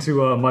reaction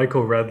to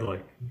Michael Redd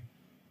like?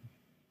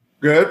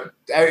 Good.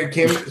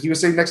 He was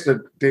sitting next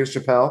to Dave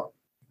Chappelle.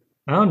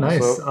 Oh, nice.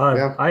 So,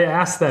 yeah. I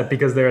asked that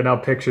because there are now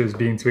pictures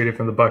being tweeted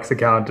from the Bucks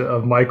account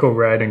of Michael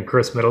Redd and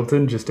Khris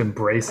Middleton just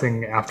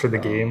embracing after the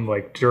game,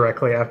 like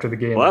directly after the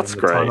game. Well, that's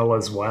in the tunnel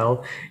as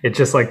well. It's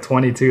just like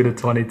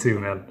 22-22,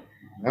 man.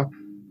 Yeah.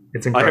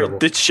 It's incredible.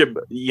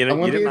 You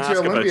didn't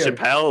ask about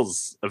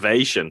Chappelle's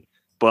ovation,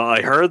 but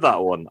I heard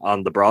that one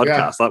on the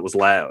broadcast. Yeah. That was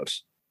loud.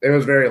 It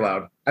was very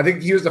loud. I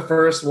think he was the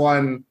first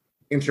one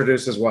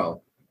introduced as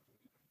well.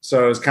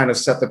 So it was kind of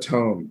set the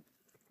tone.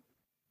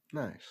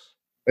 Nice.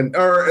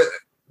 Or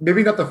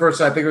maybe not the first.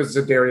 I think it was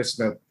Zadarius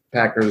Smith,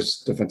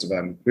 Packers defensive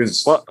end.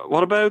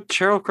 What about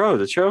Sheryl Crow?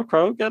 Did Sheryl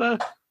Crow get a?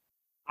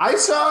 I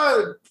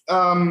saw.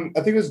 I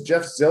think it was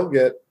Jeff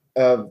Zilgett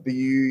of the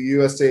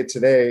USA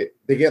Today.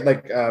 They get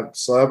like a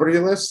celebrity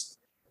list.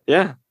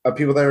 Yeah.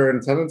 people that were in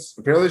attendance.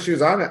 Apparently, she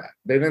was on it.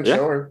 They didn't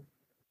show her.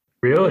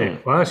 Really?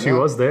 Wow, she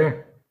was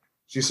there.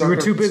 We were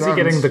too busy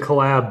getting the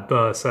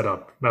collab set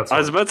up. That's I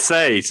was about to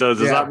say. So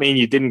does that mean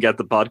you didn't get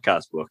the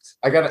podcast booked?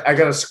 I got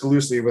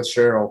exclusive with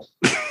Cheryl.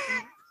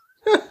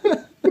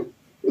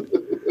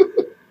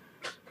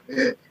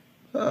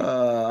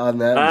 On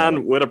that man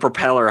note. with a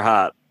propeller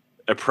hat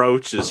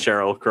approaches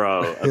Cheryl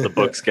Crow at the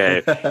Bucks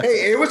game.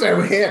 Hey, it was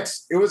a hit.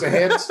 It was a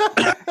hit.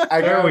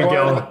 There we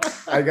go.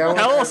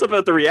 Tell us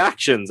about the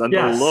reactions and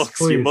the looks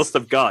you must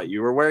have got.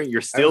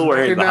 You're still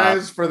wearing the hat.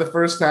 Recognized for the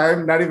first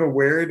time, not even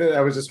wearing it.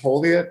 I was just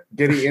holding it,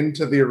 getting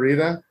into the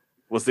arena.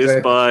 Was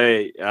this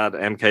by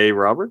MK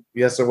Robert?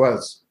 Yes, it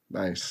was.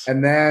 Nice.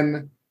 And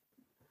then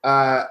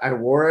I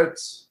wore it.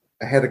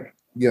 I had a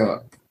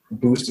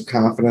boost of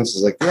confidence. I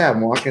was like, yeah,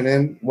 I'm walking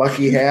in,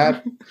 lucky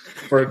hat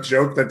for a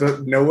joke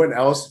that no one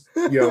else,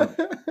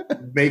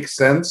 makes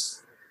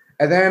sense.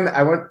 And then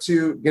I went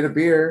to get a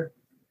beer.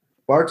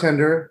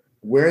 Bartender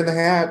wearing the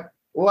hat,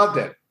 loved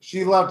it.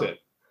 She loved it.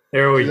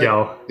 There we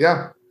go.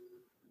 Yeah.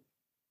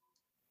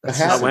 The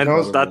hat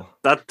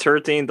that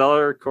 $13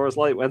 Coors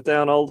Light went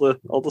down all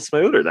the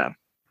smoother then.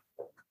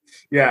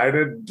 Yeah, I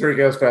didn't drink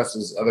as fast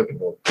as other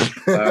people.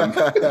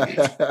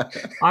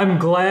 I'm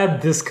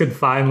glad this could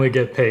finally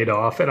get paid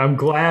off, and I'm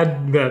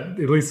glad that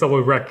at least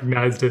someone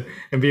recognized it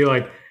and be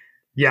like,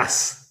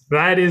 yes,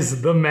 that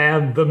is the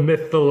man, the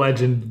myth, the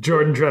legend,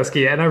 Jordan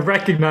Tresky, and I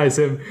recognize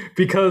him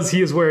because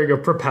he is wearing a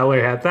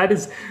propeller hat. That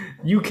is,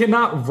 you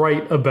cannot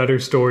write a better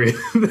story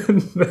than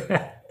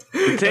that.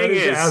 The thing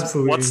is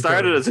what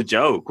started as a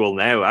joke will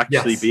now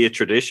actually be a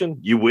tradition.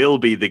 You will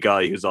be the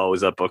guy who's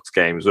always at Bucks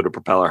games with a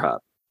propeller hat.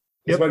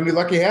 It's my new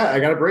lucky hat. I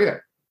got to bring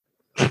it.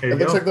 It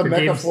looks like the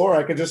Mecca floor.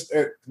 I could just,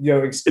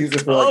 excuse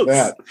it for like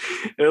that.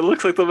 It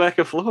looks like the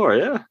Mecca floor,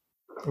 yeah.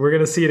 We're going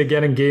to see it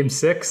again in Game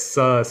 6.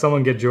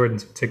 Someone get Jordan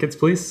some tickets,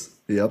 please.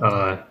 Yep.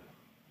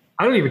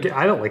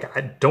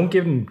 Don't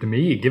give them to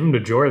me. Give them to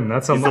Jordan.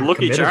 That's He's a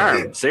lucky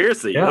charm.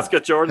 Seriously, let's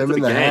get Jordan to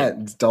the game. Hat.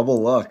 It's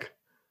double luck.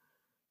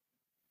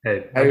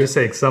 Hey, I'm just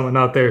saying, someone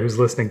out there who's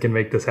listening can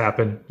make this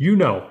happen.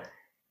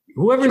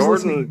 Whoever's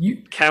Jordan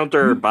listening,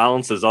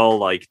 counterbalances all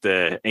like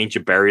the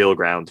ancient burial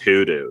ground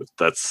hoodoo.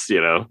 That's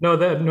No,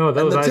 that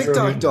was the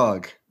TikTok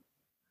dog.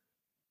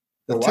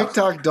 The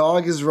TikTok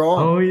dog is wrong.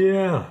 Oh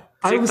yeah,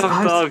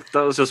 TikTok dog.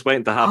 That was just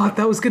waiting to happen.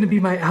 That was going to be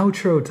my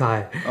outro,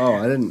 Ty. Oh,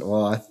 I didn't.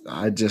 Well,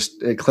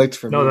 it clicked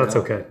for me. No, that's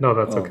okay. No,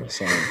 that's okay.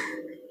 Sorry.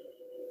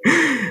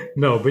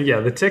 No, but yeah,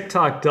 the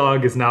TikTok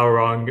dog is now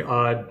wrong.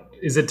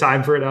 Is it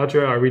time for an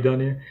outro? Are we done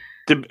here?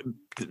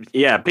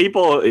 Yeah,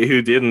 people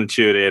who didn't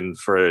tune in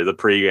for the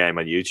pregame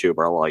on YouTube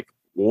are like,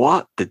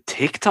 what? The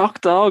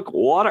TikTok dog?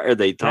 What are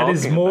they talking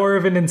about? That is more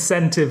of an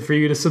incentive for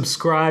you to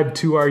subscribe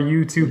to our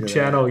YouTube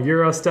channel,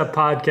 Eurostep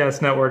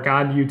Podcast Network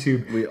on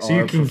YouTube, so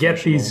you can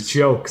get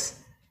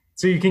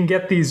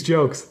these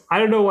jokes. I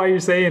don't know why you're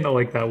saying it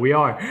like that. We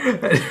are.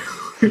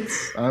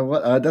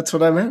 That's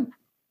what I meant.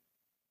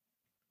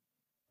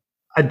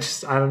 I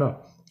don't know.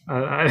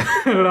 I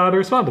don't know how to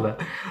respond to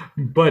that.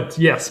 But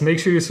yes, make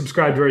sure you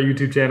subscribe to our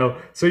YouTube channel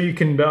so you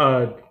can,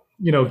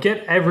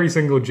 get every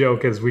single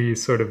joke as we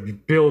sort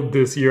of build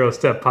this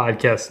Eurostep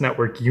Podcast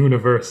Network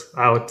universe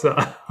out.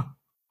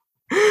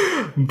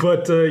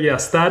 But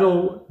yes,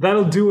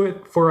 that'll do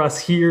it for us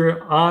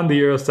here on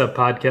the Eurostep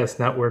Podcast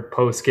Network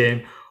post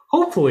game.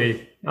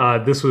 Hopefully,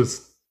 this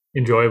was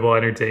enjoyable,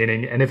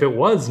 entertaining, and if it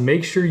was,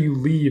 make sure you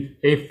leave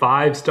a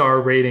 5-star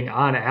rating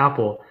on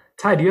Apple.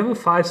 Ty, do you have a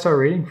 5-star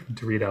rating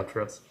to read out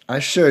for us? I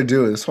sure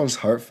do. This one's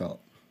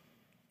heartfelt.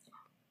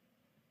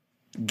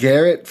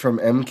 Garrett from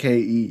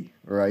MKE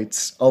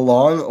writes, a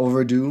long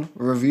overdue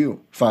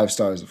review. 5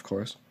 stars, of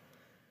course.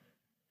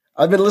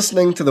 I've been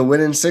listening to the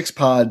Win in 6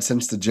 pod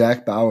since the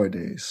Jack Bauer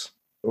days.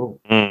 Oh.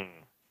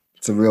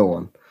 It's a real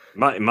one.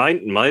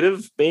 Might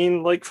have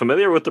been like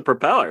familiar with the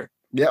propeller.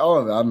 Yeah,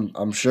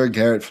 I'm sure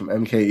Garrett from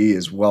MKE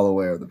is well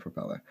aware of the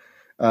propeller.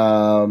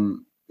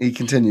 He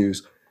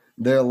continues,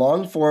 their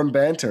long-form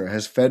banter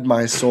has fed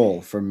my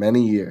soul for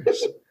many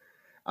years.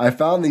 I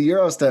found the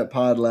Eurostep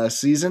pod last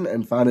season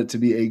and found it to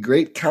be a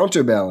great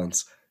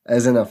counterbalance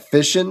as an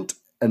efficient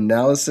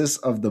analysis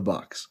of the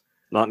Bucks.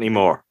 Not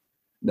anymore.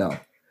 No.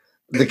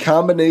 The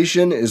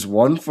combination is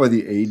one for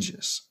the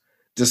ages.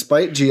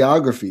 Despite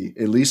geography,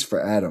 at least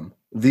for Adam,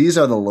 these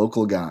are the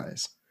local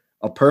guys.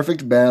 A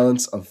perfect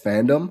balance of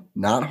fandom,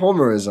 not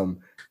homerism,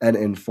 and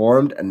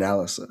informed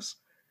analysis.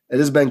 It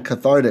has been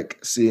cathartic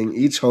seeing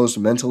each host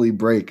mentally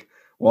break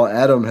while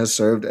Adam has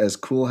served as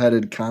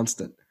cool-headed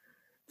constant.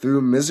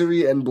 Through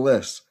misery and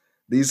bliss,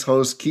 these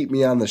hosts keep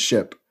me on the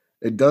ship.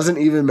 It doesn't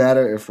even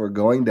matter if we're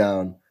going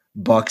down.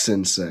 Bucks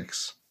in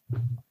 6.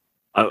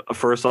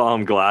 First of all,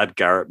 I'm glad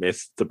Garrett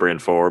missed the Bryn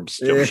Forbes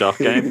jump shot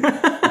game.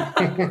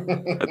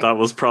 That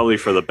was probably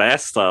for the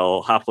best.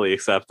 I'll happily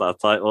accept that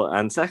title.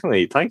 And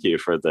secondly, thank you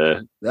for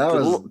the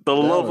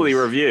lovely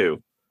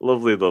review.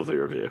 Lovely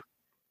review.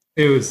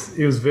 It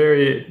was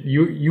very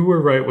you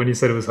were right when you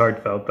said it was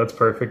heartfelt. That's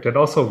perfect. It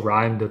also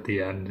rhymed at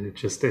the end.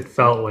 It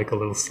felt like a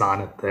little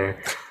sonnet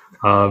there.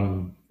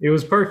 It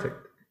was perfect.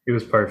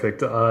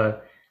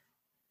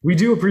 We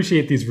do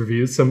appreciate these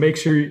reviews, so make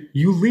sure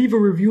you leave a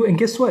review. And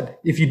guess what?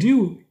 If you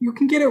do, you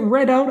can get it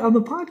read out on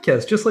the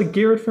podcast, just like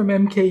Garrett from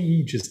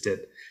MKE just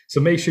did.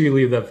 So make sure you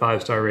leave that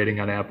 5-star rating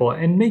on Apple,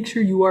 and make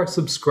sure you are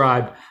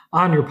subscribed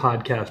on your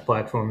podcast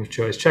platform of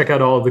choice. Check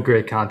out all of the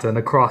great content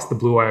across the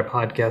Blue Wire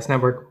Podcast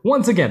Network.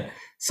 Once again,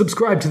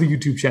 subscribe to the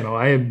YouTube channel.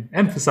 I am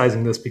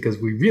emphasizing this because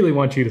we really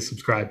want you to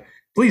subscribe.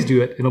 Please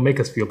do it. It'll make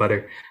us feel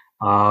better.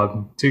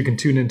 So you can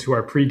tune into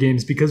our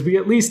pre-games, because we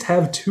at least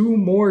have 2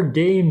 more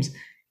games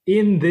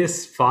in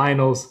this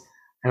finals.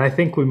 And I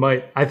think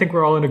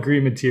we're all in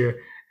agreement here.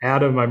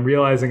 Adam, I'm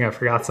realizing I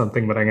forgot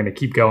something, but I'm going to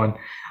keep going.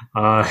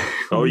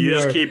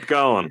 Just keep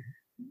going.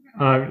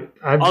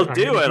 I'll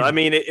do it. I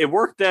mean, it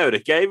worked out.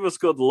 It gave us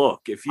good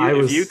luck. If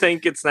you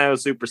think it's now a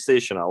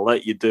superstition, I'll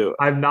let you do it.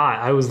 I'm not.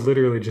 I was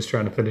literally just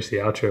trying to finish the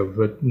outro,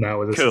 but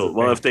now this cool.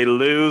 Well, if they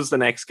lose the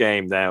next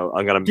game, now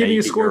I'm going to give me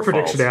a score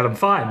prediction, Adam.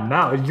 Fine.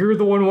 Now you're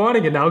the one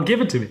wanting it. Now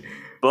give it to me.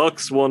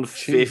 Bucks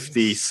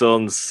 150,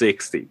 Suns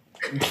 60.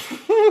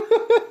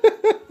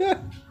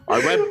 I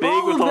went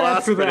big with the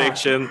last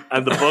prediction,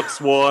 and the Bucks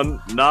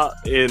won. Not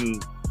in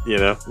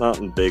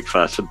big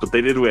fashion, but they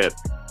did win.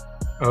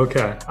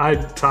 Okay,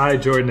 Ty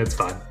Jordan. It's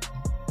fine.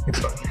 It's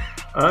fine.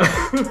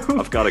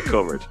 I've got it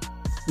covered.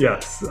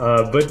 Yes,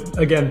 but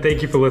again,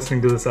 thank you for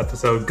listening to this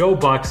episode. Go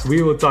Bucks.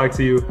 We will talk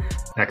to you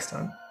next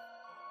time.